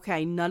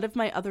 okay, none of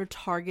my other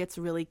targets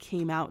really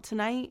came out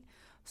tonight,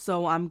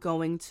 so I'm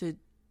going to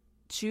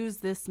choose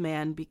this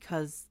man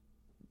because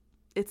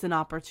it's an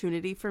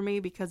opportunity for me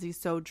because he's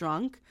so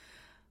drunk.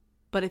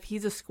 But if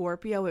he's a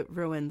Scorpio, it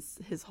ruins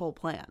his whole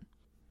plan.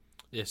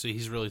 Yeah, so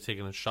he's really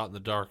taking a shot in the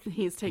dark.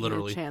 He's taking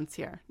literally a chance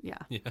here. Yeah.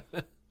 Yeah.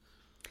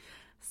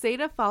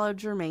 Seda followed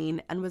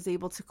Jermaine and was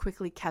able to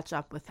quickly catch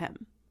up with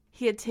him.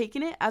 He had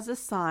taken it as a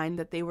sign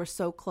that they were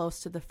so close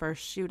to the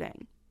first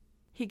shooting.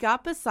 He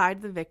got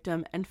beside the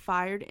victim and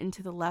fired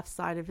into the left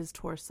side of his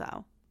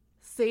torso.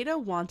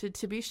 Seda wanted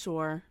to be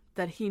sure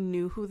that he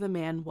knew who the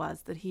man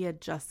was that he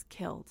had just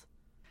killed.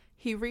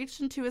 He reached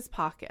into his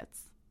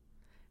pockets.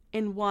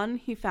 In one,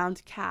 he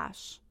found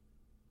cash,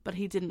 but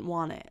he didn't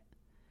want it.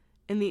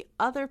 In the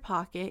other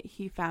pocket,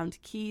 he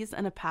found keys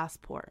and a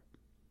passport.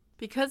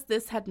 Because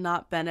this had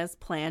not been as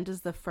planned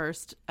as the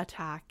first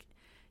attack,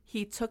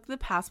 he took the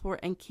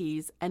passport and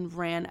keys and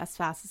ran as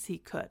fast as he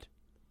could.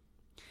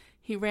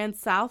 He ran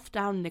south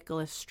down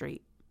Nicholas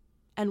Street,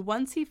 and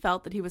once he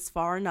felt that he was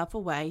far enough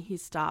away, he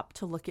stopped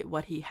to look at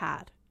what he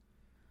had.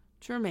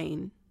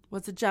 Jermaine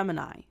was a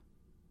Gemini.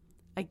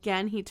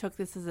 Again, he took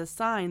this as a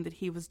sign that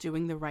he was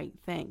doing the right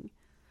thing,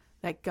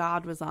 that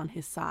God was on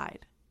his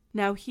side.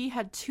 Now he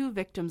had 2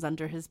 victims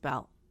under his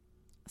belt,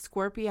 a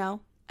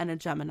Scorpio and a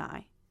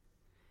Gemini.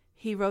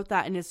 He wrote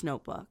that in his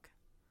notebook.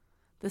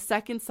 The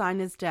second sign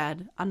is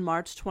dead on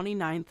March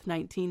 29th,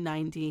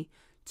 1990,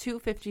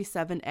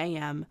 2:57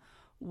 a.m.,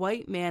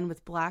 white man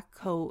with black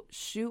coat,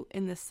 shoot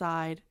in the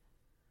side,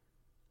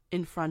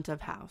 in front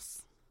of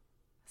house.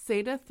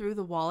 Seda threw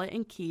the wallet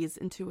and keys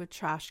into a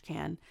trash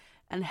can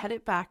and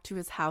headed back to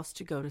his house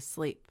to go to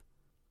sleep.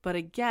 But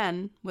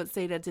again, what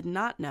Seda did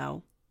not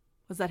know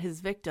was that his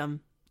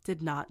victim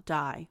did not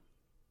die.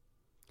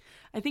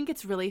 I think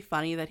it's really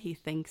funny that he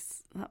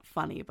thinks, not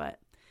funny, but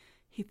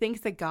he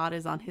thinks that God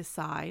is on his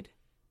side.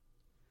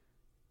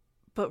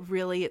 But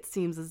really, it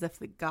seems as if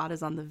that God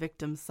is on the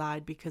victim's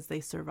side because they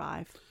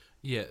survived.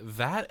 Yeah,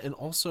 that, and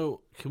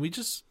also, can we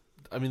just,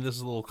 I mean, this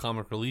is a little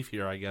comic relief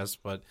here, I guess,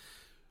 but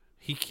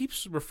he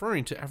keeps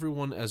referring to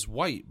everyone as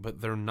white,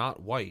 but they're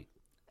not white.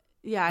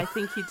 Yeah, I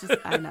think he just,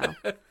 I know.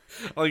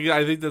 Like,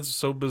 I think that's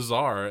so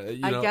bizarre.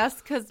 I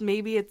guess because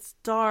maybe it's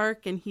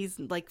dark and he's,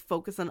 like,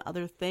 focused on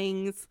other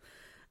things.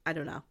 I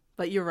don't know.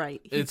 But you're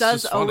right. He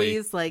does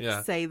always,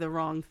 say the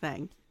wrong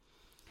thing.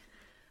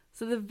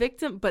 So the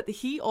victim, but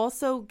he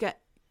also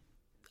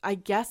I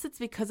guess it's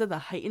because of the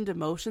heightened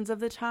emotions of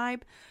the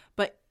time,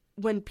 but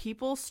when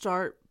people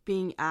start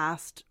being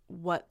asked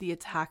what the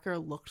attacker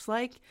looked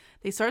like,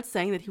 they start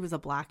saying that he was a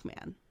black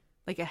man,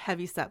 like a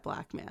heavyset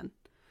black man.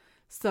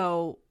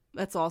 So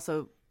that's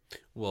also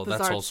bizarre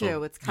that's also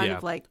too. It's kind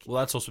of like, well,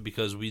 that's also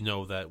because we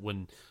know that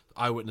when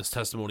eyewitness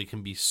testimony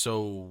can be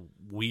so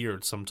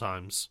weird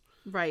sometimes,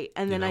 right?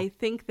 And then I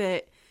think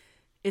that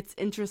it's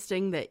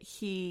interesting that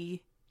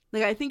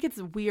I think it's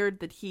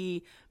weird that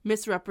he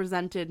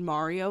misrepresented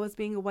Mario as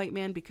being a white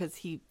man because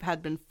he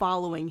had been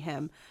following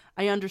him.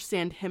 I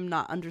understand him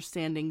not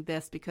understanding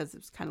this because it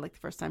was kind of like the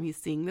first time he's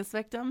seeing this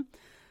victim.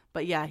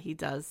 But yeah, he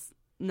does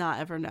not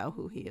ever know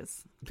who he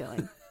is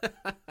killing.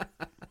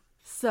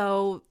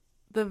 So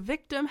the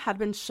victim had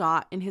been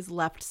shot in his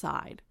left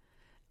side,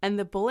 and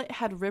the bullet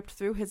had ripped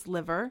through his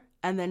liver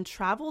and then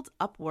traveled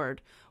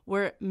upward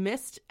where it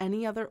missed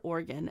any other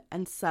organ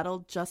and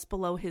settled just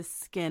below his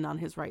skin on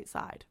his right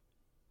side.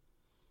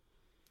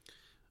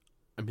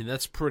 I mean,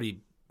 that's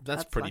pretty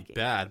lucky.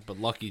 Bad, but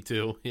lucky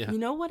too. Yeah. You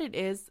know what it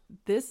is?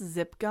 This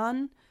zip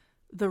gun,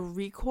 the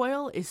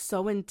recoil is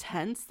so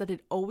intense that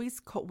it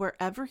always,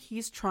 wherever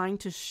he's trying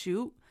to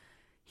shoot,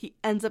 he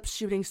ends up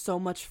shooting so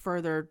much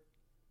further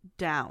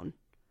down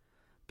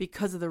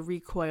because of the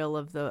recoil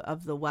of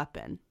the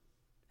weapon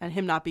and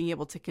him not being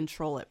able to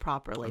control it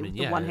properly with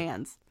the one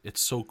hand.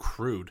 It's so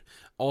crude.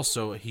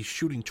 Also, he's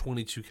shooting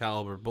 .22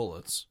 caliber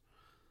bullets.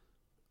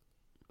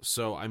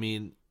 So, I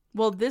mean,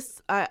 well,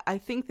 I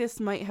think this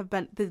might have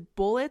been, the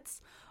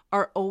bullets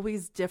are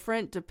always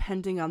different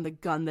depending on the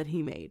gun that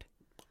he made.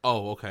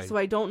 Oh, okay. So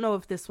I don't know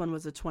if this one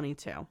was a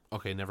 .22.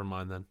 Okay, never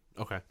mind then.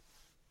 Okay.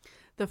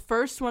 The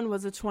first one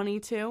was a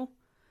 .22,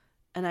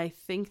 and I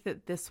think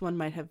that this one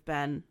might have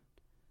been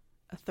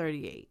a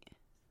 .38.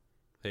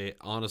 Hey,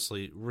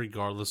 honestly,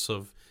 regardless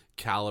of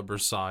caliber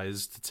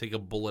size, to take a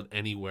bullet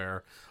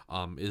anywhere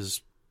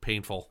is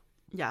painful.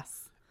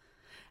 Yes.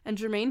 And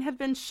Jermaine had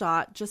been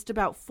shot just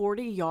about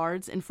 40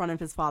 yards in front of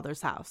his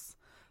father's house,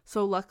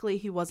 so luckily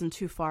he wasn't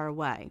too far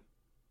away.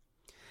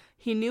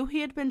 He knew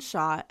he had been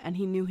shot, and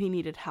he knew he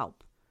needed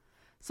help,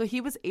 so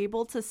he was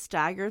able to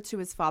stagger to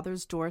his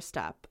father's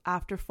doorstep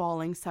after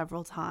falling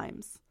several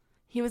times.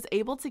 He was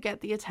able to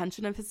get the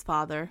attention of his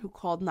father, who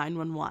called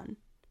 911.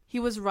 He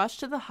was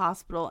rushed to the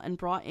hospital and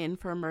brought in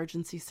for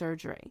emergency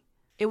surgery.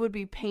 It would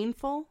be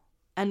painful,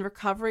 and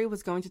recovery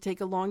was going to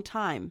take a long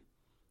time,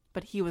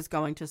 but he was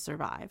going to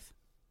survive.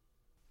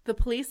 The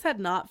police had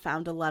not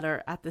found a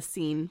letter at the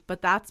scene,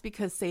 but that's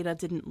because Seda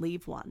didn't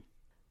leave one.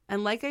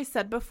 And like I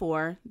said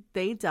before,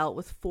 they dealt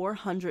with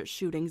 400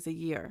 shootings a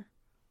year,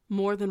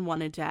 more than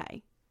one a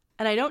day.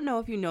 And I don't know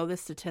if you know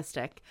this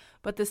statistic,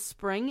 but the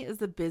spring is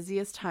the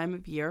busiest time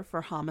of year for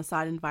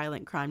homicide and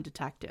violent crime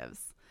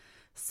detectives.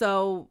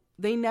 So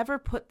they never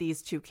put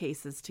these two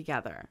cases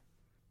together.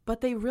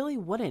 But they really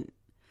wouldn't.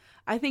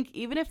 I think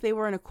even if they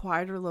were in a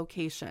quieter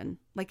location,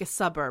 like a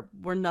suburb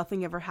where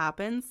nothing ever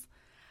happens,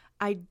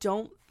 I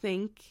don't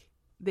think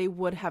they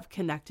would have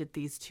connected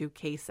these two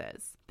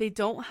cases. They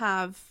don't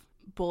have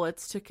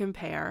bullets to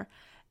compare.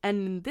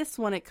 And in this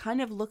one, it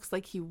kind of looks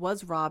like he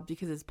was robbed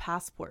because his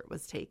passport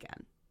was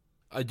taken.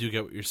 I do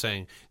get what you're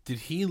saying. Did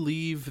he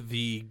leave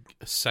the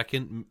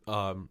second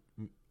gun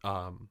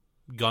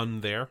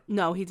there?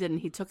 No, he didn't.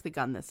 He took the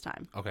gun this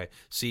time. Okay.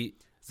 See,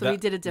 so he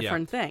did a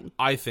different thing.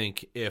 I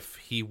think if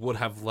he would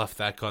have left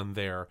that gun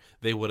there,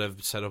 they would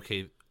have said,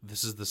 okay,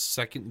 this is the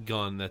second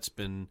gun that's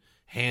been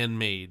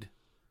handmade.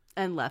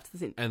 And left the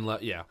scene.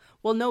 Yeah.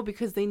 Well, no,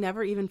 because they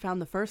never even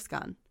found the first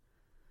gun.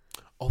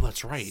 Oh,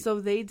 that's right.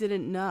 So they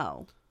didn't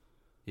know.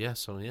 Yeah,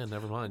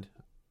 never mind.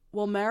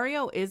 Well,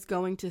 Mario is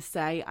going to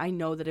say, I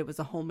know that it was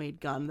a homemade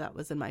gun that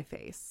was in my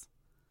face.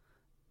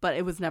 But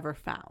it was never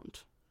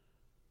found.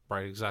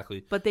 Right,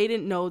 exactly. But they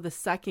didn't know the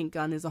second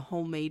gun is a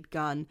homemade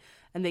gun.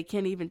 And they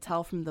can't even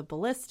tell from the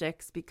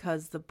ballistics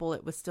because the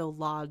bullet was still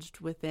lodged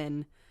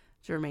within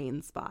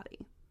Jermaine's body.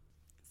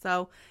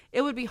 So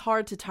it would be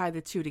hard to tie the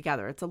two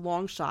together. It's a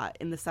long shot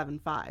in the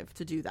 7.5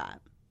 to do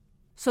that.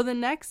 So the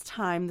next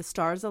time the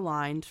stars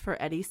aligned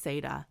for Eddie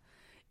Seda,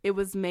 it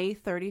was May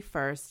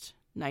 31st,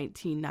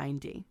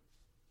 1990.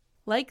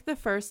 Like the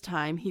first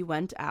time he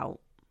went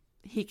out,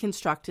 he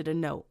constructed a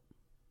note.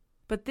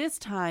 But this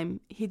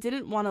time, he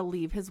didn't want to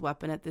leave his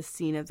weapon at the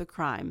scene of the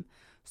crime,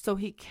 so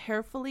he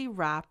carefully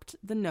wrapped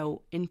the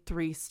note in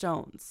 3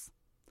 stones.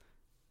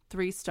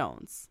 3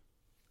 stones.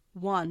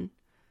 1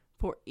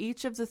 for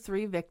each of the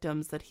 3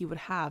 victims that he would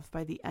have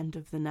by the end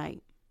of the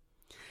night.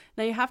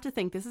 Now you have to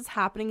think, this is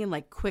happening in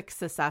like quick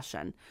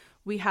succession.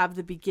 We have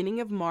the beginning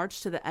of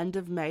March to the end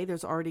of May.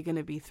 There's already going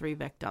to be 3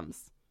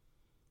 victims.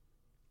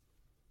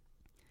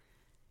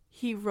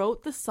 He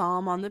wrote the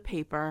psalm on the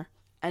paper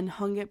and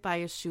hung it by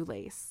his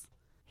shoelace.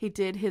 He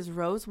did his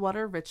rose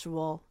water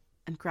ritual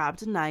and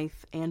grabbed a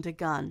knife and a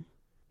gun.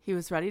 He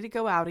was ready to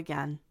go out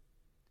again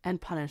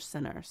and punish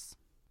sinners.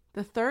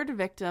 The 3rd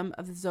victim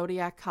of the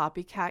Zodiac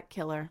copycat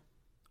killer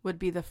would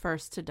be the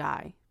first to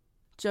die.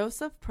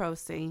 Joseph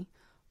Prosy,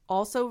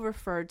 also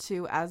referred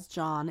to as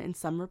John in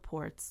some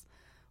reports,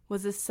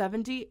 was a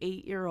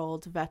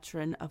 78-year-old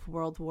veteran of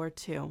World War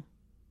II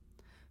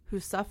who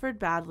suffered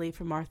badly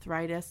from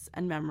arthritis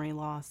and memory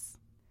loss.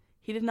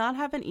 He did not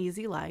have an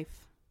easy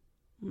life,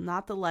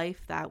 not the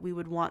life that we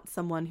would want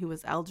someone who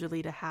was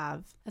elderly to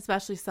have,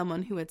 especially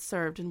someone who had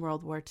served in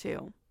World War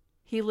II.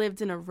 He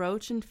lived in a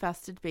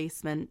roach-infested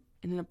basement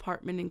in an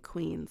apartment in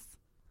Queens.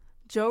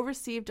 Joe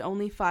received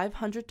only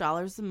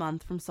 $500 a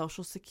month from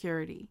Social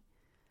Security,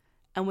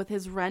 and with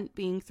his rent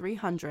being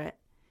 $300,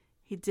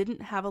 he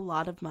didn't have a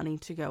lot of money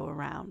to go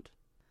around.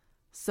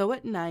 So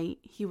at night,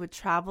 he would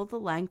travel the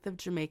length of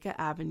Jamaica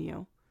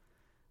Avenue,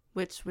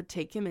 which would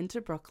take him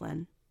into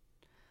Brooklyn,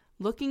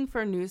 looking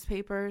for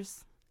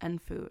newspapers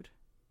and food.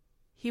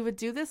 He would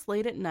do this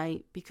late at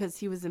night because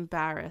he was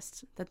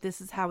embarrassed that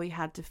this is how he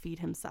had to feed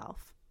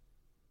himself.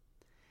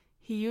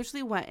 He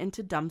usually went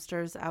into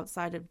dumpsters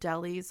outside of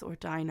delis or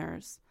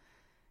diners.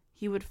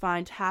 He would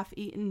find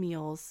half-eaten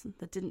meals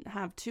that didn't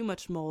have too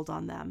much mold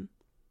on them,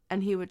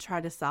 and he would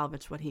try to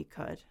salvage what he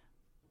could.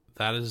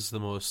 That's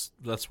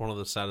one of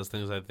the saddest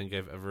things I think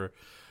I've ever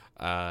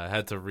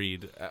had to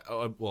read.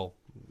 Well,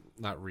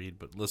 not read,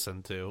 but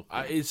listen to.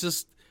 It's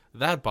just,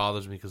 that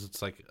bothers me because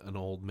it's like an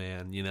old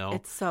man, you know?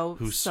 It's so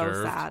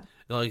served. Sad.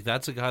 Like,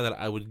 that's a guy that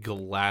I would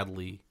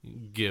gladly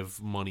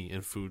give money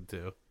and food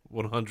to.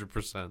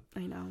 100%. I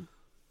know.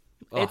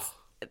 Ugh.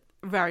 It's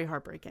very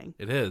heartbreaking.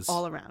 It is.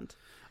 All around.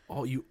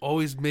 Oh, you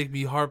always make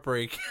me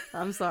heartbreak.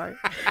 I'm sorry.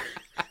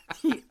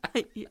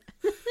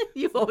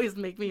 You always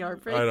make me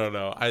heartbreak. I don't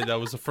know. That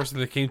was the first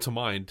thing that came to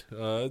mind.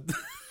 You're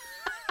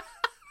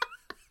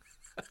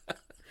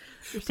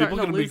starting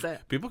to lose it.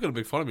 People are going to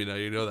make fun of me now.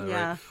 You know that,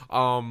 yeah.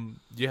 right?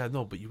 Yeah,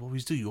 no, but you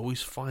always do. You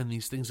always find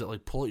these things that,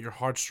 like, pull at your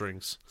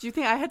heartstrings. Do you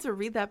think I had to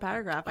read that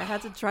paragraph? I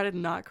had to try to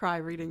not cry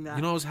reading that.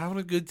 You know, I was having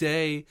a good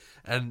day,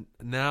 and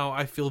now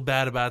I feel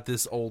bad about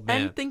this old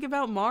man. And think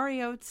about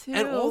Mario, too.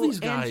 And all these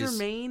guys. And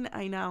Jermaine,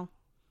 I know.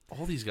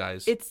 All these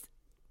guys.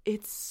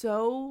 It's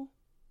so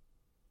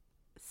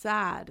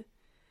sad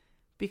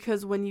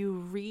because when you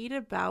read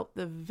about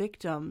the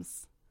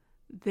victims,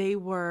 they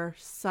were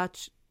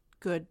such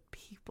good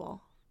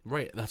people.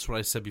 Right. That's what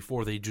I said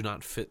before. They do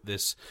not fit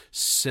this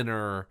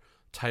sinner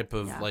type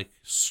of,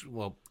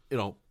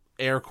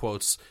 air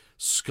quotes,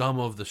 scum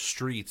of the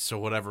streets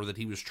or whatever that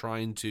he was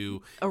trying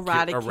to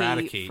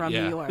eradicate from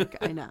New York.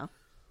 I know.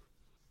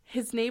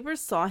 His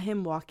neighbors saw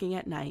him walking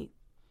at night,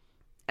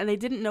 and they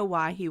didn't know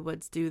why he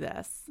would do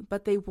this,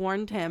 but they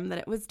warned him that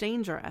it was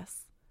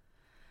dangerous.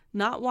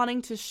 Not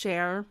wanting to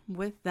share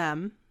with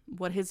them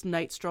what his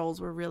night strolls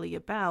were really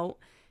about,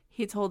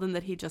 he told them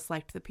that he just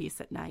liked the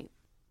peace at night.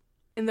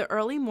 In the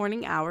early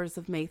morning hours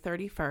of May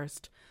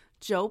 31st,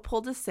 Joe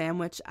pulled a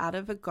sandwich out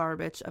of a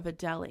garbage of a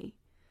deli.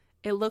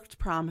 It looked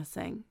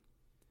promising.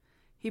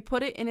 He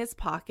put it in his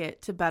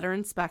pocket to better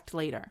inspect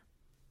later,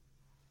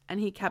 and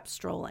he kept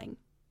strolling.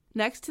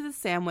 Next to the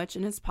sandwich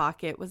in his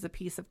pocket was a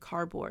piece of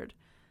cardboard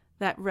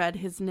that read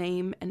his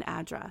name and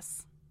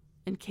address,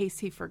 in case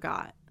he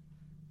forgot,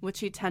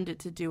 which he tended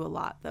to do a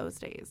lot those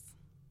days.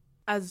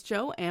 As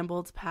Joe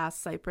ambled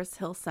past Cypress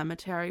Hill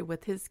Cemetery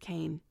with his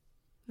cane,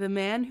 the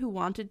man who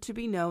wanted to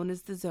be known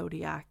as the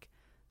Zodiac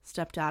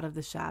stepped out of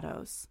the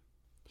shadows.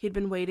 He'd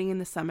been waiting in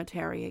the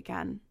cemetery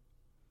again.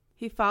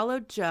 He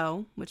followed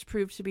Joe, which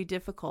proved to be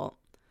difficult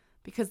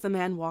because the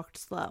man walked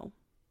slow.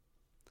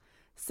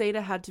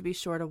 Seda had to be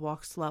sure to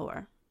walk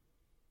slower.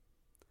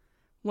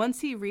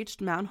 Once he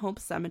reached Mount Hope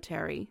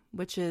Cemetery,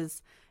 which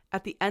is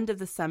at the end of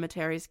the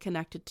cemeteries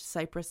connected to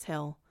Cypress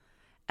Hill,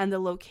 and the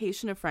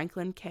location of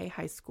Franklin K.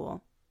 High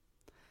School,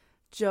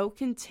 Joe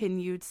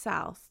continued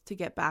south to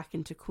get back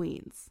into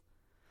Queens.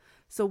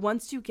 So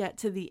once you get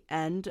to the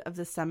end of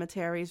the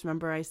cemeteries,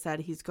 remember I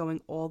said he's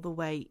going all the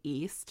way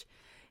east.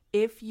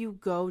 If you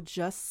go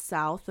just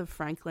south of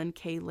Franklin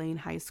K. Lane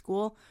High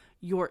School,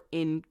 you're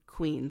in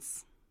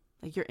Queens.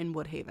 Like, you're in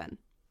Woodhaven.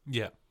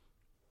 Yeah.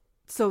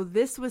 So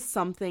this was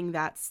something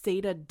that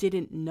Seda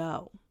didn't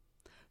know.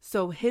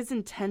 So his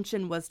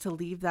intention was to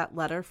leave that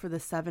letter for the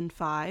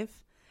 7-5.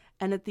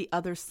 And at the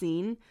other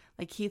scene,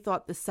 like, he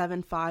thought the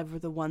 7-5 were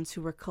the ones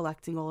who were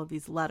collecting all of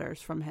these letters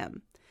from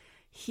him.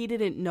 He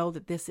didn't know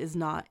that this is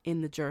not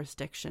in the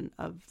jurisdiction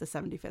of the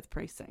 75th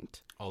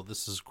Precinct. Oh,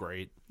 this is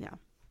great. Yeah.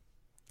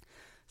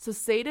 So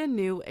Seda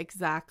knew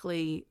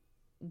exactly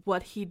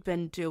what he'd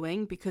been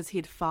doing because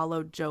he'd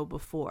followed Joe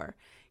before.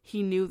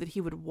 He knew that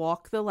he would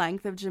walk the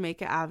length of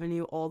Jamaica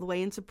Avenue all the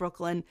way into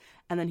Brooklyn,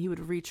 and then he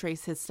would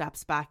retrace his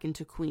steps back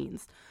into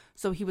Queens.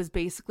 So he was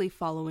basically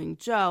following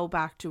Joe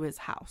back to his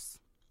house.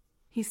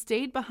 He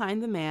stayed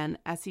behind the man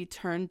as he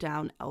turned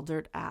down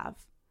Eldert Ave,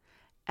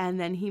 and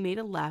then he made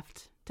a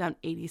left down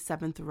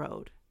 87th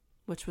Road,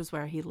 which was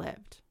where he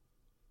lived.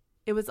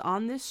 It was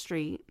on this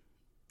street,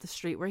 the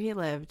street where he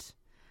lived,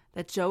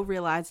 that Joe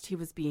realized he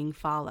was being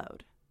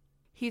followed.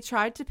 He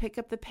tried to pick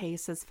up the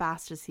pace as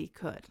fast as he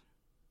could,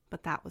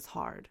 but that was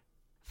hard.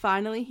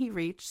 Finally, he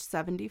reached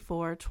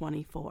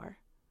 7424.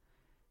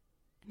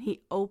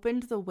 He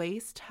opened the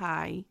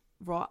waist-high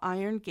wrought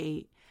iron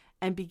gate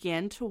and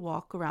began to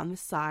walk around the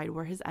side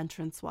where his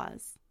entrance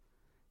was.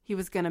 He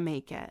was going to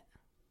make it.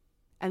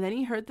 And then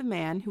he heard the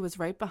man who was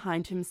right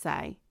behind him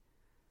say,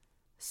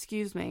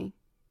 "Excuse me,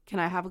 "Can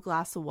I have a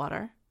glass of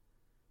water?"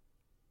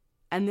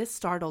 And this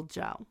startled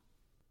Joe.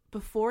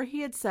 Before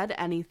he had said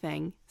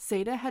anything,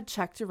 Seda had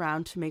checked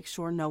around to make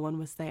sure no one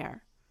was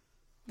there.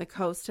 The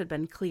coast had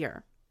been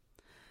clear.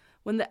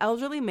 When the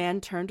elderly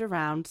man turned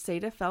around,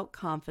 Seda felt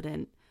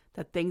confident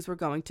that things were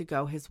going to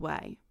go his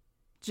way.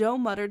 Joe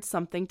muttered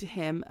something to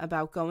him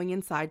about going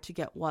inside to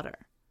get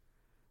water,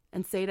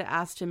 and Seda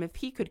asked him if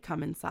he could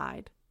come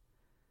inside.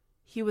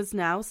 He was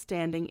now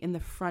standing in the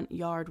front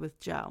yard with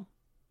Joe.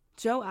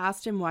 Joe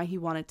asked him why he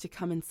wanted to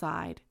come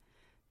inside,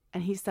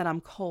 and he said,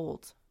 "I'm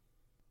cold."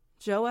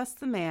 Joe asked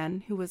the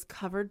man, who was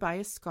covered by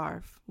a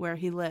scarf, where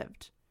he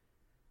lived.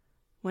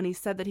 When he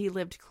said that he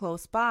lived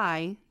close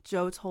by,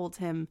 Joe told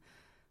him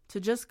to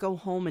just go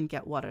home and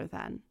get water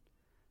then,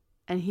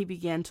 and he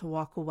began to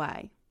walk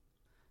away.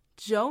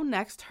 Joe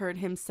next heard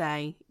him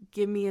say,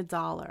 "Give me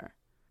 $1,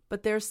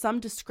 but there's some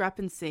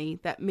discrepancy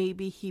that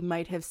maybe he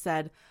might have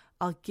said,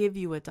 "I'll give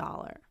you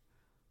 $1,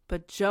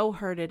 but Joe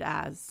heard it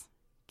as,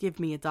 "Give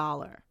me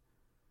 $1.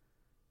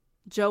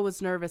 Joe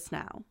was nervous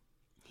now.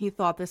 He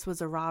thought this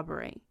was a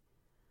robbery.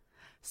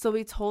 So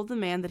he told the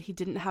man that he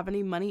didn't have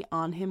any money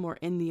on him or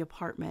in the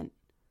apartment.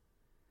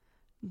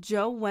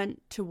 Joe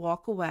went to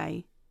walk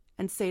away,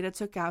 and Seda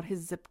took out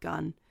his zip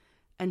gun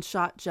and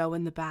shot Joe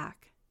in the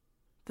back.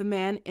 The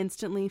man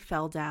instantly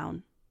fell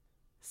down.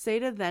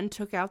 Seda then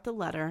took out the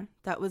letter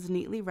that was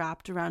neatly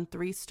wrapped around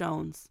 3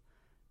 stones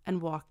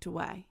and walked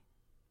away.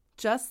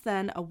 Just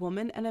then, a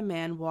woman and a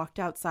man walked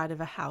outside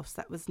of a house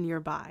that was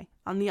nearby,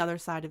 on the other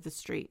side of the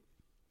street.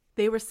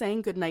 They were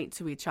saying goodnight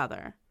to each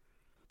other.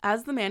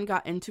 As the man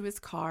got into his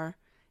car,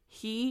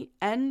 he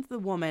and the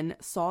woman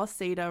saw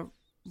Seda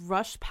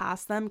rush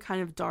past them,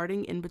 kind of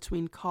darting in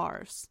between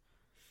cars.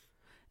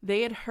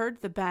 They had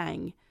heard the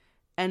bang,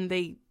 and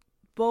they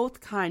both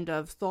kind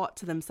of thought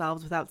to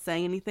themselves, without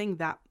saying anything,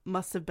 that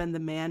must have been the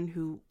man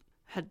who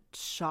had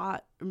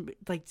shot,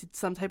 like did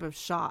some type of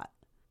shot.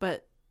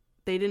 But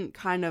they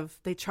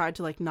tried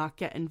to not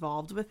get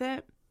involved with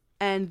it.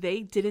 And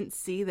they didn't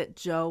see that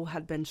Joe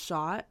had been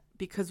shot,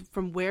 because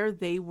from where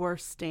they were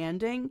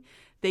standing,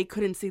 they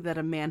couldn't see that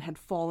a man had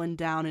fallen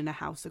down in a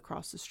house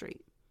across the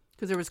street,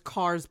 because there was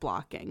cars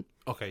blocking.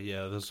 Okay,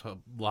 yeah, there's a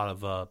lot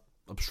of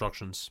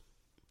obstructions.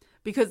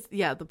 Because,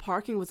 yeah, the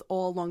parking was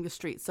all along the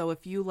street. So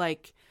if you,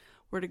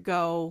 were to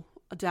go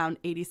down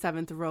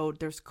 87th Road,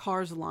 there's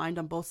cars lined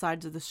on both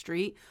sides of the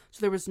street. So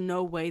there was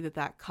no way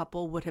that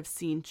couple would have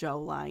seen Joe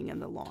lying in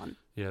the lawn.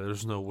 Yeah,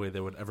 there's no way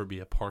there would ever be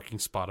a parking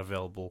spot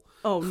available.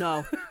 Oh,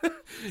 no.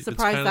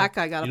 Surprised that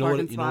guy got a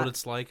parking spot. You know what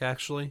it's like,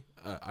 actually?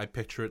 I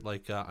picture it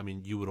like,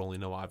 you would only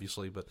know,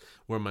 obviously, but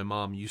where my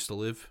mom used to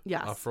live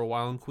for a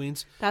while in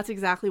Queens. That's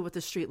exactly what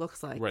the street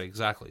looks like. Right,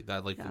 exactly.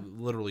 That,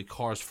 literally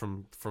cars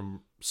from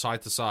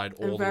side to side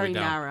all the way down. Very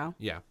narrow.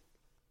 Yeah.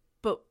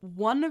 But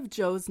one of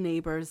Joe's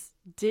neighbors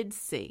did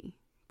see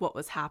what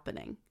was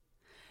happening.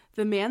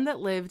 The man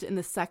that lived in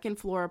the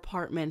second-floor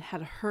apartment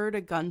had heard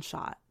a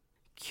gunshot.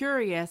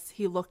 Curious,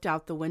 he looked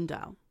out the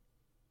window.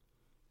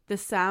 The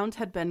sound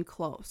had been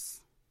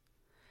close.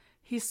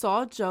 He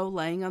saw Joe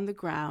laying on the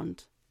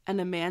ground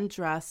and a man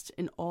dressed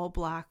in all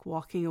black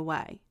walking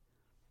away.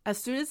 As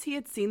soon as he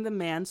had seen the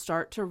man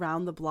start to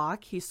round the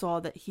block, he saw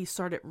that he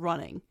started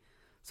running.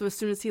 So as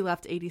soon as he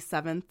left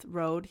 87th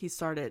Road, he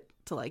started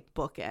to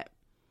book it.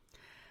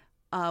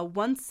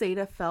 Once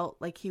Seda felt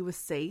like he was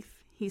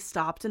safe, he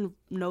stopped and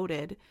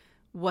noted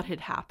what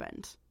had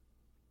happened.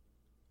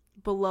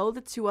 Below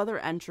the 2 other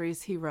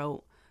entries, he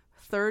wrote,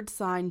 "Third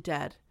sign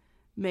dead,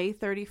 May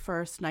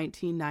 31st,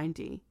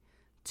 1990,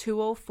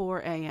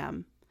 2:04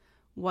 a.m.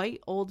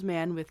 White old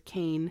man with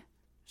cane,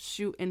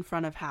 shoot in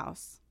front of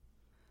house."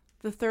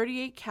 The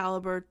 .38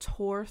 caliber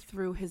tore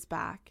through his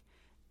back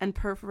and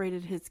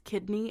perforated his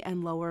kidney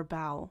and lower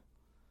bowel.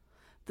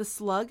 The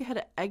slug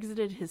had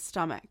exited his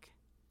stomach.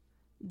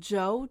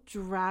 Joe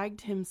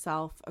dragged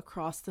himself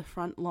across the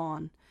front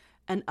lawn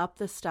and up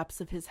the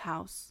steps of his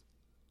house.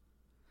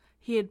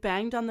 He had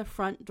banged on the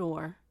front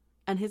door,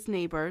 and his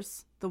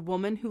neighbors, the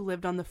woman who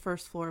lived on the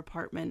first-floor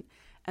apartment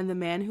and the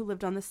man who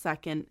lived on the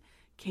second,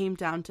 came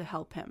down to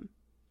help him.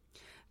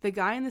 The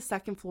guy on the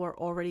second floor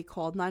already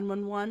called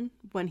 911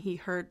 when he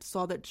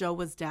saw that Joe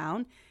was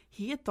down.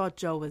 He had thought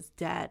Joe was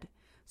dead,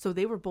 so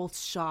they were both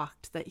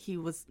shocked that he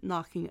was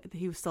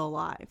still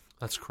alive.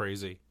 That's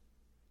crazy.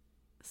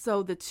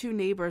 So the 2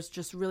 neighbors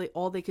just really,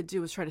 all they could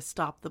do was try to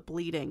stop the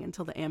bleeding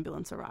until the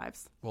ambulance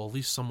arrives. Well, at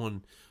least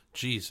someone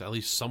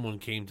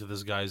came to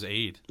this guy's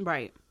aid.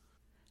 Right.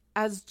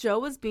 As Joe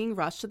was being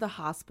rushed to the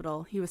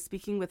hospital, he was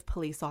speaking with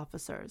police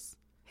officers.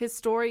 His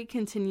story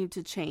continued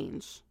to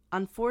change.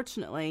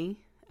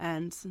 Unfortunately,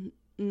 and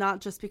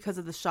not just because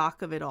of the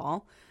shock of it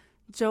all,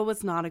 Joe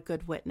was not a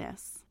good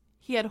witness.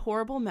 He had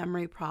horrible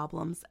memory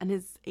problems, and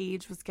his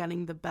age was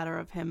getting the better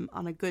of him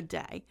on a good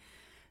day.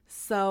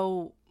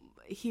 So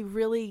he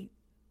really,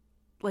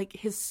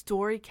 his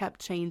story kept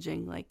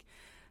changing.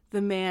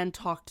 The man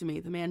talked to me,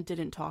 the man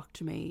didn't talk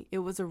to me. It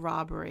was a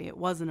robbery, it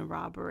wasn't a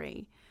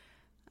robbery.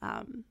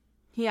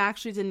 He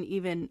actually didn't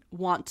even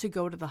want to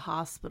go to the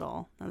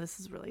hospital. Now, this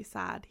is really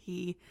sad.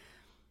 He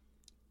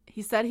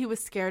He said he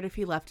was scared if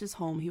he left his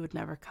home, he would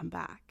never come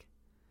back.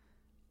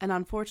 And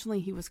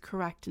unfortunately, he was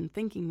correct in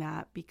thinking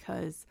that,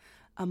 because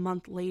a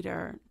month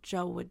later,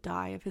 Joe would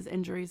die of his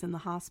injuries in the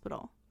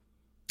hospital.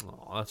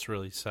 Oh, that's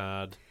really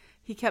sad.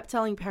 He kept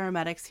telling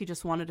paramedics he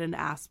just wanted an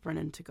aspirin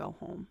and to go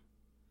home.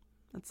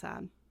 That's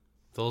sad.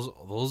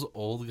 Those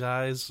old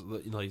guys,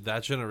 like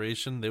that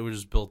generation, they were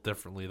just built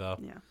differently, though.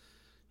 Yeah.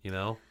 You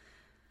know?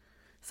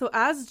 So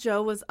as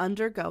Joe was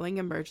undergoing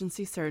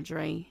emergency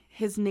surgery,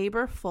 his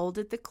neighbor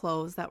folded the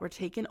clothes that were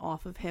taken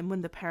off of him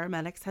when the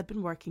paramedics had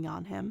been working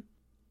on him,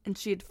 and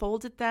she had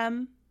folded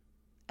them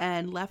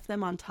and left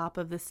them on top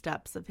of the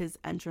steps of his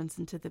entrance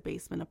into the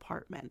basement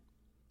apartment.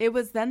 It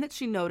was then that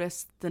she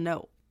noticed the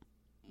note,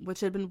 which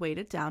had been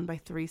weighted down by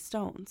 3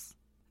 stones.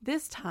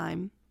 This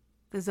time,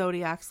 the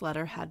Zodiac's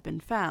letter had been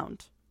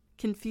found.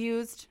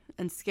 Confused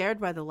and scared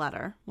by the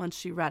letter, once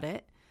she read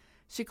it,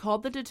 she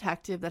called the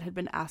detective that had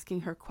been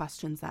asking her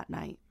questions that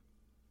night.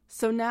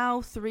 So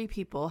now 3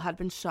 people had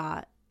been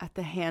shot at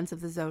the hands of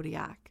the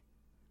Zodiac.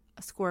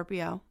 A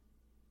Scorpio,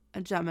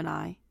 a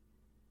Gemini,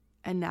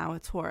 and now a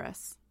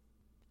Taurus.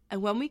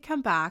 And when we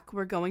come back,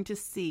 we're going to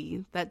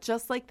see that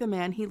just like the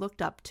man he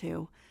looked up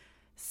to,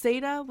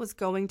 Seda was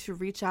going to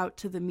reach out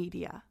to the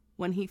media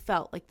when he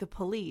felt like the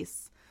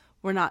police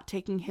were not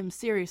taking him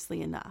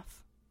seriously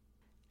enough.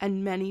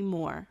 And many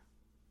more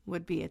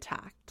would be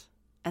attacked,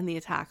 and the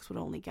attacks would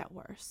only get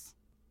worse.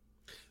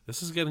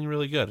 This is getting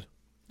really good.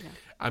 Yeah.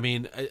 I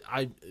mean,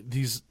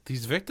 these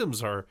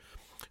victims are,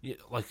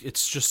 like,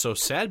 it's just so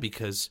sad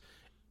because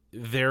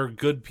they're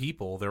good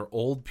people, they're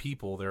old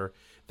people, they're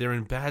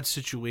in bad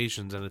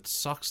situations, and it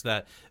sucks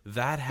that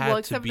had to be. Well,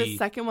 except the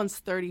second one's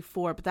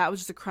 34, but that was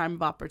just a crime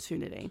of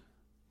opportunity.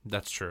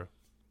 That's true.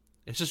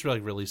 It's just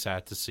really, really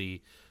sad to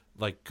see,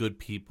 like, good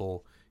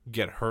people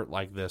get hurt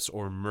like this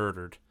or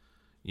murdered,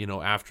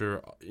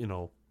 after,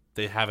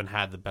 they haven't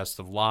had the best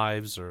of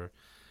lives, or,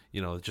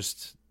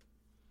 just.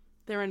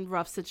 They're in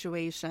rough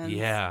situations.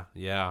 Yeah,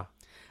 yeah.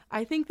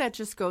 I think that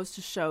just goes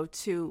to show,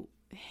 to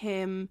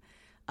him,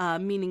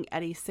 meaning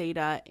Eddie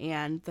Seda,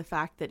 and the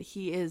fact that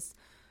he is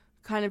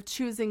kind of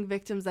choosing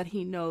victims that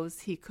he knows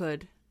he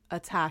could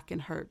attack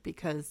and hurt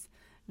because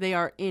they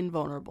are in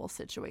vulnerable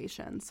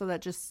situations. So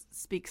that just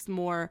speaks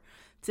more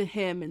to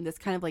him in this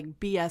kind of like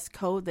BS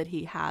code that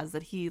he has,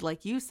 that he,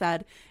 like you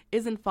said,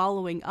 isn't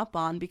following up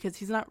on, because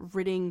he's not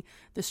ridding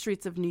the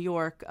streets of New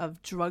York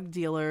of drug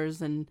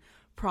dealers and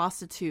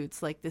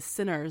prostitutes, like the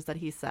sinners that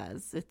he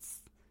says.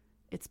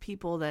 It's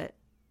people that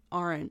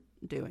aren't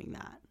doing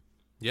that.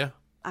 Yeah.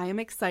 I am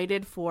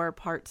excited for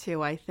part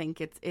 2. I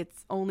think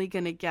it's only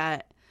going to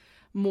get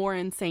more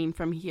insane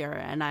from here,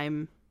 and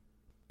I'm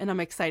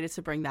excited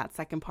to bring that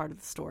second part of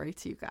the story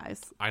to you guys.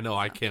 I know,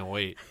 I can't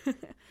wait.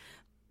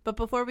 But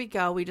before we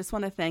go, we just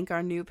want to thank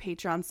our new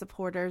Patreon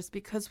supporters,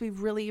 because we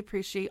really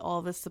appreciate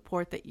all the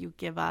support that you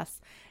give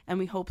us, and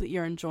we hope that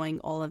you're enjoying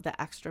all of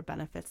the extra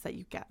benefits that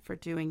you get for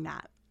doing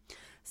that.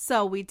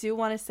 So we do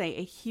want to say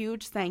a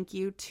huge thank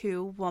you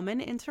to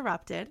Woman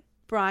Interrupted,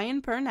 Brian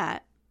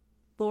Burnett,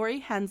 Lori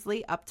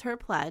Hensley upped her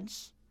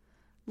pledge,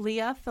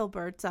 Leah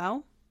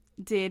Filberto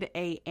did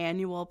a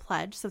annual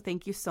pledge, so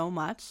thank you so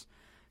much,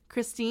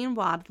 Christine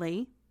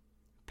Wadley,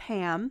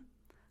 Pam,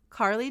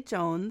 Carly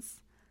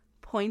Jones,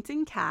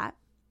 Pointing Cat,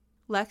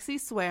 Lexi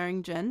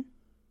Swearingen,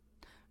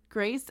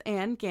 Grace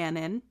Ann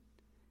Gannon,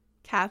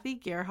 Kathy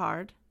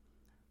Gerhard,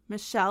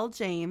 Michelle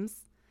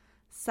James,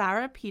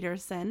 Sarah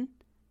Peterson,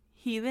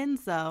 Heathen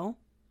Zoe,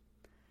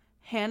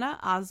 Hannah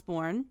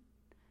Osborne,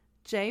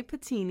 Jay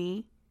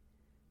Patini,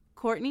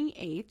 Courtney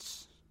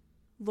H.,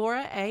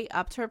 Laura A.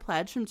 upped her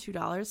pledge from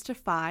 $2 to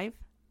 $5,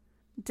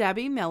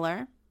 Debbie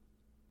Miller,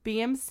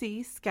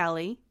 BMC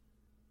Skelly,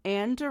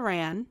 Ann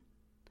Duran,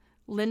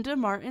 Linda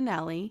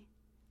Martinelli,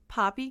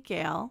 Poppy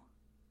Gale,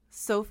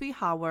 Sophie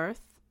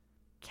Haworth,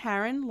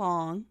 Karen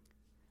Long,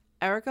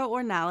 Erica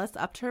Ornalis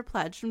upped her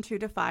pledge from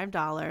 $2 to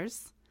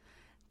 $5,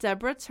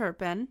 Deborah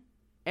Turpin,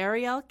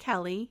 Ariel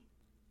Kelly,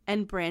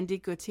 and Brandy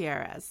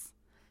Gutierrez.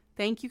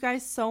 Thank you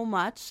guys so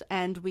much,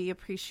 and we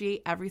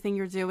appreciate everything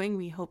you're doing.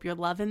 We hope you're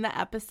loving the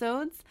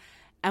episodes,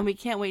 and we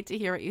can't wait to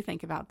hear what you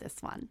think about this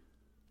one.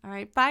 All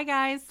right, bye,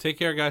 guys. Take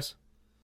care, guys.